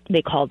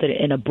 They called it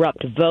an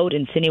abrupt vote,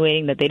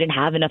 insinuating that they didn't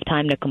have enough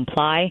time to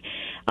comply.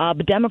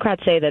 But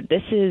Democrats say that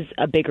this is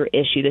a bigger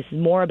issue. This is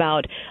more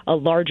about a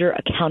larger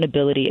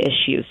accountability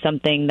issue,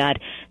 something that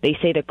they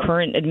say the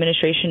current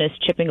administration is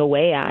chipping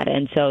away at.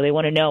 And so they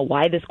want to know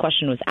why this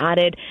question was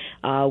added.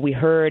 We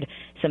heard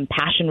some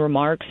passion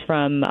remarks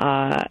from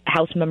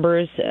House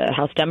members,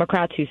 House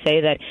Democrats, who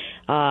say that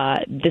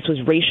this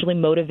was racially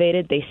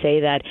motivated. They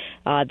say that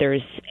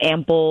there's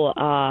ample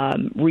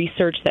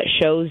research that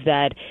shows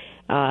that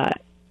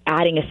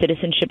adding a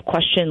citizenship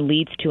question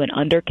leads to an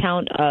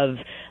undercount of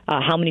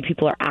how many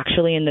people are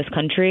actually in this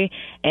country,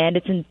 and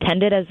it's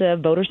intended as a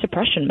voter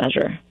suppression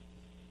measure.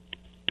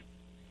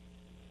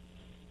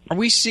 Are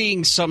we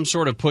seeing some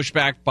sort of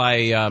pushback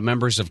by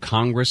members of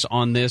Congress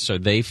on this? Are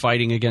they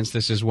fighting against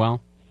this as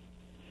well?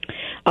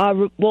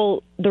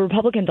 Well, the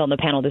Republicans on the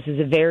panel, this is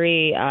a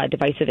very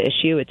divisive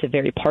issue. It's a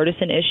very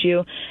partisan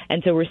issue.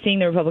 And so we're seeing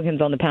the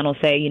Republicans on the panel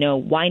say,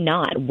 why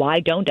not? Why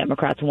don't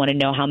Democrats want to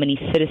know how many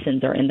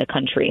citizens are in the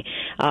country?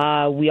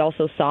 We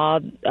also saw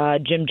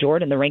Jim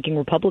Jordan, the ranking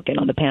Republican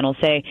on the panel,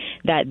 say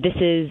that this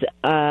is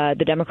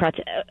the Democrats'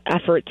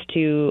 efforts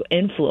to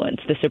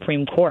influence the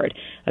Supreme Court.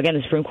 Again,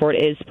 the Supreme Court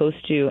is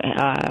supposed to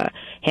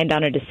hand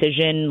down a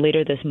decision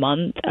later this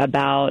month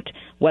about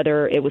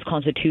whether it was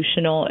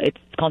constitutional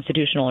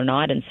or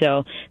not. And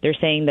so they're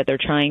saying that they're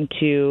trying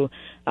to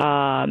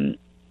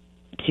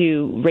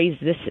raise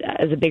this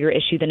as a bigger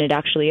issue than it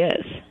actually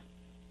is.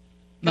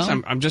 Yes,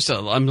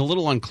 I'm a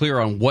little unclear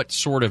on what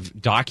sort of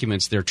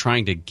documents they're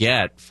trying to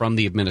get from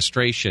the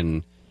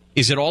administration.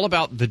 Is it all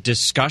about the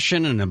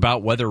discussion and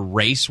about whether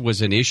race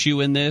was an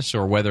issue in this,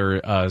 or whether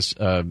I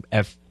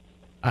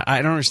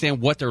don't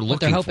understand what they're looking for. What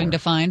they're hoping to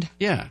find?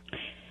 Yeah.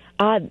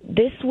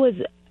 This was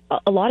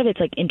a lot of it's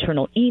like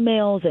internal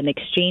emails and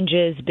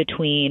exchanges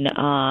between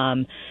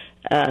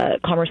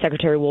Commerce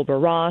Secretary Wilbur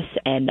Ross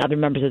and other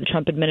members of the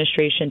Trump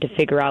administration to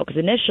figure out, because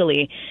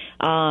initially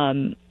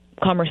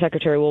Commerce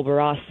Secretary Wilbur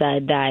Ross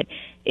said that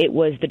it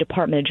was the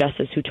Department of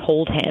Justice who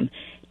told him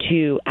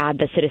to add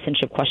the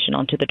citizenship question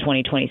onto the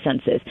 2020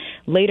 census.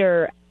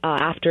 Later,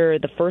 after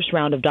the first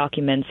round of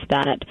documents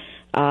that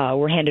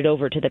were handed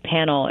over to the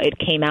panel, it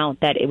came out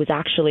that it was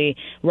actually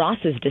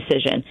Ross's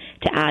decision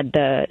to add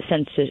the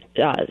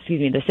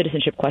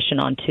citizenship question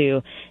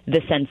onto the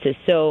census.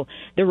 So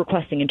they're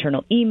requesting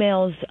internal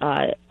emails,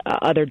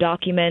 other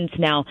documents.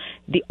 Now,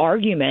 the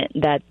argument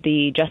that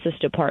the Justice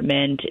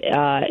Department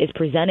is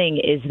presenting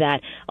is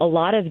that a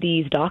lot of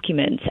these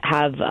documents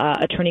have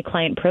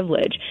attorney-client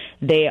privilege.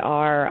 They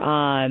are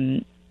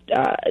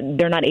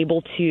they're not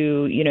able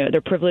to, they're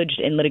privileged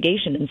in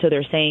litigation. And so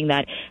they're saying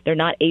that they're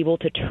not able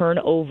to turn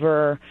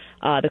over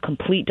the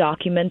complete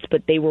documents,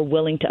 but they were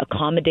willing to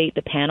accommodate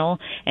the panel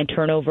and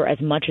turn over as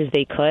much as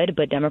they could.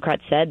 But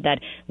Democrats said that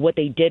what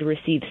they did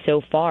receive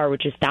so far,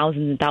 which is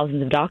thousands and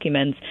thousands of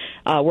documents,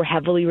 were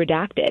heavily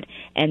redacted,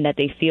 and that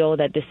they feel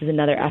that this is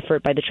another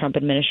effort by the Trump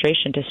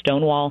administration to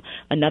stonewall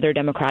another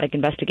Democratic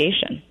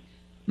investigation.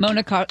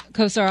 Mona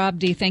Kosar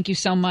Abdi, thank you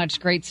so much.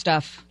 Great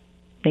stuff.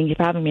 Thank you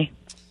for having me.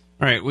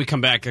 All right, we come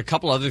back. A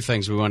couple other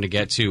things we wanted to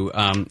get to,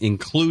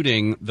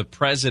 including the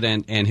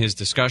president and his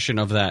discussion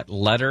of that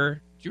letter.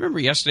 Do you remember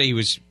yesterday he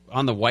was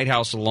on the White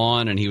House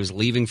lawn and he was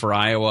leaving for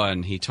Iowa,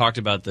 and he talked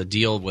about the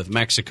deal with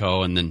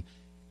Mexico and then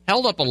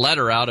held up a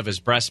letter out of his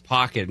breast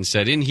pocket and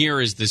said, "In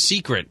here is the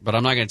secret, but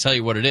I'm not going to tell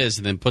you what it is,"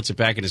 and then puts it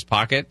back in his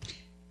pocket?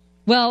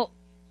 Well,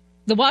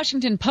 the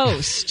Washington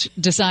Post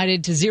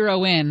decided to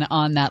zero in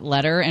on that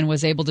letter and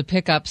was able to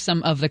pick up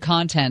some of the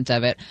content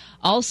of it.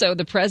 Also,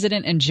 the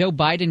president and Joe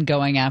Biden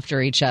going after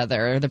each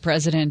other. The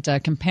president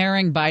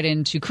comparing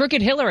Biden to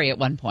Crooked Hillary at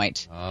one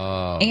point.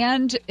 Oh.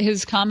 And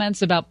his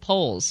comments about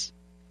polls.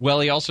 Well,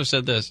 he also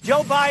said this.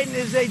 Joe Biden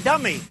is a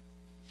dummy.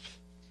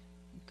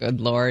 Good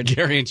Lord.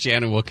 Gary and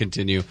Shannon will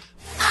continue.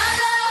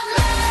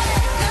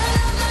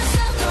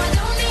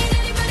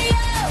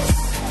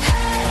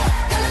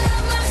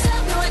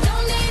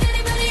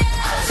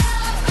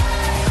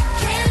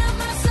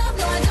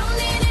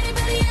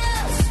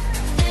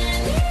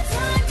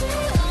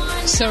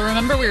 So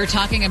remember we were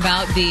talking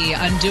about the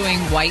Undoing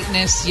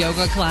Whiteness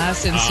yoga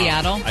class in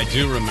Seattle? I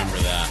do remember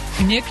that.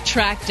 Nick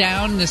tracked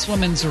down this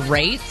woman's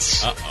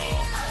rate.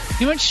 Uh-oh.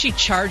 You know what she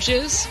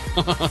charges?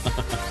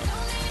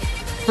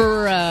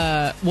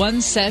 For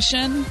one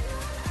session?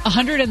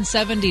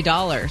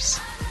 $170.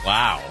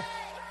 Wow.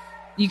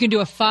 You can do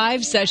a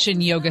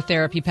 5-session yoga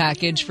therapy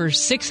package for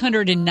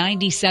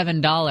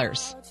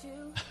 $697.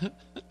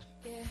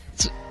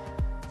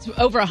 It's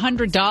over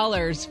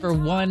 $100 for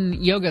one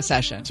yoga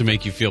session. To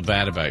make you feel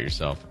bad about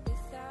yourself.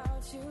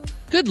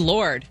 Good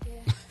Lord.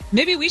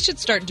 Maybe we should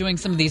start doing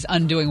some of these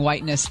Undoing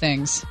Whiteness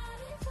things.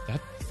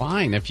 That's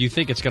fine if you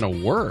think it's going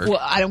to work.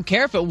 Well, I don't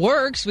care if it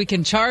works. We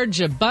can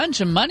charge a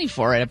bunch of money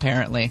for it,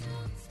 apparently.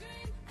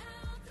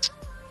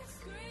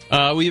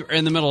 We're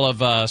in the middle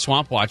of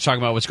Swamp Watch,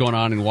 talking about what's going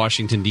on in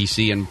Washington,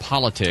 D.C. and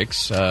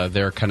politics.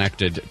 They're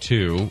connected,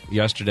 too.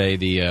 Yesterday,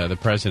 the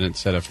president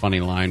said a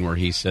funny line where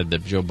he said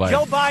that Joe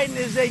Biden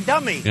is a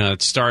dummy.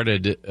 It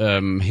started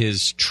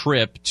his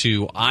trip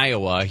to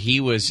Iowa.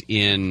 He was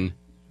in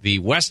the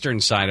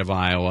western side of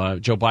Iowa.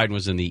 Joe Biden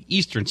was in the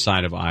eastern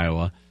side of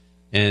Iowa.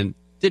 And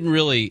didn't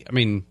really,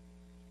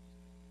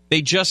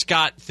 they just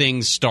got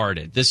things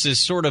started. This is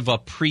sort of a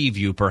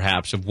preview,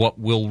 perhaps, of what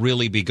will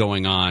really be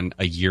going on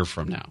a year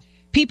from now.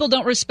 People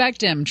don't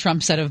respect him,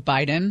 Trump said of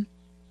Biden.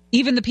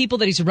 Even the people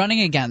that he's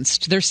running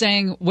against, they're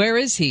saying, where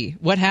is he?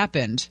 What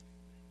happened?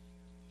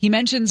 He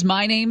mentions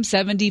my name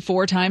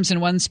 74 times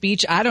in one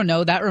speech. I don't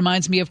know. That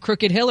reminds me of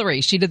Crooked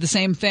Hillary. She did the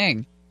same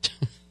thing.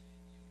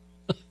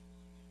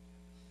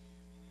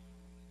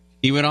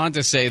 He went on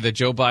to say that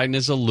Joe Biden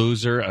is a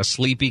loser, a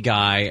sleepy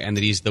guy, and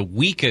that he's the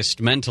weakest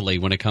mentally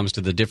when it comes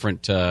to the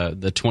different,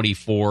 the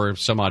 24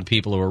 some odd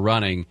people who are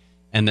running,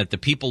 and that the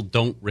people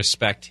don't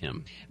respect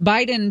him.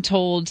 Biden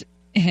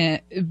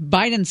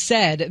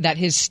said that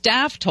his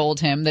staff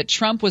told him that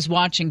Trump was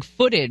watching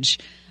footage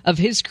of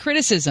his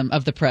criticism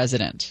of the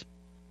president.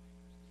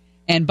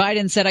 And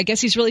Biden said, I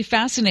guess he's really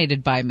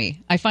fascinated by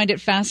me. I find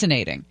it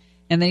fascinating.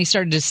 And then he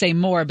started to say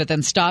more, but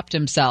then stopped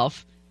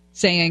himself,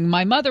 saying,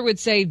 my mother would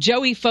say,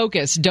 Joey,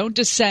 focus, don't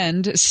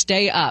descend,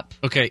 stay up.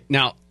 Okay,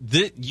 now,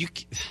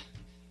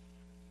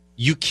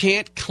 you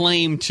can't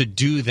claim to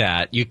do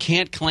that. You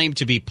can't claim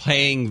to be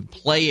playing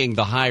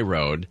the high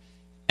road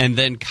and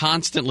then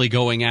constantly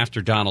going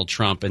after Donald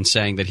Trump and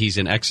saying that he's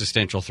an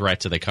existential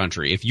threat to the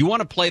country. If you want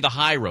to play the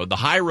high road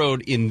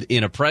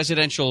in a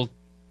presidential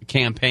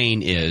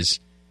campaign is,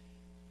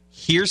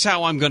 here's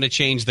how I'm going to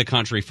change the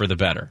country for the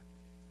better.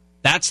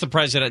 That's the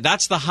president.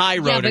 That's the high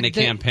road in a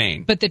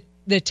campaign. But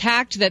the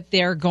tact that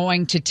they're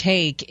going to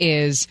take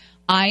is,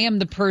 I am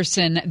the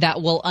person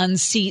that will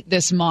unseat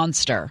this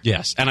monster.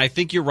 Yes, and I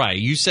think you're right.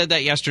 You said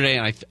that yesterday,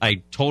 and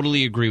I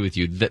totally agree with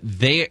you.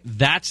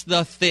 That's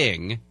the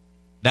thing.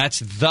 That's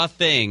the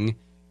thing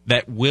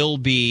that will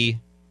be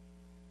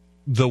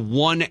the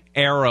one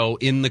arrow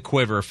in the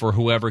quiver for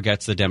whoever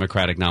gets the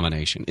Democratic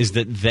nomination, is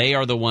that they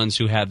are the ones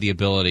who have the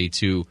ability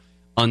to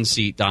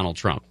unseat Donald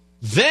Trump.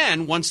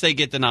 Then, once they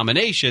get the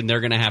nomination, they're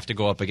going to have to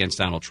go up against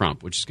Donald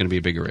Trump, which is going to be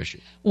a bigger issue.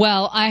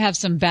 Well, I have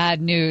some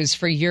bad news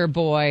for your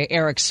boy,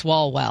 Eric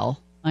Swalwell.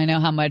 I know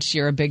how much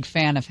you're a big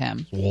fan of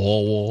him.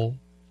 Swalwell.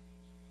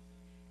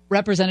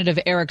 Representative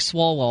Eric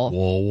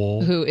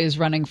Swalwell, who is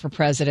running for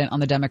president on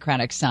the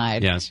Democratic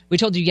side. Yes. We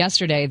told you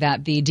yesterday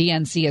that the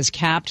DNC has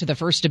capped the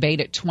first debate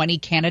at 20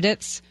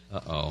 candidates.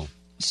 Uh-oh.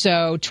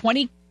 So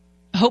 20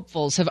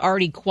 hopefuls have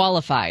already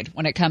qualified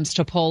when it comes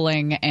to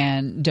polling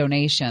and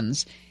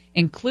donations,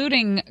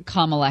 including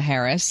Kamala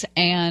Harris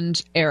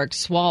and Eric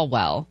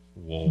Swalwell.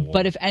 Whoa.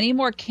 But if any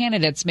more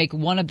candidates make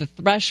one of the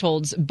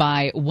thresholds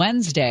by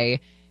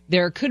Wednesday,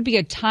 there could be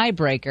a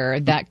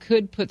tiebreaker that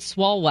could put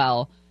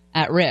Swalwell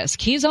at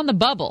risk. He's on the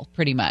bubble,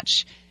 pretty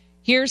much.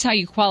 Here's how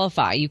you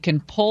qualify. You can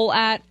poll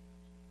at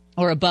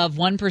or above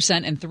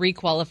 1% in 3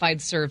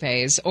 qualified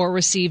surveys, or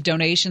receive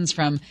donations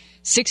from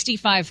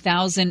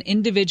 65,000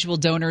 individual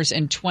donors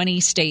in 20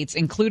 states,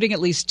 including at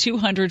least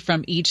 200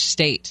 from each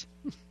state.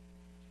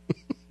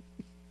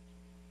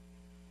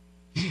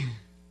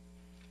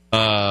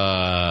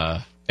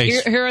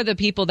 Here are the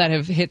people that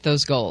have hit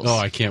those goals. Oh,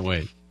 I can't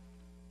wait.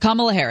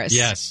 Kamala Harris.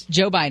 Yes.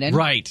 Joe Biden.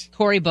 Right.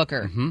 Cory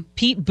Booker.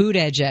 Pete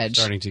Buttigieg.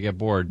 Starting to get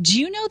bored. Do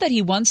you know that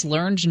he once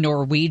learned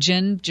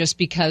Norwegian just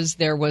because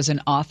there was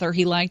an author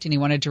he liked and he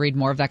wanted to read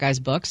more of that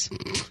guy's books?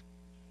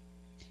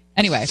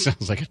 Anyway.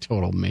 Sounds like a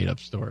total made-up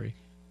story.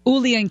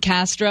 Julian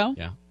Castro.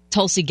 Yeah.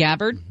 Tulsi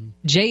Gabbard.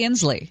 Jay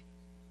Inslee.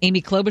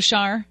 Amy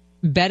Klobuchar.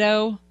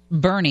 Beto.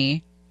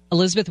 Bernie.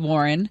 Elizabeth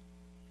Warren.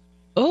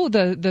 Oh,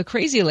 the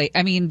crazy lady.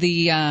 I mean,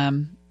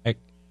 the...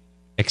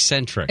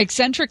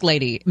 Eccentric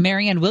lady,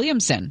 Marianne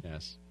Williamson.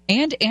 Yes.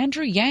 And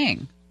Andrew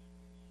Yang.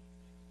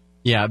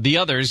 Yeah, the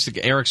others,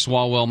 Eric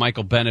Swalwell,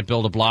 Michael Bennett,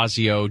 Bill de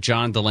Blasio,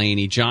 John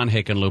Delaney, John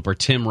Hickenlooper,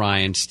 Tim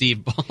Ryan,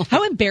 Steve Ball.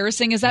 How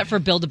embarrassing is that for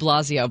Bill de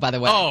Blasio, by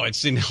the way? Oh,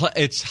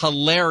 it's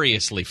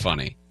hilariously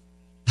funny.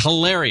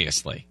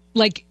 Hilariously.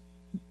 Like,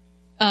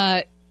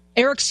 Eric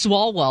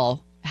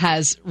Swalwell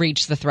has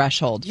reached the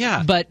threshold.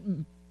 Yeah. But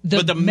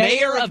the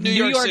mayor of New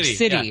York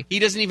City. Yeah, he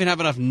doesn't even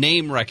have enough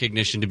name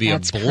recognition to be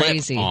That's a blip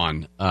crazy.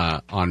 on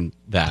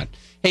that.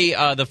 Hey,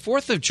 the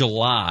 4th of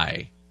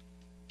July.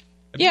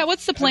 Yeah,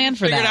 what's the plan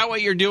for that? Figured out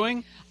what you're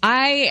doing?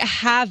 I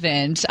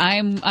haven't.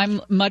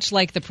 I'm much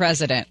like the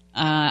president.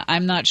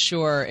 I'm not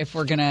sure if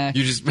we're gonna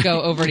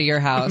go over to your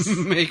house.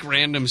 Make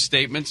random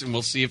statements, and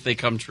we'll see if they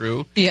come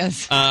true.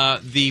 Yes.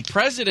 The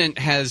president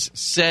has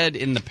said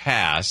in the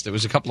past, it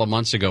was a couple of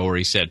months ago, where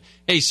he said,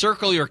 "Hey,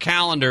 circle your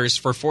calendars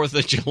for 4th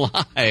of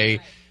July,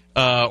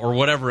 or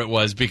whatever it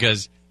was,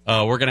 because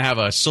we're going to have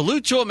a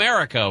salute to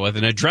America with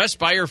an address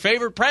by your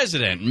favorite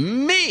president,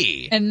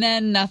 me." And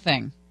then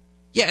nothing.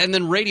 Yeah, and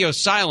then radio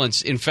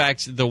silence. In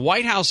fact, the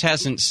White House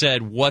hasn't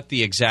said what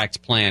the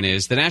exact plan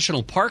is. The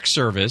National Park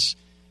Service,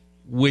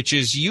 which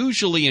is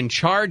usually in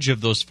charge of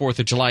those 4th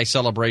of July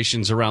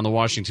celebrations around the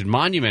Washington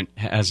Monument,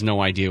 has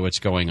no idea what's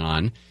going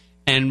on.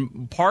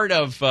 And part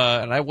of,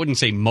 and I wouldn't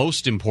say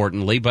most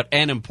importantly, but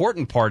an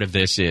important part of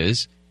this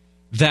is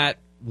that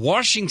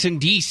Washington,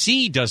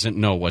 D.C. doesn't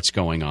know what's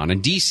going on.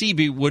 And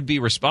D.C. would be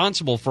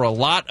responsible for a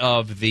lot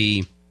of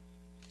the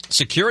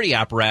security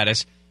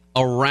apparatus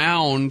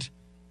around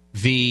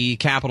the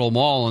Capitol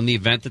Mall in the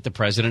event that the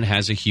president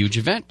has a huge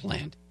event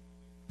planned.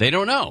 They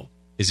don't know.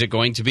 Is it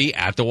going to be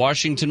at the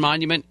Washington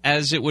Monument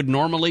as it would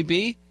normally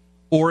be?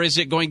 Or is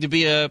it going to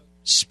be a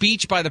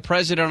speech by the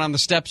president on the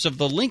steps of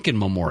the Lincoln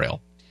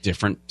Memorial?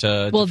 Different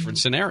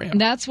scenario.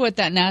 That's what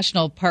that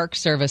National Park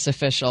Service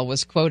official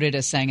was quoted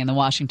as saying in the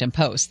Washington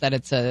Post, that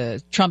it's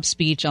a Trump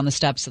speech on the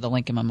steps of the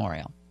Lincoln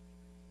Memorial.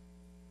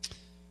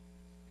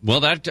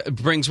 Well, that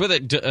brings with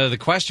it the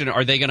question,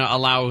 are they going to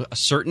allow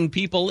certain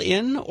people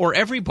in or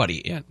everybody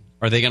in?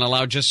 Are they going to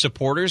allow just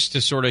supporters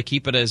to sort of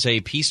keep it as a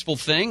peaceful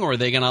thing, or are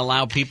they going to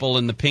allow people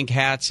in the pink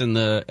hats and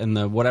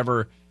the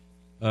whatever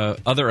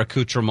other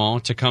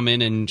accoutrement to come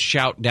in and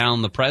shout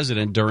down the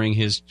president during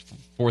his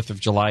 4th of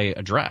July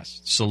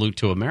address? Salute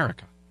to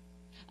America.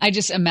 I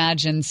just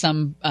imagine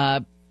some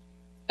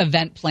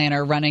event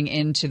planner running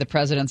into the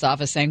president's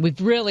office saying,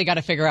 "We've really got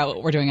to figure out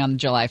what we're doing on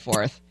July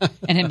 4th.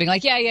 And him being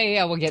like,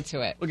 yeah, we'll get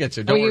to it. We'll get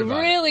to it. Don't worry about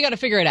it. We really got to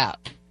figure it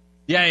out.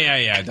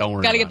 Yeah. Don't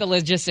worry. Got to get the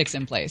logistics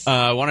in place."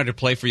 I wanted to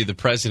play for you the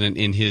president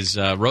in his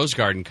Rose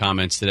Garden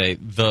comments today.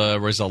 There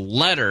was a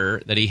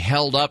letter that he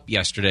held up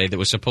yesterday that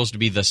was supposed to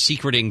be the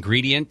secret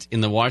ingredient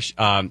in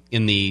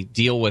the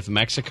deal with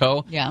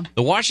Mexico. Yeah.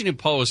 The Washington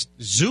Post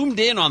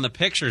zoomed in on the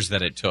pictures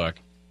that it took.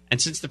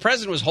 And since the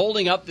president was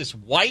holding up this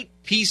white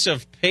piece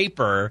of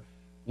paper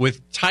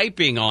with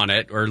typing on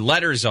it or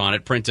letters on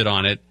it, printed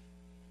on it,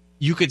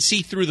 you could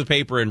see through the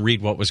paper and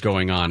read what was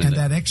going on. And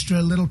that extra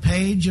little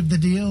page of the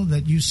deal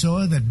that you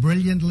saw, that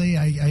brilliantly,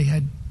 I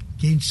had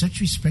gained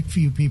such respect for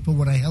you people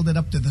when I held it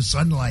up to the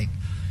sunlight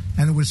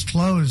and it was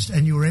closed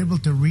and you were able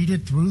to read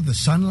it through the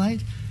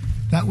sunlight.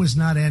 That was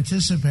not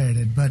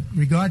anticipated. But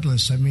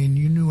regardless, I mean,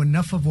 you knew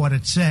enough of what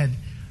it said,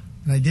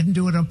 and I didn't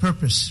do it on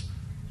purpose.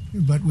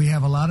 But we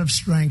have a lot of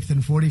strength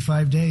in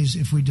 45 days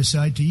if we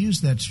decide to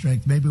use that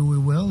strength. Maybe we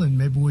will, and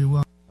maybe we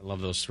won't. I love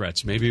those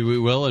threats. Maybe we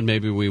will, and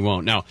maybe we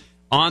won't. Now,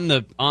 on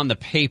the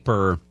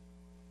paper,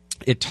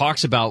 it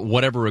talks about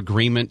whatever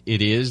agreement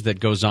it is that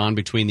goes on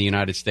between the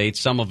United States.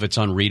 Some of it's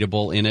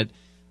unreadable in it.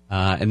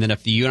 And then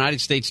if the United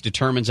States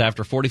determines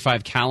after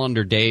 45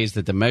 calendar days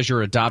that the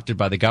measure adopted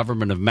by the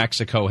government of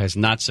Mexico has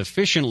not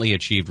sufficiently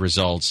achieved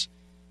results,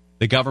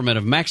 the government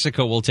of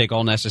Mexico will take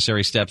all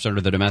necessary steps under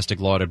the domestic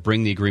law to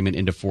bring the agreement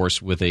into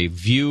force with a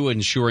view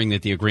ensuring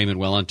that the agreement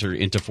will enter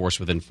into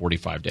force within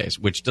 45 days,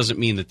 which doesn't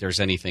mean that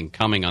there's anything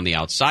coming on the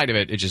outside of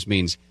it. It just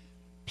means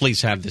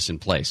please have this in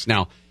place.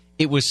 Now,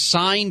 it was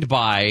signed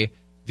by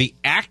the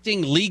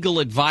acting legal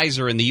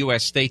advisor in the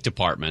U.S. State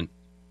Department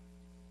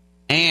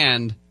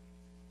and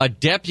a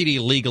deputy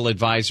legal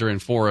advisor in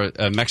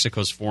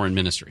Mexico's foreign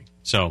ministry.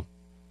 So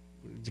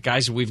the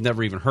guys that we've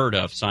never even heard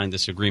of signed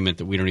this agreement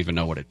that we don't even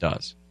know what it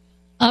does.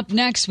 Up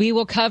next, we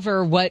will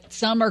cover what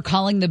some are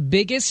calling the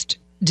biggest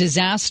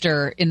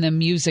disaster in the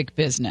music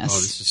business. Oh,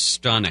 this is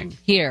stunning.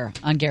 Here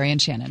on Gary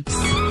and Shannon.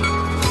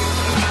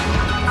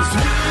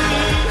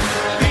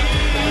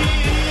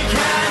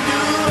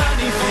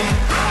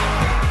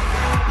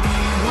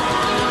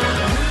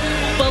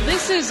 Well,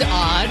 this is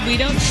odd. We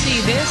don't see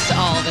this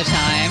all the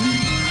time.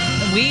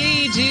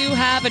 We do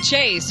have a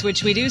Chase,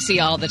 which we do see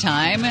all the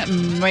time,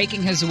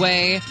 making his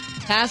way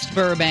past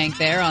Burbank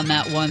there on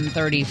that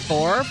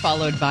 134,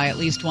 followed by at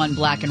least one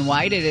black and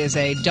white. It is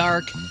a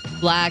dark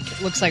black,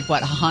 looks like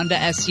what, a Honda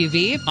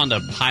SUV?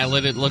 Honda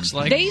Pilot, it looks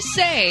like. They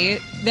say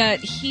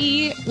that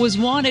he was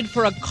wanted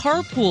for a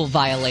carpool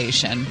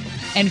violation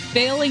and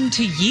failing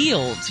to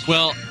yield.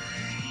 Well,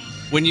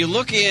 when you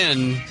look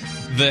in,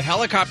 the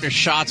helicopter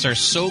shots are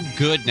so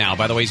good now.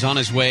 By the way, he's on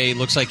his way.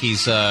 Looks like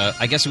he's,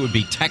 I guess it would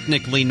be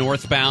technically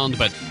northbound,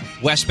 but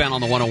westbound on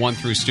the 101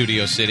 through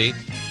Studio City.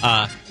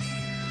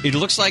 It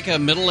looks like a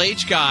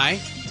middle-aged guy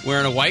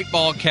wearing a white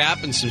ball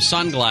cap and some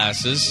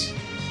sunglasses.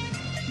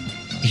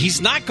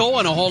 He's not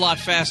going a whole lot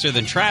faster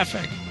than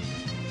traffic.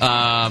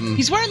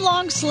 He's wearing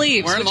long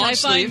sleeves, Wearing which long I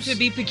find sleeves. to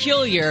be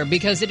peculiar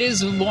because it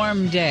is a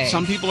warm day.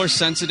 Some people are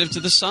sensitive to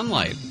the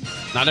sunlight.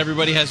 Not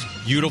everybody has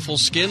beautiful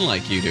skin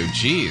like you do.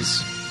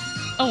 Jeez.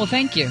 Oh, well,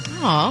 thank you.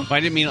 Aw. I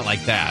didn't mean it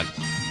like that.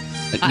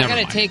 I Never got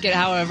to mind. take it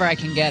however I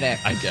can get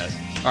it. I guess.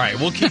 All right,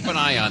 we'll keep an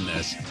eye on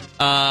this.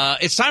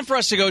 It's time for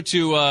us to go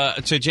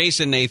to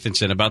Jason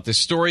Nathanson about this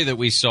story that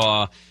we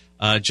saw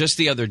just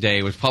the other day.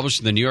 It was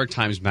published in the New York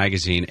Times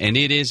Magazine, and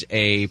it is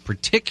a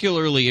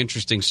particularly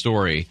interesting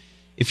story.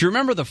 If you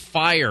remember the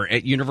fire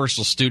at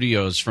Universal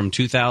Studios from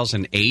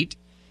 2008,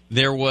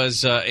 there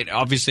was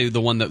obviously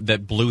the one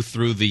that blew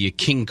through the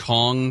King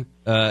Kong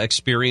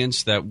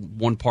experience, that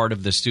one part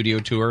of the studio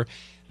tour.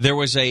 There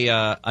was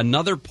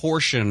another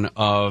portion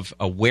of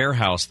a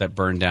warehouse that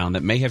burned down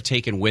that may have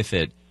taken with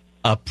it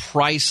a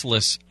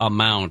priceless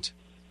amount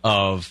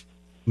of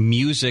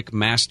music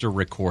master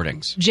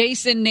recordings.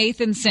 Jason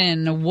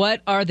Nathanson,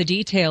 what are the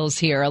details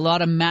here? A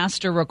lot of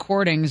master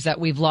recordings that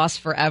we've lost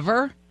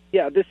forever?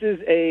 Yeah, this is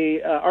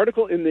a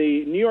article in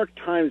the New York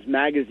Times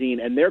Magazine,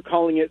 and they're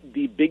calling it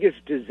the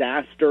biggest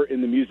disaster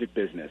in the music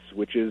business,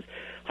 which is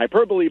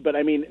hyperbole, but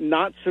I mean,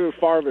 not so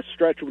far of a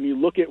stretch when you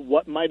look at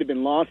what might have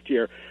been lost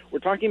here. We're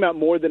talking about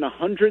more than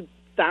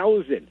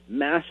 100,000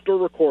 master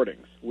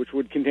recordings, which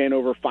would contain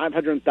over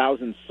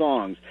 500,000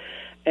 songs.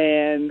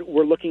 And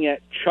we're looking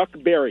at Chuck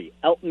Berry,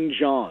 Elton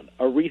John,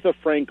 Aretha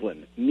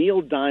Franklin,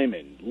 Neil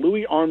Diamond,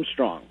 Louis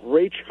Armstrong,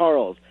 Ray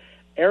Charles,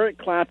 Eric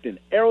Clapton,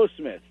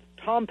 Aerosmith,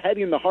 Tom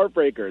Petty and the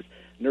Heartbreakers,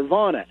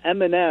 Nirvana,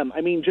 Eminem.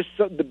 I mean, just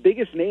the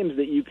biggest names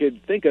that you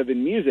could think of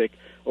in music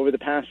over the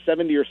past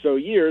 70 or so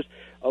years.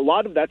 A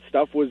lot of that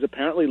stuff was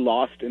apparently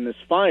lost in this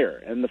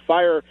fire. And the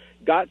fire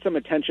got some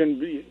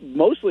attention,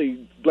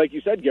 mostly, like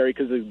you said, Gary,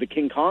 because of the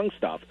King Kong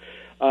stuff.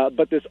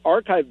 But this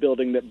archive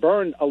building that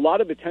burned, a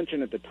lot of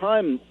attention at the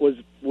time was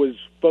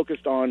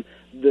focused on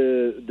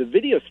the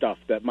video stuff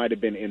that might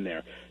have been in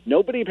there.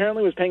 Nobody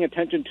apparently was paying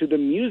attention to the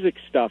music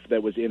stuff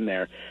that was in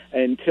there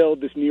until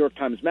this New York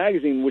Times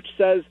Magazine, which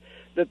says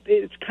that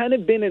it's kind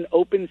of been an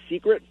open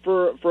secret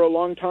for a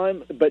long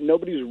time, but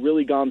nobody's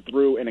really gone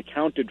through and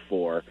accounted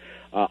for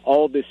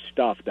all this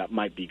stuff that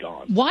might be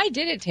gone. Why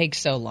did it take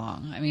so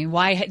long? I mean,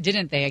 why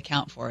didn't they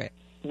account for it?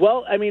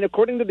 Well, I mean,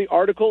 according to the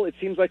article, it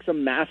seems like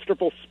some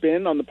masterful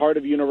spin on the part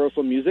of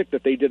Universal Music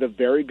that they did a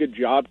very good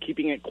job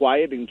keeping it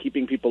quiet and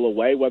keeping people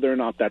away. Whether or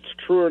not that's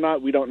true or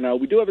not, we don't know.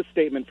 We do have a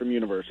statement from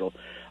Universal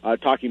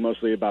talking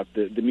mostly about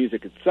the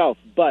music itself,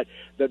 but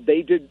that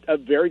they did a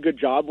very good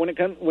job when it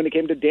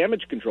came to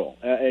damage control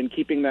and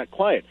keeping that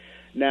quiet.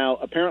 Now,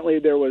 apparently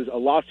there was a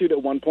lawsuit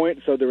at one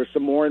point, so there was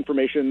some more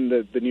information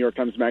that the New York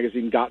Times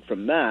Magazine got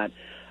from that.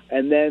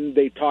 And then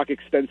they talk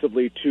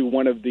extensively to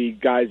one of the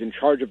guys in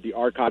charge of the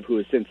archive who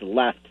has since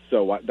left,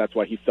 so that's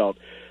why he felt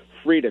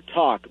free to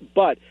talk.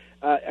 But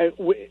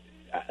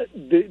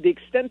the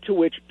extent to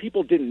which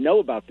people didn't know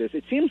about this,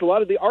 it seems a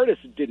lot of the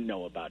artists didn't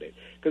know about it,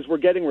 because we're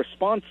getting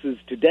responses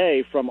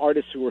today from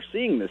artists who are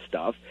seeing this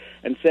stuff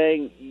and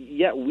saying,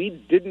 yeah, we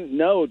didn't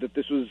know that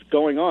this was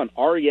going on.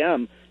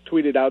 R.E.M.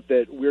 tweeted out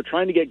that we're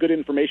trying to get good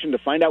information to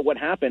find out what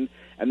happened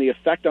and the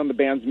effect on the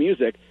band's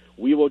music.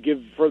 We will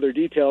give further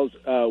details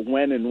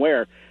when and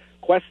where.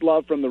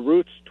 Questlove from The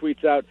Roots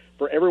tweets out,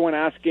 for everyone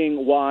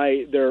asking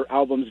why their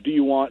albums Do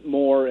You Want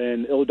More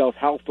and Illadelph's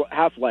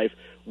Half-Life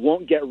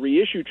won't get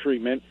reissue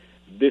treatment,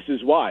 this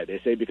is why. They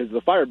say because of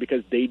the fire,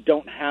 because they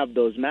don't have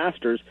those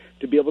masters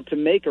to be able to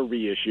make a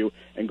reissue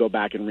and go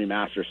back and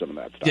remaster some of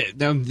that stuff.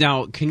 Yeah,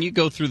 now, can you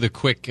go through the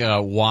quick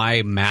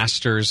why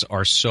masters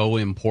are so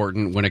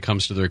important when it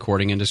comes to the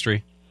recording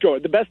industry? Sure.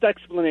 The best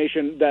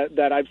explanation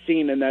that I've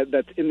seen and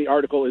that's in the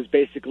article is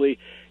basically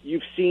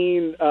you've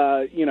seen,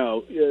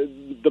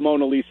 the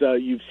Mona Lisa,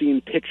 you've seen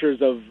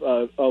pictures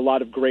of a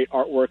lot of great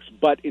artworks,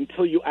 but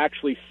until you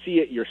actually see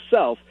it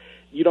yourself,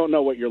 you don't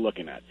know what you're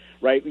looking at,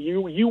 right?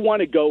 You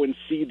want to go and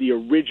see the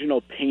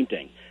original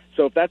painting.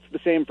 So if that's the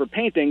same for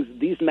paintings,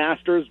 these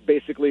masters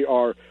basically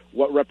are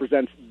what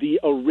represents the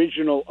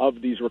original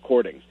of these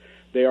recordings.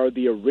 They are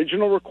the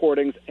original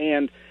recordings,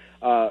 and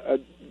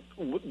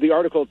the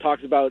article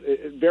talks about,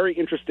 very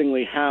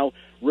interestingly, how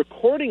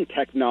recording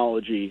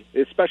technology,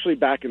 especially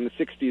back in the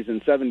 60s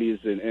and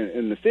 70s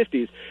and the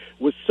 50s,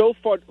 was so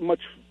far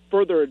much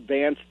further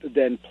advanced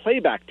than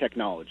playback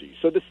technology.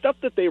 So the stuff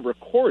that they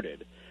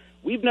recorded,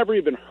 we've never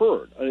even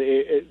heard,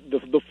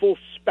 the full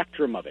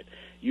spectrum of it.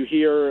 You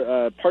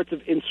hear parts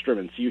of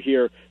instruments. You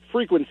hear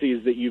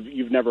frequencies that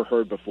you've never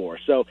heard before.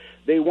 So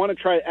they want to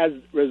try, as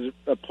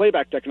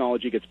playback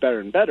technology gets better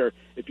and better,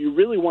 if you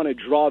really want to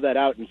draw that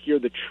out and hear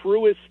the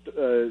truest,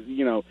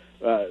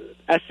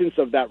 essence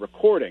of that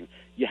recording,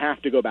 you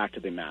have to go back to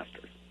the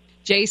masters.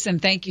 Jason,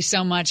 thank you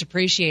so much.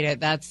 Appreciate it.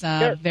 That's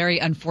a very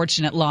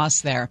unfortunate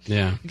loss there.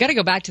 Yeah. We've got to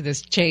go back to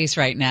this chase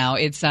right now.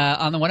 It's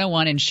on the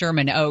 101 in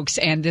Sherman Oaks,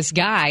 and this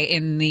guy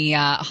in the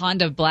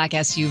Honda black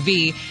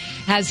SUV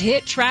has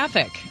hit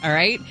traffic, all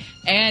right?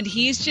 And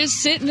he's just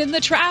sitting in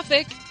the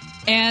traffic,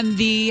 and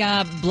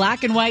the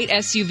black and white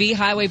SUV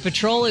Highway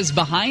Patrol is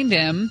behind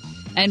him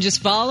and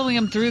just following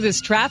him through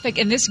this traffic.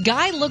 And this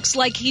guy looks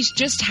like he's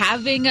just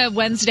having a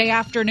Wednesday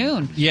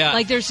afternoon. Yeah.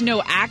 Like there's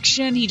no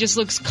action. He just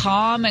looks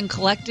calm and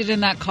collected in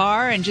that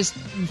car and just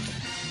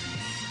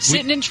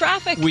sitting in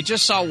traffic. We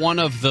just saw one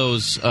of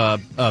those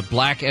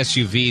black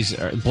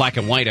SUVs, black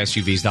and white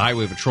SUVs, the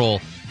Highway Patrol,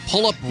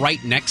 pull up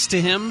right next to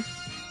him.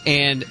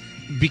 And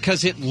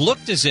because it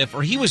looked as if,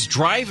 or he was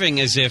driving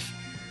as if,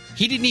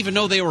 he didn't even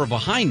know they were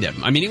behind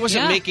him. I mean, he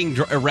wasn't making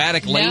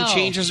erratic lane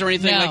changes or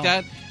anything like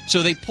that.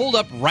 So they pulled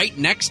up right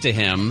next to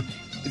him.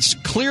 It's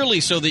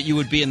clearly so that you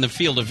would be in the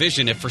field of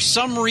vision. If for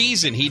some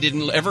reason he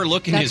didn't ever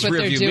look in his rearview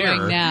mirror. That's what they're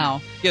doing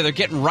now. Yeah, they're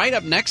getting right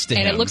up next to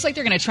him. And it looks like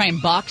they're going to try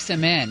and box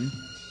him in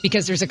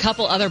because there's a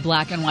couple other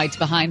black and whites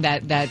behind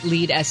that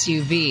lead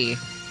SUV.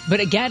 But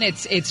again,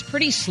 it's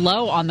pretty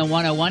slow on the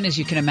 101, as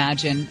you can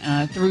imagine,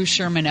 through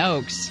Sherman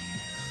Oaks.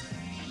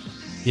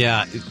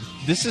 Yeah,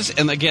 this is,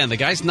 and again, the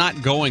guy's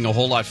not going a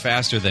whole lot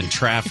faster than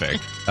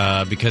traffic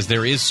because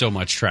there is so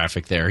much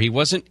traffic there. He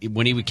wasn't,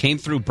 when he came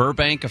through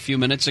Burbank a few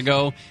minutes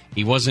ago,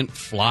 he wasn't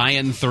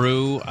flying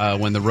through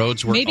when the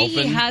roads were open. Maybe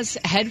he has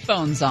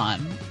headphones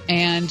on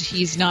and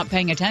he's not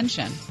paying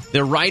attention.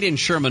 They're right in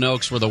Sherman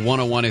Oaks where the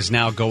 101 is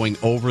now going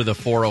over the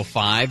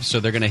 405, so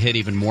they're going to hit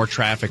even more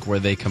traffic where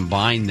they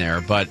combine there.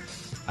 But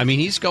I mean,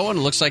 he's going,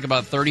 looks like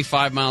about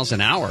 35 miles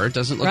an hour. It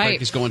doesn't look like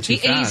he's going too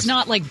fast. And he's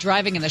not like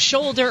driving in the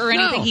shoulder or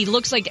anything. No. He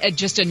looks like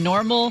just a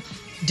normal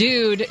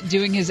dude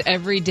doing his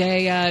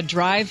everyday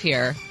drive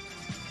here.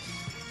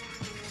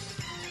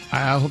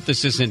 I hope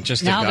this isn't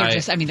just now a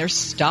guy. they're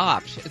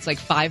stopped. It's like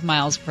 5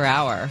 miles per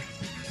hour.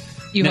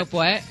 You hope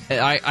what?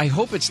 I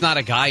hope it's not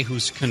a guy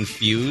who's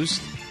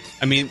confused.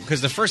 I mean,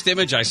 because the first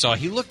image I saw,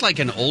 he looked like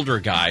an older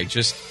guy.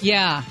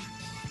 Yeah.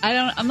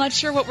 I'm not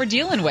sure what we're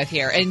dealing with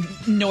here, and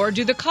nor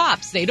do the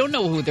cops. They don't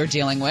know who they're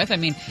dealing with. I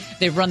mean,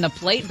 they run the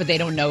plate, but they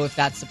don't know if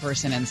that's the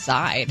person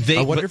inside.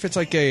 I wonder if it's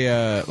like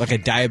a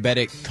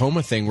diabetic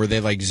coma thing where they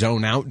like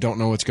zone out, don't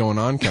know what's going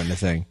on, kind of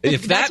thing.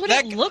 If that's what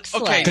it looks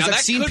like. Now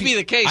that could be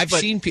the case.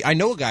 I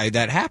know a guy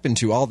that happened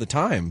to all the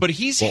time, but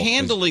he's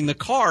handling the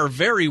car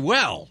very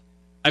well.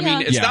 I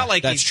mean, it's not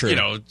like he's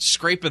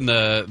scraping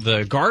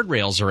the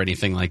guardrails or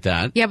anything like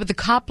that. Yeah, but the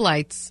cop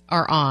lights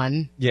are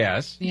on.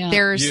 Yes. Yeah.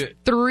 There's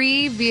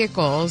 3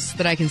 vehicles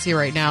that I can see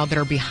right now that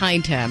are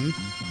behind him.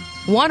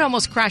 One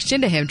almost crashed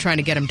into him trying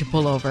to get him to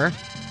pull over.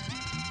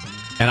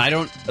 And I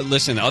don't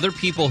listen. Other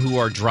people who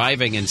are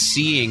driving and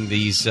seeing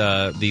these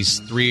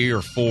 3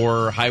 or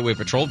 4 highway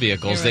patrol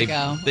vehicles, they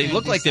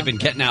look like they've been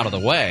getting out of the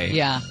way.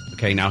 Yeah.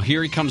 Okay. Now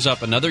here he comes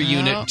up, another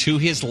unit to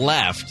his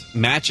left,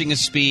 matching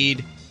his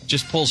speed.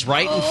 Just pulls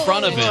right in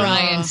front of him. Try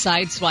and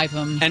sideswipe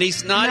him. And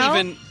he's not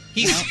even...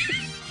 He's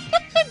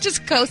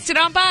just coasted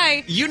on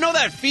by. You know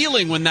that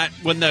feeling when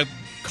the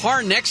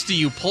car next to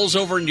you pulls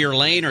over into your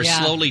lane or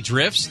slowly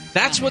drifts?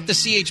 That's what the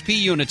CHP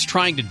unit's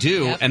trying to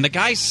do, and the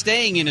guy's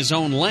staying in his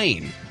own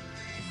lane.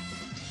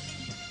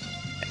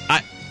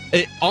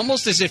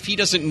 Almost as if he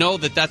doesn't know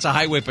that that's a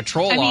highway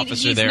patrol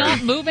officer there. He's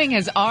not moving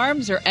his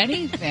arms or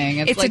anything.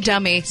 It's like, a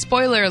dummy.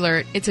 Spoiler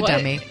alert, it's a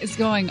dummy. What is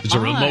going on? It's a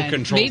remote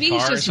control Maybe car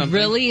he's or just something?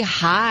 really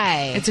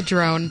high. It's a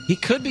drone. He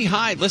could be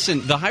high.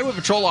 Listen, the highway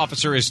patrol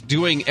officer is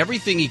doing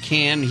everything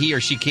he or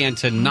she can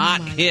to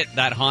not hit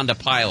that Honda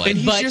Pilot. And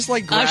he's just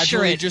like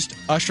gradually just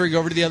ushering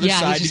over to the other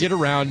side to get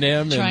around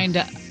him. Trying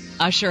to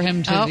usher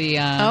him to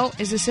the...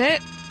 is this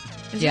it?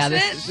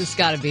 This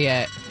got to be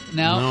it.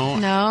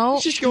 No.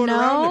 He's just going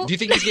around him. Do you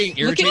think he's getting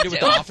irritated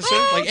with the officer?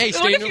 Like, hey,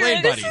 stay in your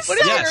lane, buddy.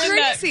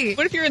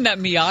 What if you're in that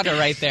Miata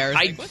right there?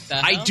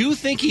 I do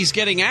think he's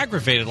getting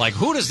aggravated. Like,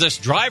 who does this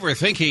driver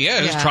think he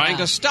is trying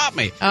to stop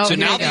me? So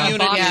now the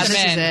unit this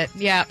is it.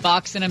 Yeah,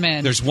 boxing him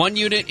in. There's one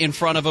unit in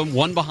front of him,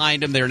 one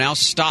behind him. They're now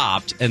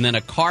stopped, and then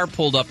a car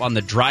pulled up on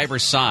the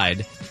driver's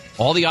side.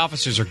 All the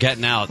officers are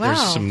getting out. Wow.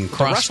 There's some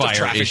crossfire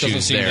traffic doesn't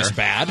issues seem there. this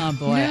bad. Oh,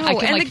 boy. No,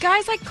 and the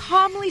guy's like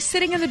calmly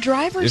sitting in the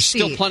driver's There's seat.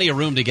 still plenty of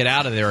room to get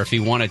out of there if he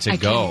wanted to I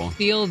go. can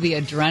feel the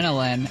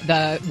adrenaline.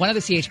 One of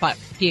the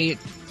CHP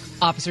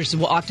officers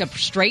walked up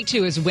straight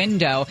to his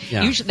window.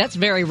 Yeah. Usually, that's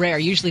very rare.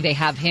 Usually they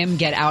have him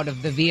get out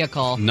of the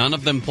vehicle None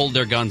of them pulled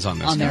their guns on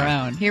this on their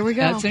guy. own. Here we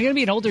go. It's going to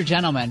be an older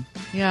gentleman.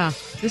 Yeah,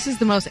 this is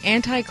the most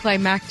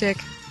anticlimactic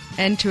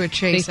end to a They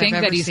chase think I've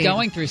ever that he's seen.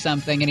 going through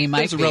something, and he It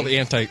might was a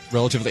be.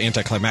 relatively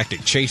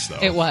anticlimactic chase, though.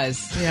 It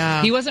was.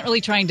 Yeah. He wasn't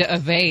really trying to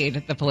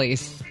evade the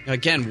police.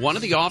 Again, one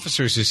of the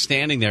officers is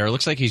standing there. It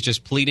looks like he's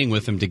just pleading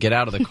with him to get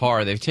out of the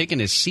car. They've taken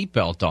his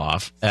seatbelt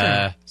off.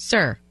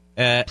 Sir,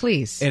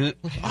 please. And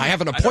I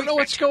have an I appointment. don't know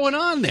what's going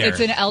on there. It's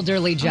an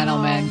elderly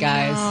gentleman, Oh,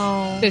 guys.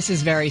 no. This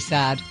is very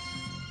sad.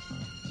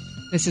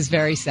 This is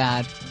very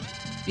sad.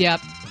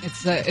 Yep.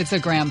 It's a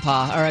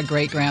grandpa or a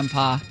great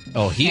grandpa.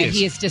 Oh, he is.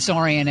 He is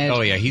disoriented.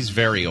 Oh, yeah, he's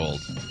very old.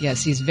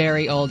 Yes, he's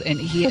very old, and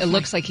it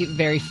looks like he's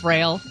very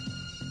frail.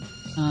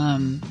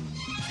 And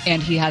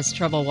he has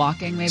trouble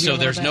walking. Maybe. So a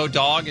there's little no bit.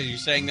 dog? Are you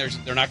saying they're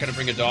not going to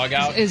bring a dog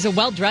out? Is a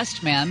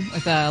well-dressed man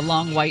with a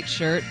long white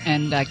shirt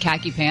and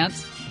khaki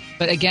pants,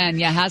 but again,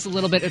 has a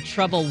little bit of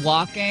trouble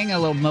walking, a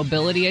little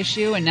mobility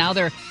issue, and now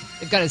they've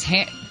got his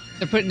hand.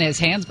 They're putting his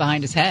hands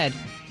behind his head.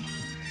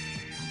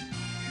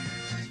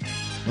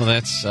 Well,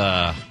 that's...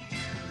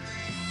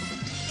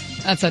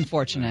 That's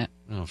unfortunate.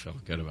 I don't feel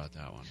good about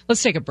that one.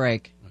 Let's take a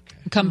break. Okay.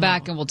 Come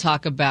back and we'll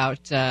talk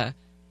about Denver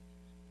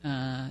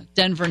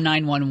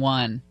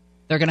 911.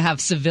 They're going to have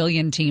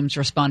civilian teams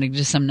responding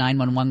to some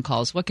 911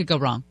 calls. What could go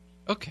wrong?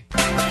 Okay.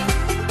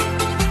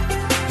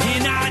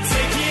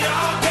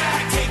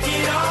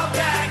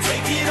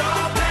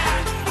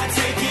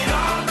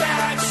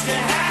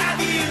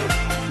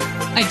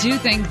 I do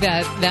think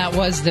that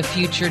was the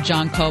future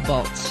John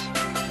Cobalt.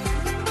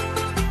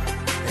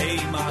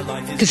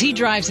 Because he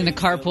drives in a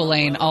carpool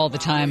lane all the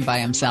time by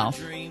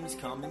himself.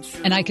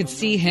 And I could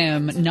see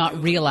him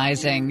not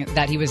realizing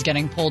that he was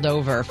getting pulled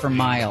over for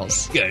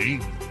miles. Get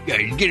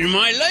in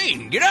my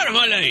lane. Get out of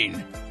my lane.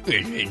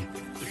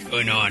 What's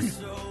going on?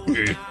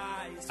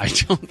 I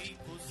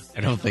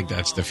don't think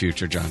that's the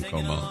future John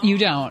Cobalt. You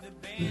don't?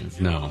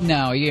 No.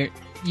 No, you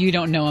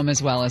don't know him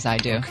as well as I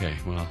do. Okay,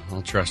 well,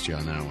 I'll trust you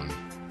on that one.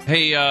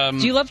 Hey,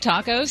 do you love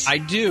tacos? I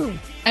do.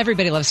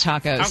 Everybody loves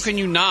tacos. How can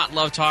you not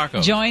love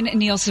tacos? Join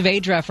Neil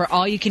Saavedra for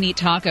All You Can Eat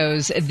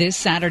Tacos this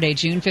Saturday,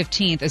 June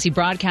 15th, as he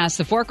broadcasts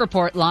the Fork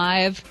Report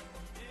live.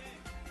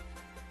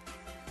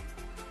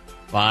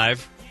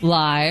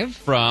 Live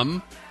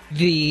from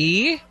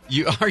the.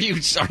 Are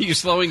you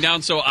slowing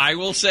down so I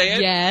will say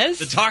it? Yes.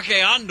 The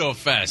Taekwondo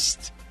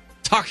Fest.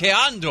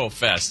 Taekwondo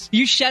Fest.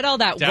 You shed all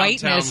that Downtown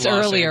whiteness Los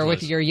earlier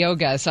Angeles. with your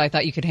yoga, so I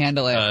thought you could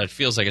handle it. It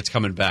feels like it's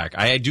coming back.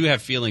 I do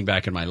have feeling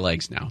back in my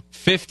legs now.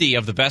 50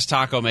 of the best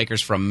taco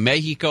makers from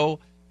Mexico,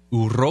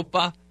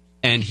 Europa,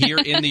 and here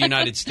in the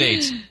United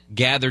States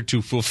gathered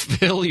to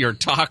fulfill your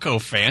taco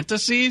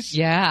fantasies.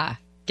 Yeah,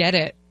 get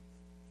it.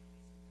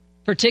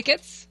 For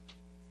tickets?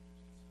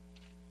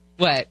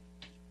 What?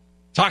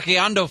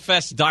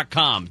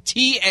 TaekwondoFest.com.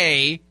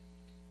 T-A.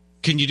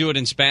 Can you do it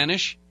in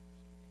Spanish?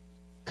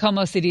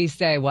 Como se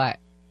dice what?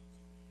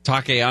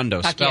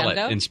 Taekwondo. Spell it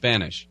Taekwondo? in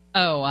Spanish.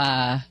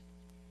 Oh,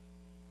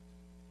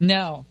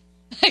 no.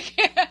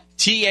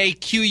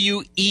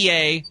 Taquueando.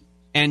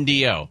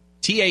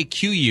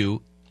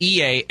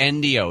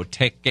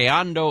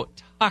 Taquueando.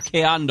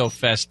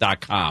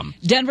 TaekwondoFest.com.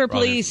 Denver for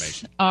all the police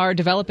information. are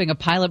developing a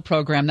pilot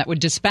program that would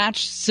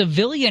dispatch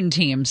civilian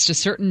teams to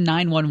certain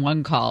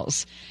 911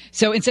 calls.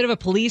 So instead of a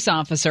police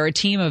officer, a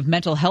team of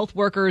mental health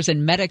workers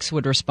and medics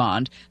would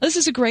respond. This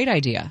is a great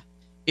idea.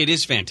 It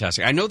is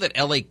fantastic. I know that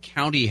L.A.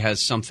 County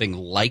has something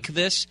like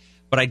this,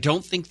 but I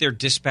don't think they're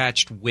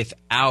dispatched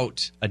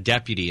without a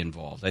deputy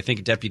involved. I think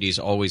a deputy is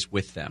always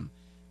with them.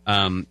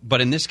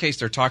 But in this case,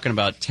 they're talking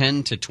about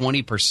 10 to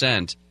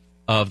 20%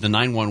 of the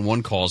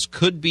 911 calls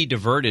could be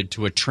diverted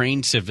to a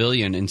trained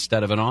civilian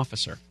instead of an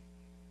officer.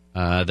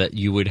 That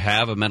you would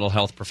have a mental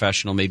health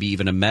professional, maybe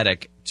even a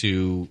medic,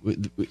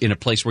 in a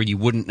place where you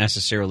wouldn't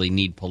necessarily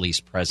need police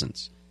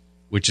presence,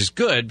 which is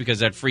good because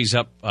that frees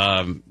up.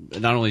 Not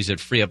only does it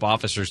free up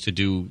officers to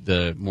do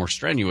the more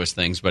strenuous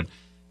things, but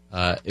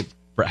it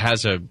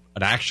has an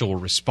actual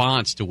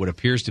response to what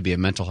appears to be a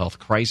mental health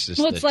crisis.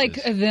 Well, it's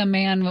like the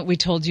man we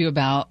told you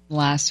about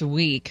last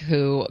week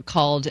who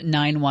called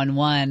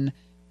 911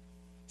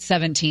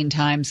 17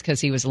 times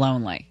because he was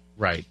lonely.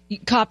 Right.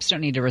 Cops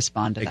don't need to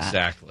respond to that.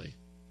 Exactly.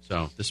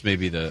 So this may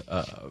be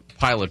the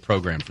pilot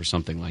program for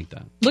something like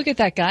that. Look at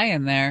that guy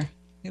in there.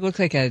 He looks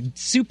like a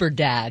super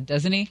dad,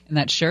 doesn't he, in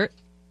that shirt?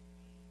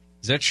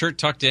 Is that shirt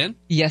tucked in?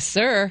 Yes,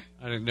 sir.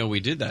 I didn't know we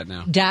did that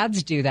now.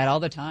 Dads do that all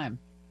the time.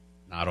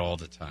 Not all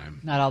the time.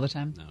 Not all the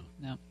time?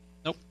 No.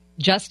 Nope.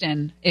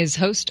 Justin is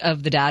host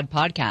of the Dad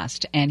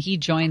Podcast, and he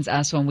joins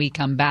us when we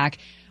come back.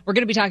 We're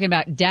going to be talking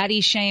about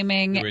daddy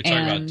shaming We were talking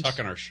and about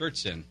tucking our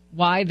shirts in.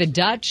 why the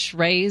Dutch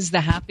raise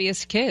the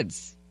happiest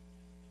kids.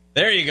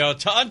 There you go.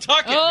 Untuck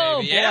it, Oh,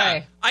 baby. Yeah.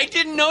 boy. I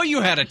didn't know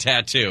you had a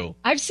tattoo.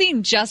 I've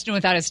seen Justin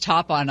without his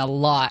top on a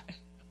lot.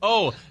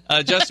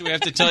 Justin, we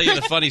have to tell you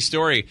the funny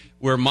story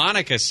where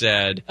Monica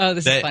said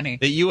this is funny.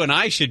 that you and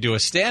I should do a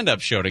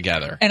stand-up show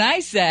together. And I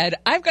said,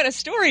 I've got a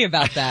story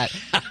about that.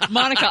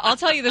 Monica, I'll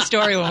tell you the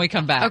story when we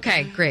come back.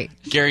 Okay, great.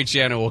 Gary and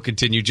Shannon will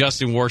continue.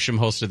 Justin Worsham,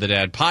 host of the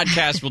Dad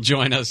Podcast, will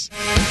join us.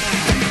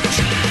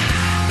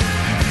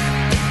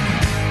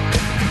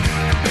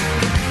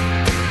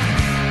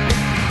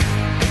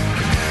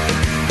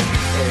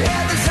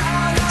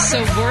 So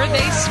were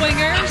they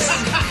swingers?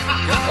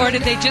 Or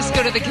did they just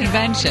go to the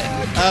convention?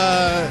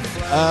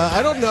 I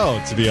don't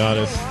know, to be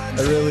honest.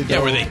 I really don't.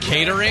 Yeah, were they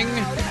catering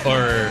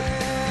or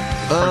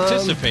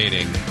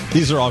participating?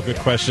 These are all good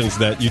questions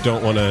that you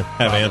don't want to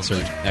have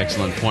answered.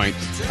 Excellent point.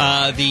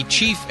 The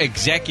chief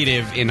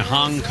executive in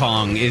Hong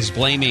Kong is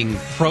blaming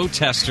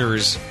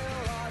protesters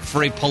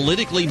for a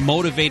politically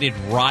motivated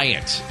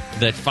riot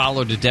that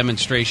followed a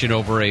demonstration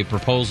over a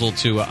proposal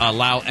to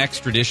allow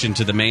extradition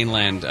to the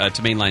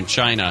mainland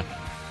China.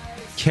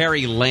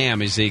 Carrie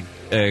Lam is the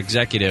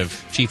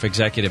chief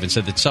executive, and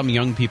said that some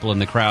young people in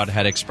the crowd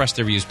had expressed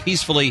their views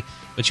peacefully,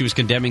 but she was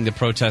condemning the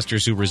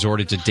protesters who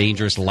resorted to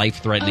dangerous,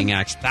 life-threatening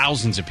acts.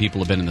 Thousands of people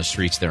have been in the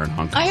streets there in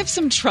Hong Kong. I have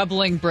some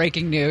troubling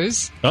breaking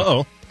news.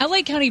 Uh-oh.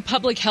 LA County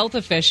public health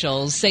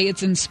officials say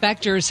its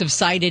inspectors have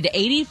cited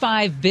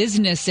 85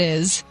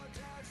 businesses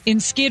in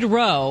Skid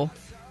Row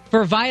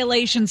for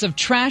violations of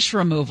trash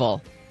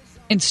removal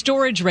and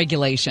storage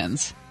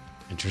regulations.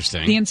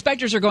 Interesting. The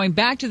inspectors are going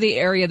back to the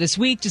area this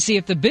week to see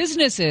if the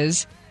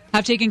businesses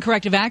have taken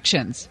corrective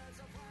actions.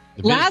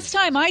 Last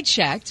time I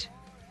checked,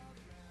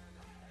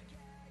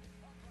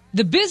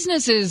 the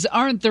businesses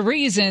aren't the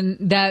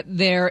reason that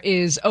there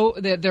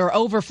are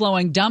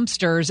overflowing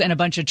dumpsters and a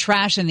bunch of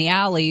trash in the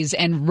alleys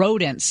and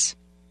rodents.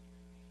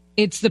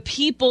 It's the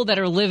people that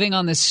are living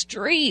on the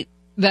street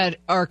that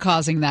are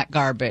causing that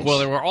garbage. Well,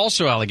 there were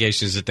also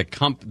allegations that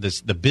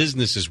the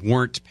businesses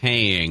weren't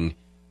paying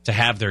to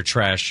have their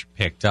trash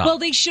picked up. Well,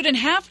 they shouldn't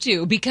have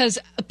to, because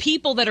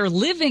people that are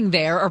living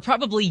there are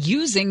probably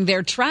using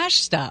their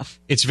trash stuff.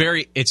 It's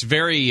very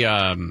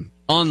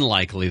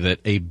unlikely that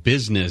a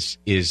business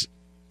is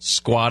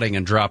squatting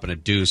and dropping a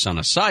deuce on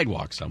a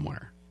sidewalk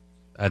somewhere.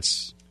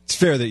 It's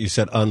fair that you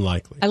said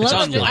unlikely. I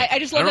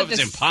just love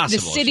that the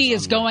city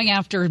is going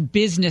after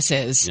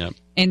businesses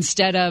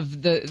instead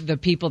of the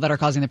people that are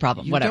causing the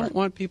problem. You Whatever. don't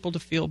want people to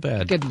feel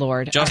bad. Good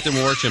Lord. Justin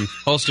Worsham,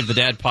 host of the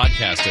Dad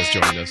Podcast, has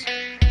joined us.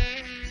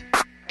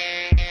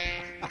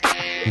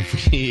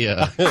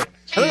 I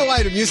don't know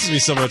why it amuses me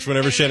so much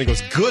whenever Shannon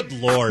goes, "Good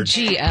Lord."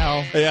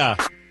 GL. Yeah.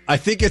 I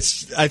think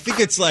it's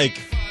like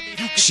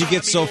she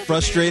gets so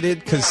frustrated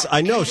because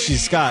I know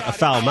she's got a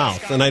foul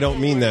mouth, and I don't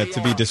mean that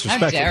to be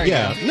disrespectful. How dare you.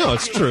 Yeah, no,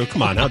 it's true.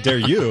 Come on, how dare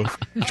you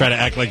try to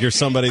act like you're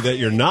somebody that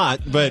you're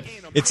not? But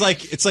it's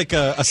like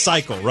a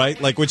cycle, right?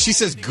 Like when she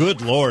says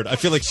 "Good Lord," I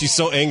feel like she's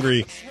so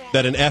angry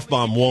that an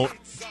F-bomb won't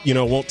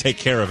take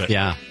care of it.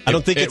 Yeah. I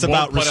don't think it's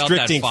about won't put out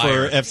restricting that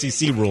fire. for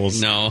FCC rules.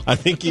 No. I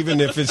think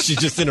even if she's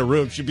just in a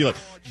room, she'd be like,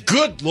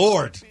 "Good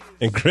Lord."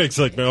 And Greg's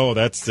like, "No,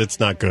 it's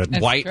not good."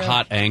 White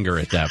hot anger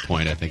at that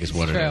point, I think, is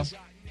what it is.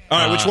 All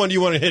right, which one do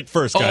you want to hit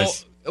first,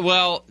 guys?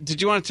 Well,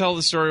 did you want to tell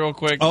the story real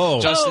quick?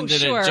 Justin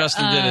did sure.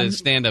 Justin did a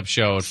stand-up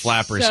show at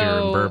Flappers here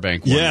in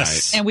Burbank one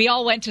night. And we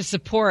all went to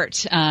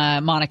support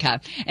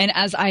Monica. And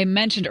as I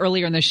mentioned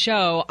earlier in the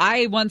show,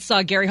 I once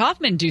saw Gary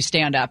Hoffman do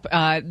stand-up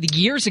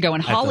years ago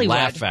in Hollywood.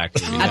 At the Laugh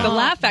Factory. At the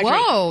Laugh Factory.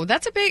 Whoa,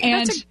 that's a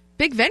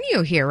big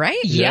venue here, right?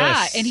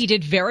 Yeah, Yes. and he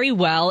did very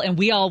well, and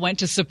we all went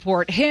to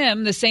support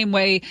him the same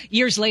way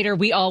years later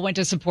we all went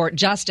to support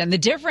Justin. The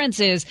difference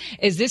is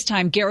this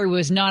time Gary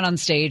was not on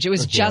stage. It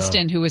was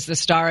Justin who was the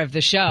star of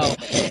the show.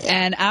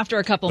 And after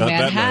a couple Not that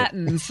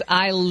Manhattans,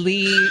 I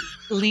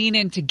lean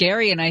into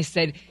Gary and I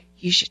said,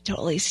 "You should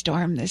totally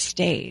storm the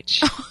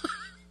stage."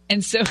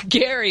 And so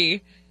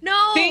Gary...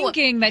 No.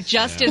 Thinking that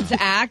Justin's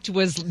act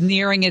was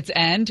nearing its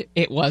end,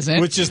 it wasn't.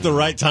 Which is the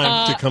right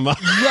time to come up.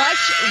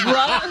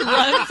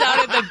 Runs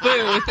out of the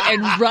booth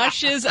and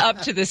rushes up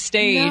to the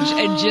stage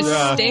and just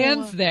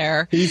stands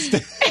there.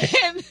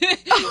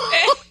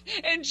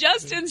 And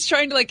Justin's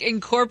trying to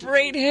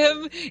incorporate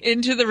him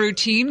into the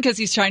routine because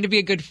he's trying to be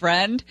a good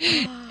friend.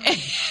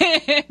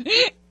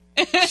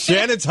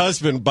 Shannon's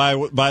husband,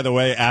 by the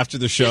way, after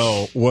the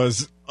show,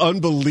 was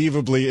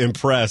unbelievably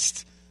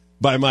impressed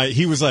by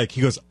he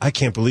goes, "I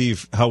can't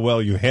believe how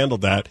well you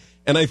handled that."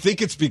 And I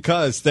think it's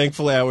because,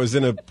 thankfully, I was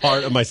in a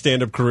part of my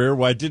stand-up career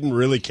where I didn't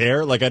really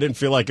care. I didn't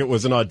feel like it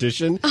was an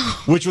audition,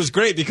 which was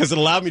great because it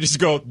allowed me to just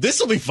go, "This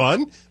will be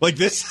fun."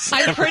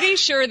 I'm pretty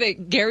sure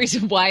that Gary's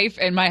wife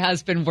and my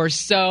husband were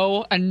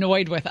so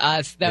annoyed with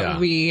us that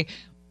we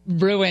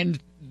ruined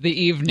the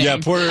evening. Yeah,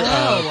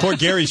 poor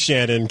Gary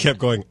Shannon kept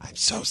going, I'm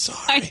so sorry.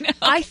 I know.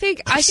 I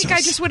think I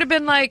just would have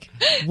been like,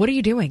 "What are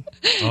you doing?"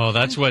 Oh,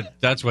 that's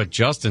what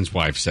Justin's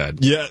wife said.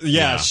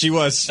 Yeah. She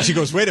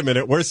goes, wait a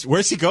minute,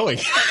 where's he going?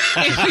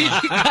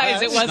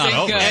 Guys, it wasn't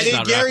good. And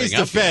in Gary's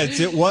defense,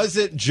 it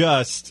wasn't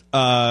just.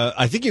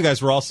 I think you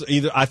guys were also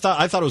either. I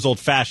thought it was old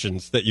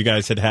fashions that you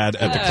guys had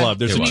at the club.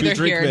 There's a neither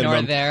 2-drink here nor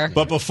minimum. there.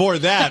 But before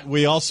that,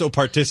 we also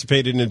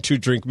participated in a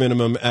 2-drink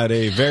minimum at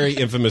a very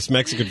infamous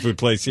Mexican food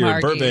place here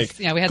Margie's. in Burbank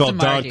Yeah, we had called some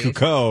Don Margie's.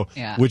 Cuco,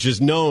 Yeah. which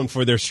is known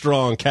for their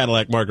strong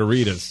Cadillac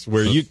margaritas.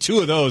 Where you 2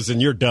 of those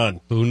and you're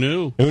done. Who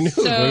knew? We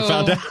So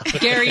found out.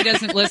 Gary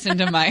doesn't listen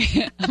to my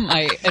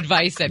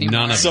advice anymore.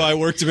 None of So I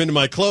worked him into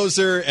my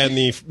closer, and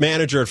the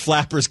manager at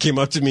Flappers came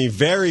up to me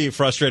very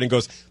frustrated and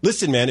goes,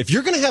 listen, man, if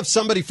you're going to have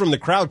somebody from the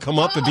crowd come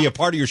up and be a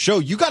part of your show,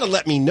 you got to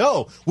let me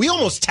know. We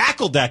almost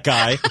tackled that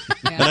guy.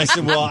 And I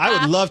said, well, I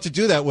would love to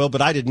do that, Will,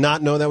 but I did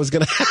not know that was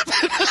going to happen.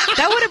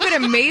 That would have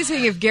been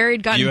amazing if Gary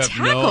had gotten You have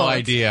tackled. no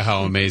idea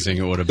how amazing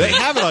it would have been. They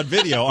have it on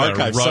video, Got a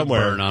archived rug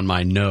somewhere. burn on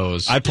my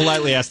nose. I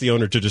politely asked the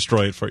owner to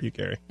destroy it for you,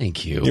 Gary.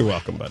 Thank you. You're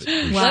welcome,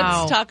 buddy.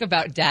 Wow. Let's talk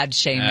about dad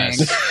shaming.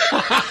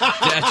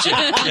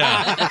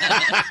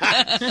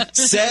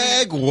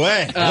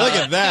 Segway. Look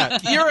at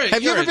that.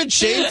 Have you ever been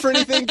shamed for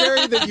anything,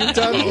 Gary, that you've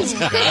done?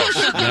 Oh,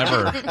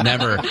 gosh,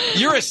 never.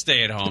 You're a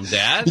stay-at-home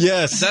dad.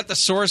 Yes. Is that the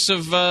source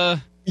of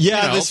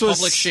this was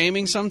public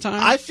shaming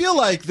sometimes? I feel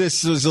like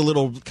this was a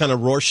little kind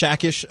of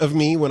Rorschach-ish of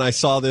me when I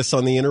saw this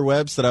on the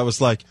interwebs, that I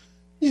was like,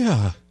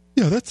 yeah,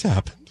 that's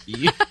happened.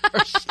 You're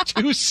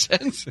too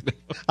sensitive.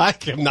 I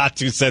am not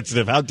too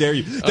sensitive. How dare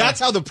you? That's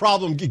how the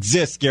problem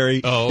exists,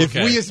 Gary. Oh, okay. If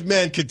we as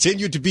men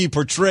continue to be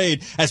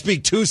portrayed as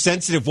being too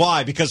sensitive,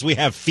 why? Because we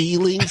have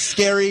feelings,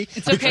 Gary?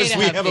 It's okay because to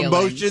we have have feelings.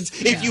 emotions?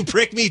 If you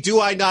prick me,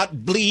 do I not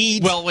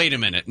bleed? Well, wait a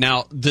minute.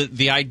 Now,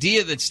 the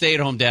idea that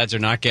stay-at-home dads are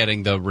not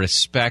getting the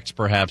respect,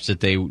 perhaps,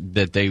 that they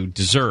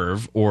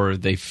deserve or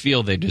they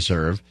feel they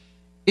deserve,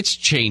 it's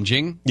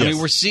changing. Yes. I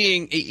mean, we're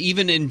seeing,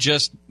 even in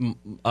just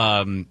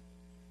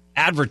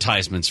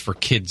advertisements for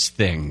kids'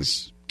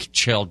 things,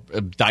 child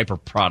diaper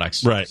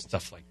products, Right.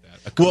 stuff like that.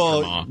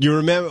 Accoutrement. Well, you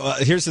remember,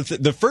 here's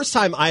the first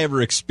time I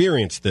ever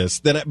experienced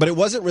this, but it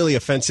wasn't really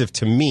offensive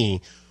to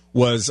me,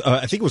 was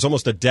I think it was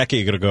almost a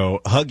decade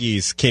ago,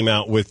 Huggies came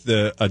out with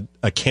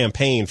a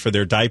campaign for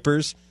their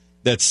diapers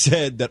that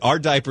said that our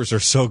diapers are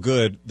so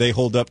good, they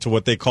hold up to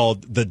what they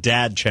called the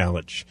Dad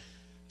Challenge.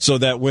 So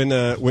that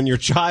when your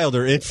child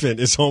or infant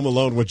is home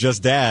alone with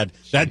just dad,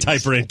 that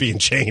diaper ain't being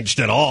changed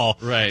at all.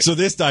 Right. So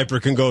this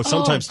diaper can go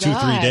sometimes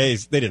 2-3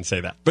 days. They didn't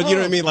say that, but you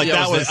know what I mean. Like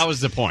Yeah, that was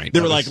the point.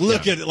 They were That like, was-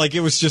 look yeah. at it. Like it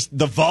was just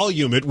the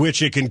volume at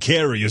which it can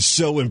carry is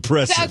so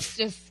impressive. That's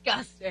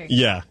disgusting.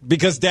 Yeah,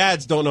 because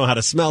dads don't know how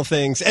to smell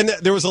things. And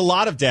there was a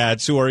lot of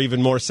dads who are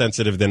even more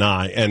sensitive than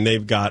I, and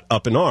they've got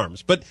up in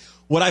arms. But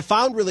what I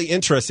found really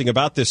interesting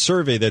about this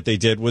survey that they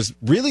did was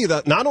really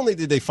that not only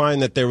did they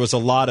find that there was a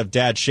lot of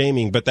dad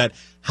shaming, but that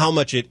how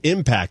much it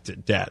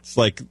impacted dads.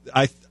 Like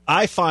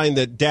I find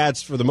that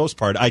dads, for the most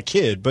part, I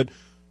kid, but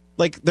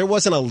like there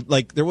wasn't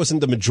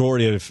the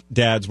majority of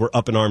dads were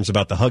up in arms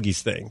about the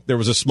Huggies thing. There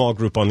was a small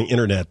group on the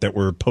internet that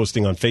were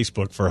posting on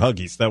Facebook for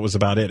Huggies. That was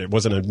about it. It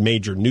wasn't a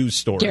major news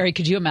story. Gary,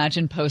 could you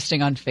imagine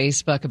posting on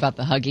Facebook about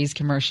the Huggies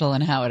commercial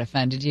and how it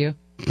offended you?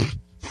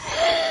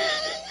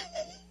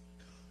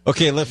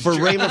 Okay, for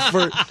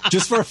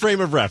a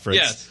frame of reference,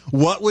 Yes.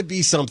 What would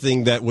be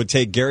something that would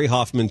take Gary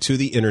Hoffman to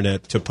the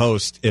internet to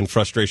post in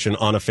frustration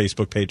on a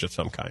Facebook page of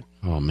some kind?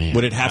 Oh, man.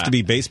 Would it have to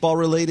be baseball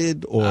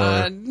related,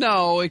 or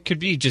No, it could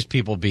be just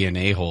people being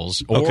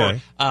a-holes. Or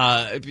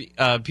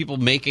people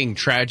making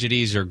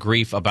tragedies or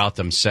grief about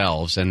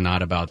themselves and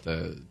not about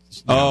the...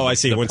 I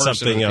see. the When person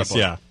something or else, people.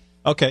 yeah.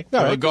 Okay,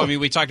 all right. I mean,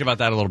 we talked about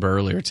that a little bit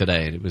earlier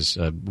today. It was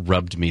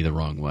rubbed me the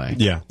wrong way.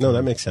 Yeah, no,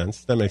 that makes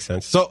sense.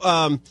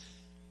 So,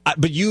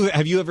 but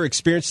have you ever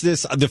experienced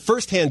this? The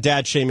firsthand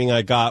dad shaming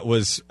I got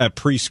was at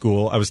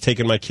preschool. I was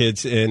taking my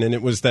kids in, and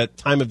it was that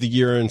time of the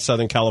year in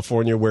Southern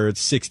California where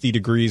it's 60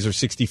 degrees or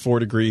 64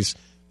 degrees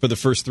for the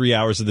first 3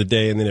 hours of the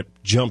day, and then it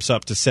jumps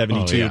up to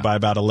 72 by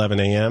about 11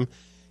 a.m.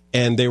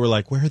 And they were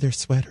like, "Where are their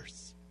sweaters?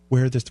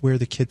 Where are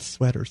the kids'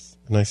 sweaters?"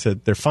 And I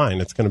said, "They're fine.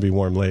 It's going to be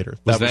warm later."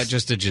 Was that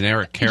just a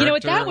generic character? You know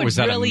what? That would was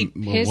that really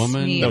piss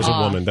woman? me That was a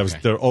off. woman.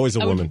 They're always a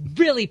That woman. would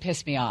really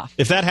piss me off.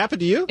 If that happened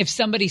to you, If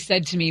somebody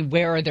said to me,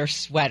 "Where are their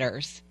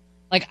sweaters?"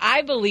 Like,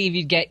 I believe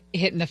you'd get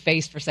hit in the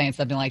face for saying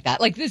something like that.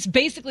 Like, this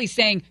basically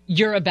saying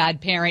you're a bad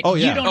parent. Oh,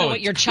 yeah. You don't know Oh,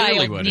 what your it's clearly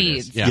child what it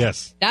is. needs. Yeah.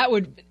 yes, That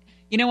would,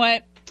 you know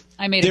what?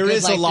 I made there a good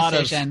is a life lot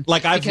decision. of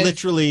like I've because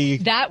literally.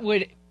 That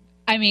would,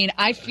 I mean,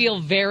 I feel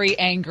very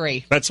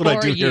angry. That's what I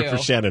for do you. here for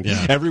Shannon.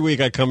 Every week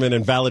I come in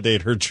and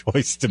validate her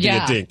choice to be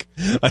Yeah. a dink.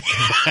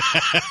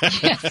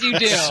 Yes, you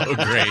do. So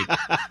great.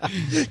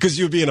 Because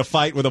you'd be in a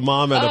fight with a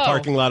mom at a Oh,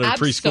 parking lot or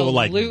preschool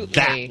like absolutely.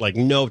 that. Like,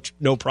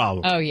 no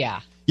problem. Oh,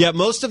 yeah. Yeah,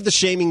 most of the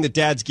shaming that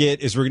dads get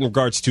is in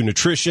regards to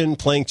nutrition,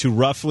 playing too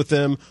rough with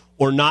them,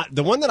 or not.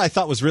 The one that I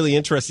thought was really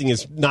interesting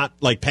is not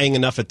like paying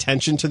enough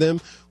attention to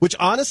them, which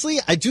honestly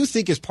I do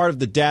think is part of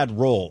the dad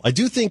role. I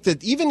do think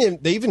that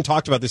they even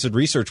talked about this in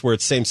research where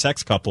it's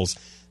same-sex couples,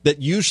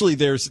 that usually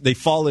they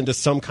fall into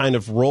some kind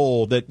of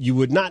role that you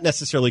would not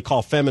necessarily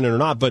call feminine or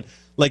not, but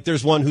like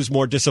there's one who's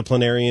more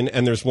disciplinarian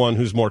and there's one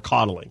who's more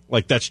coddling.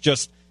 Like that's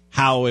just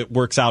how it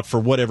works out for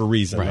whatever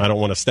reason. Right. I don't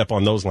want to step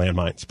on those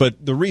landmines,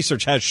 but the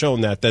research has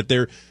shown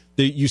that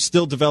you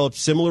still develop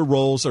similar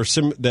roles or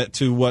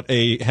to what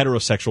a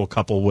heterosexual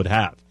couple would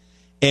have.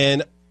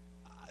 And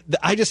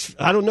I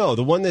don't know.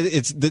 The one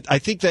I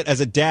think that as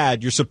a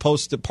dad, you're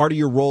supposed to, part of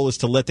your role is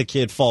to let the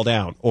kid fall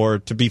down or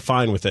to be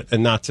fine with it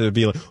and not to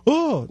be like,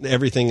 oh,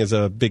 everything is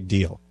a big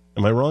deal.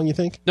 Am I wrong, you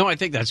think? No, I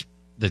think that's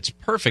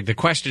perfect. The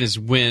question is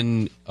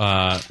when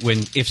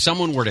if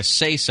someone were to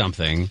say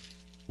something,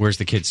 where's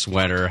the kid's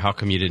sweater? How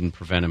come you didn't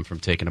prevent him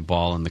from taking a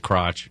ball in the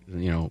crotch?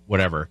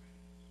 Whatever.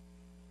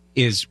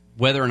 Is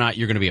whether or not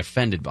you're going to be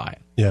offended by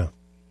it. Yeah.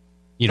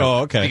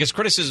 Okay. Because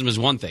criticism is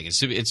one thing.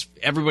 It's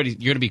everybody.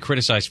 You're going to be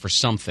criticized for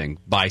something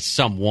by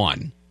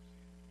someone.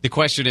 The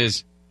question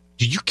is,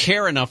 do you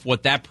care enough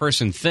what that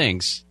person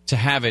thinks to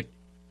have it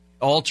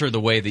alter the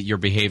way that you're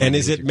behaving? And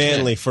is it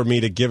manly for me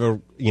to give a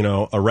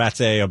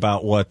rat's a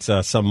about what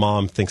some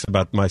mom thinks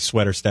about my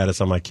sweater status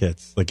on my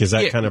kids? Like, is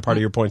that kind of part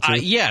of your point too?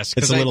 Yes,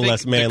 it's a little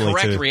less manly. The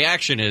correct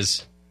reaction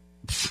is.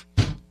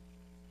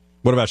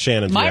 What about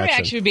Shannon's reaction? My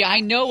reaction would be,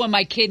 I know when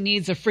my kid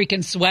needs a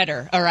freaking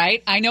sweater, all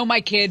right? I know my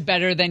kid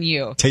better than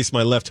you. Taste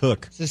my left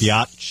hook.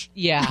 Biatch.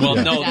 Yeah. Well,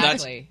 no,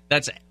 exactly.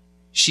 that's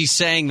she's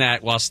saying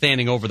that while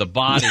standing over the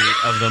body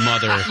of the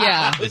mother.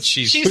 Yeah. That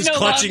she's no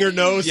clutching her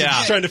nose and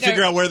trying to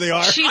figure out where they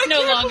are. She's no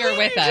longer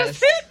with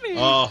us.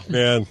 Oh,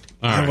 man.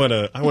 I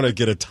want to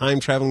get a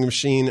time-traveling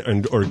machine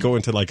or go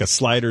into like a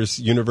Sliders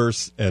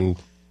universe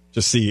and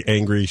just see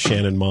angry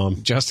Shannon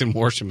mom. Justin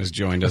Worsham has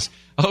joined us,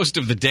 host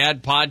of the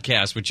Dad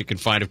Podcast, which you can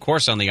find, of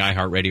course, on the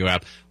iHeartRadio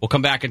app. We'll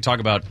come back and talk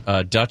about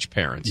Dutch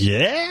parents.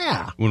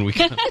 Yeah. When we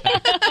come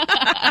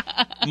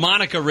back.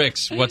 Monica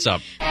Ricks, what's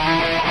up?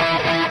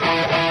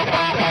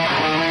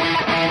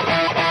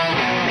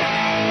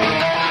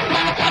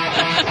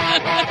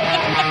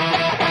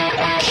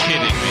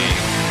 Kidding me.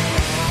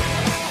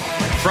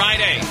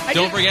 Friday.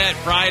 Don't forget,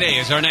 Friday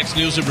is our next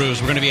News and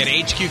Brews. We're going to be at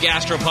HQ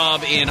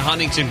Gastropub in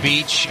Huntington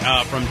Beach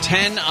from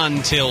 10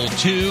 until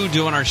 2,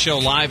 doing our show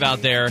live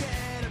out there.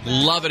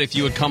 Love it if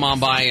you would come on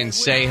by and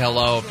say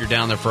hello if you're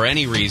down there for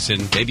any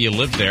reason. Maybe you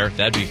live there.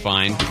 That'd be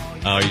fine.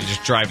 You're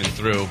just driving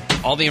through.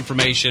 All the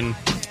information,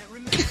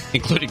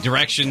 including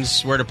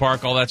directions, where to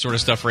park, all that sort of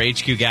stuff for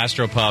HQ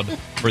Gastropub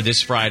for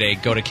this Friday.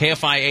 Go to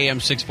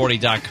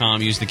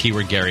KFIAM640.com. Use the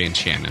keyword Gary and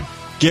Shannon.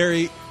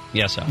 Gary.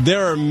 Yes, sir.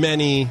 There are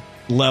many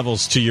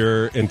levels to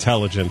your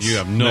intelligence. You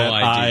have no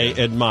idea.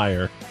 I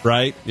admire,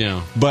 right?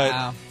 Yeah. But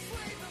wow.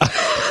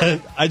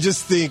 I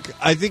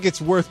think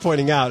it's worth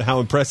pointing out how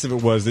impressive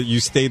it was that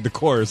you stayed the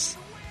course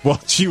while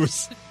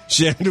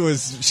Shannon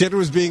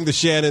was being the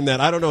Shannon that,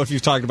 I don't know if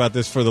you've talked about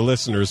this for the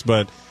listeners,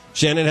 but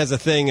Shannon has a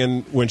thing,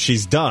 and when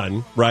she's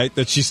done, right,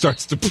 that she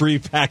starts to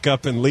pre-pack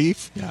up and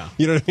leave. Yeah.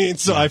 You know what I mean?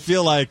 So I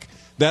feel like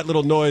that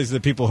little noise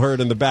that people heard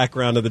in the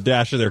background of the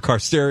dash of their car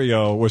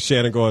stereo was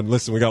Shannon going,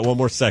 listen, we got one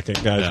more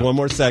second, guys. Yeah. One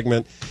more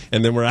segment,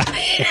 and then we're out of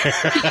here.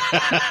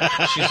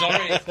 She's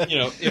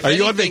already, Are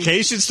you on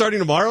vacation starting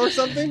tomorrow or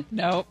something?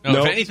 No.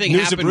 If anything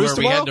News happened Bruce where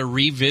we tomorrow? had to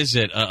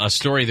revisit a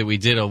story that we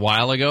did a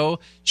while ago,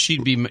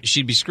 she'd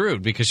be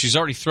screwed because she's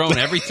already thrown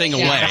everything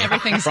away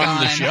everything's from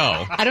gone. the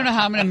show. I don't know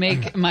how I'm going to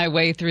make my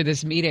way through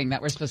this meeting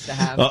that we're supposed to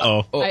have.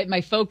 Uh-oh. My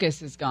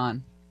focus is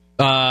gone.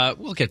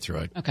 We'll get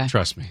through it. Okay.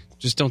 Trust me.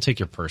 Just don't take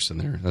your purse in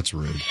there. That's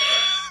rude.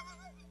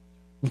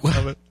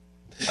 Love it.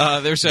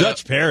 There's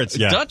Dutch parents,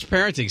 yeah. Dutch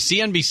parenting.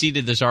 CNBC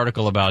did this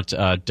article about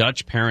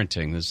Dutch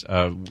parenting.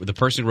 The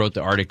person who wrote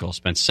the article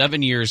spent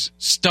 7 years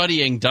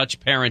studying Dutch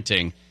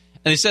parenting, and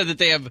they said that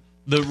they have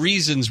the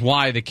reasons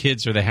why the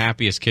kids are the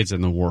happiest kids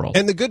in the world.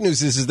 And the good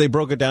news is they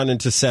broke it down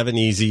into 7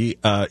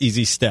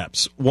 easy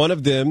steps. One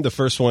of them, the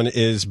first one,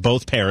 is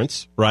both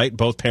parents, right?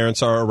 Both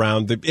parents are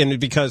around. And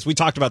because we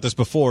talked about this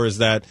before, is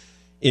that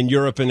in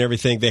Europe and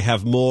everything, they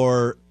have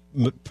more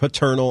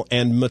paternal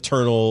and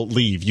maternal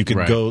leave. You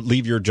can go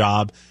leave your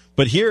job.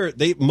 But here,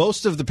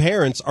 most of the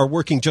parents are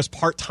working just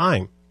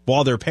part-time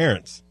while they're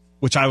parents,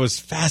 which I was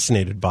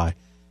fascinated by.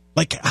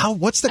 Like,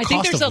 what's the cost of living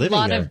I think there's a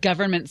lot there? of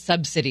government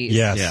subsidies.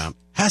 Yes. Yeah.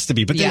 Has to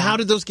be. But then how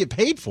did those get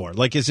paid for?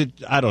 Like, is it,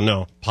 I don't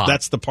know. Pot.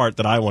 That's the part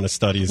that I want to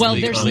study. Is Well,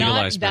 the there's not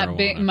legalized that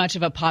marijuana. much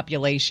of a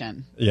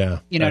population. Yeah.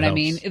 You know that what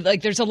I helps. mean?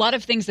 Like, there's a lot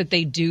of things that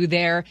they do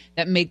there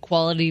that make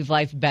quality of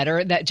life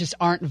better that just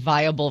aren't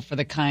viable for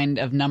the kind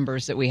of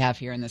numbers that we have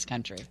here in this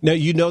country. Now,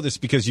 you know this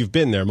because you've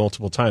been there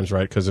multiple times,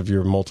 right? Because of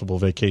your multiple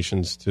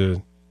vacations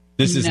to...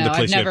 This isn't No, the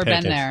place I've you never had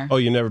been pancakes. there. Oh,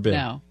 you've never been?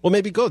 No. Well,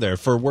 maybe go there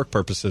for work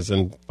purposes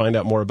and find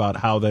out more about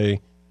how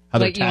they how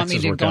their Like, you want me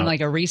taxes to work go on out.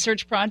 like a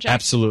research project?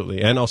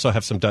 Absolutely, and also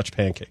have some Dutch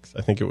pancakes.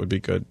 I think it would be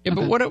good. Yeah,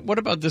 but what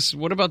about this?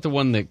 What about the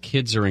one that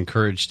kids are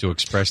encouraged to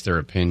express their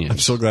opinions? I'm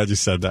so glad you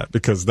said that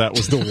because that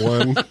was the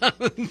one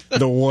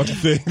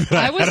thing that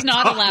I was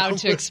not allowed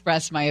to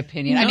express my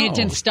opinion. I mean, it No.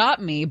 didn't stop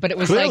me, but it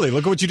was Clearly, like,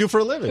 look at what you do for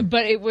a living.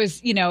 but it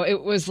was,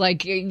 it was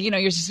like,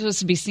 you're supposed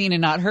to be seen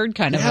and not heard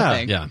kind of a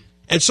thing. Yeah.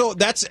 And so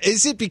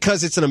is it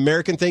because it's an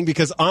American thing?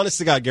 Because honest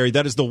to God, Gary,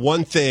 that is the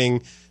one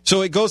thing.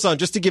 So it goes on,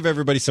 just to give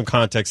everybody some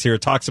context here,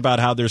 it talks about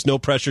how there's no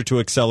pressure to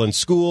excel in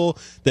school,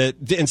 that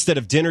instead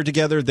of dinner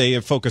together, they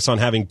focus on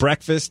having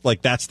breakfast.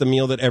 Like that's the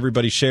meal that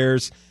everybody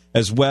shares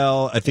as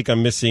well. I think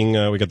I'm missing,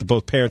 we got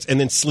both parents, and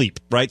then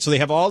sleep, right? So they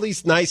have all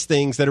these nice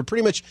things that are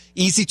pretty much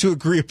easy to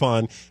agree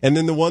upon. And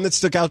then the one that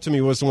stuck out to me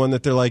was the one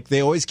that they're like,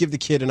 they always give the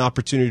kid an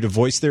opportunity to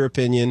voice their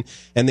opinion,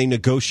 and they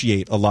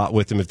negotiate a lot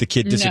with them if the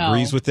kid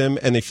disagrees with them.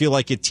 And they feel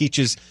like it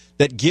teaches,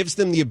 that gives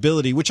them the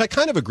ability, which I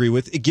kind of agree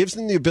with, it gives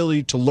them the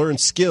ability to learn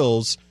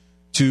skills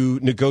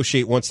to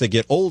negotiate once they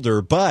get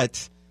older.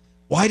 But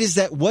why does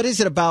that? What is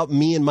it about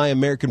me and my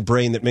American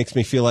brain that makes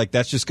me feel like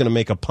that's just going to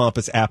make a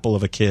pompous apple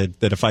of a kid?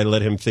 That if I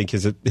let him think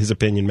his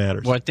opinion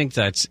matters. Well, I think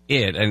that's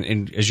it.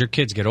 And as your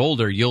kids get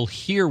older, you'll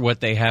hear what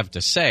they have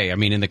to say. I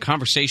mean, in the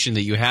conversation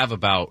that you have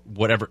about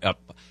whatever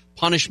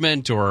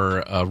punishment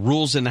or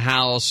rules in the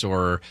house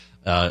or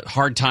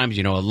hard times,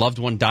 a loved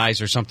one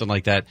dies or something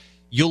like that,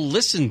 you'll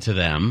listen to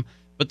them.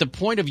 But the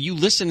point of you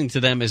listening to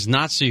them is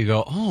not so you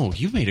go, oh,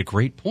 you made a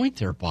great point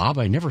there, Bob.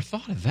 I never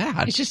thought of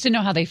that. It's just to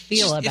know how they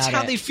feel about it. It's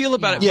how they feel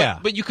about it. Yeah.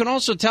 But you can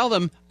also tell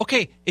them,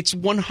 okay, it's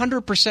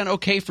 100%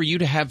 okay for you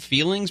to have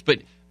feelings,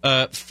 but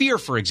fear,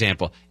 for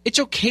example, it's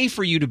okay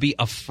for you to be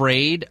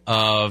afraid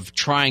of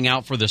trying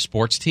out for the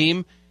sports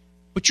team,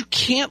 but you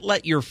can't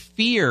let your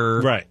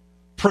fear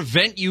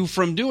prevent you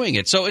from doing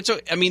it. So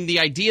the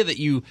idea that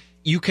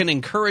you can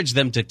encourage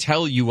them to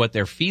tell you what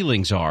their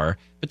feelings are,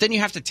 but then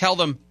you have to tell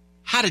them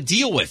how to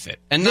deal with it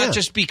and not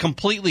just be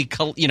completely,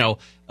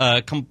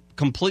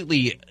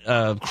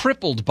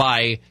 crippled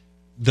by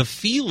the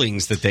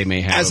feelings that they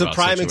may have. As a about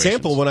prime situations.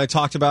 example, when I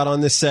talked about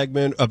on this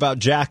segment about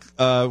Jack,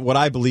 what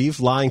I believe,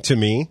 lying to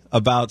me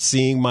about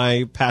seeing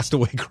my passed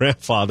away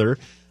grandfather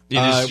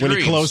when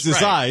he closed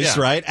his eyes,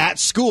 right, at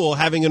school,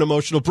 having an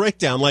emotional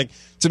breakdown. Like,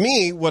 to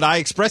me, what I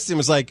expressed to him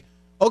was like,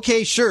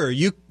 okay, sure,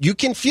 you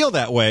can feel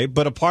that way,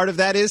 but a part of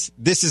that is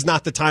this is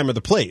not the time or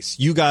the place.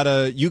 You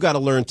gotta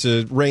learn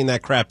to rein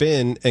that crap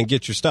in and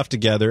get your stuff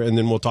together, and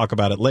then we'll talk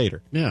about it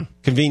later. Yeah,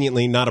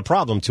 conveniently, not a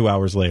problem. 2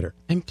 hours later,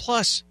 and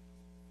plus,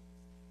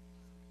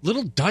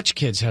 little Dutch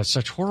kids have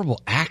such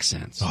horrible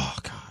accents. Oh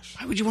gosh,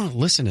 why would you want to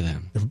listen to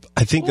them?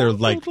 I think they're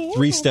like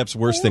 3 steps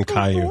worse than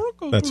Caillou.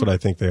 That's what I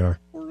think they are.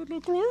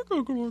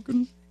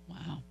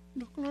 Wow.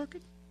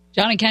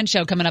 John and Ken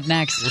show coming up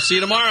next. We'll see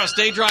you tomorrow.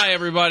 Stay dry,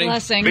 everybody.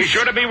 Blessings. Be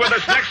sure to be with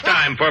us next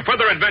time for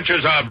further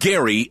adventures of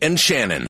Gary and Shannon.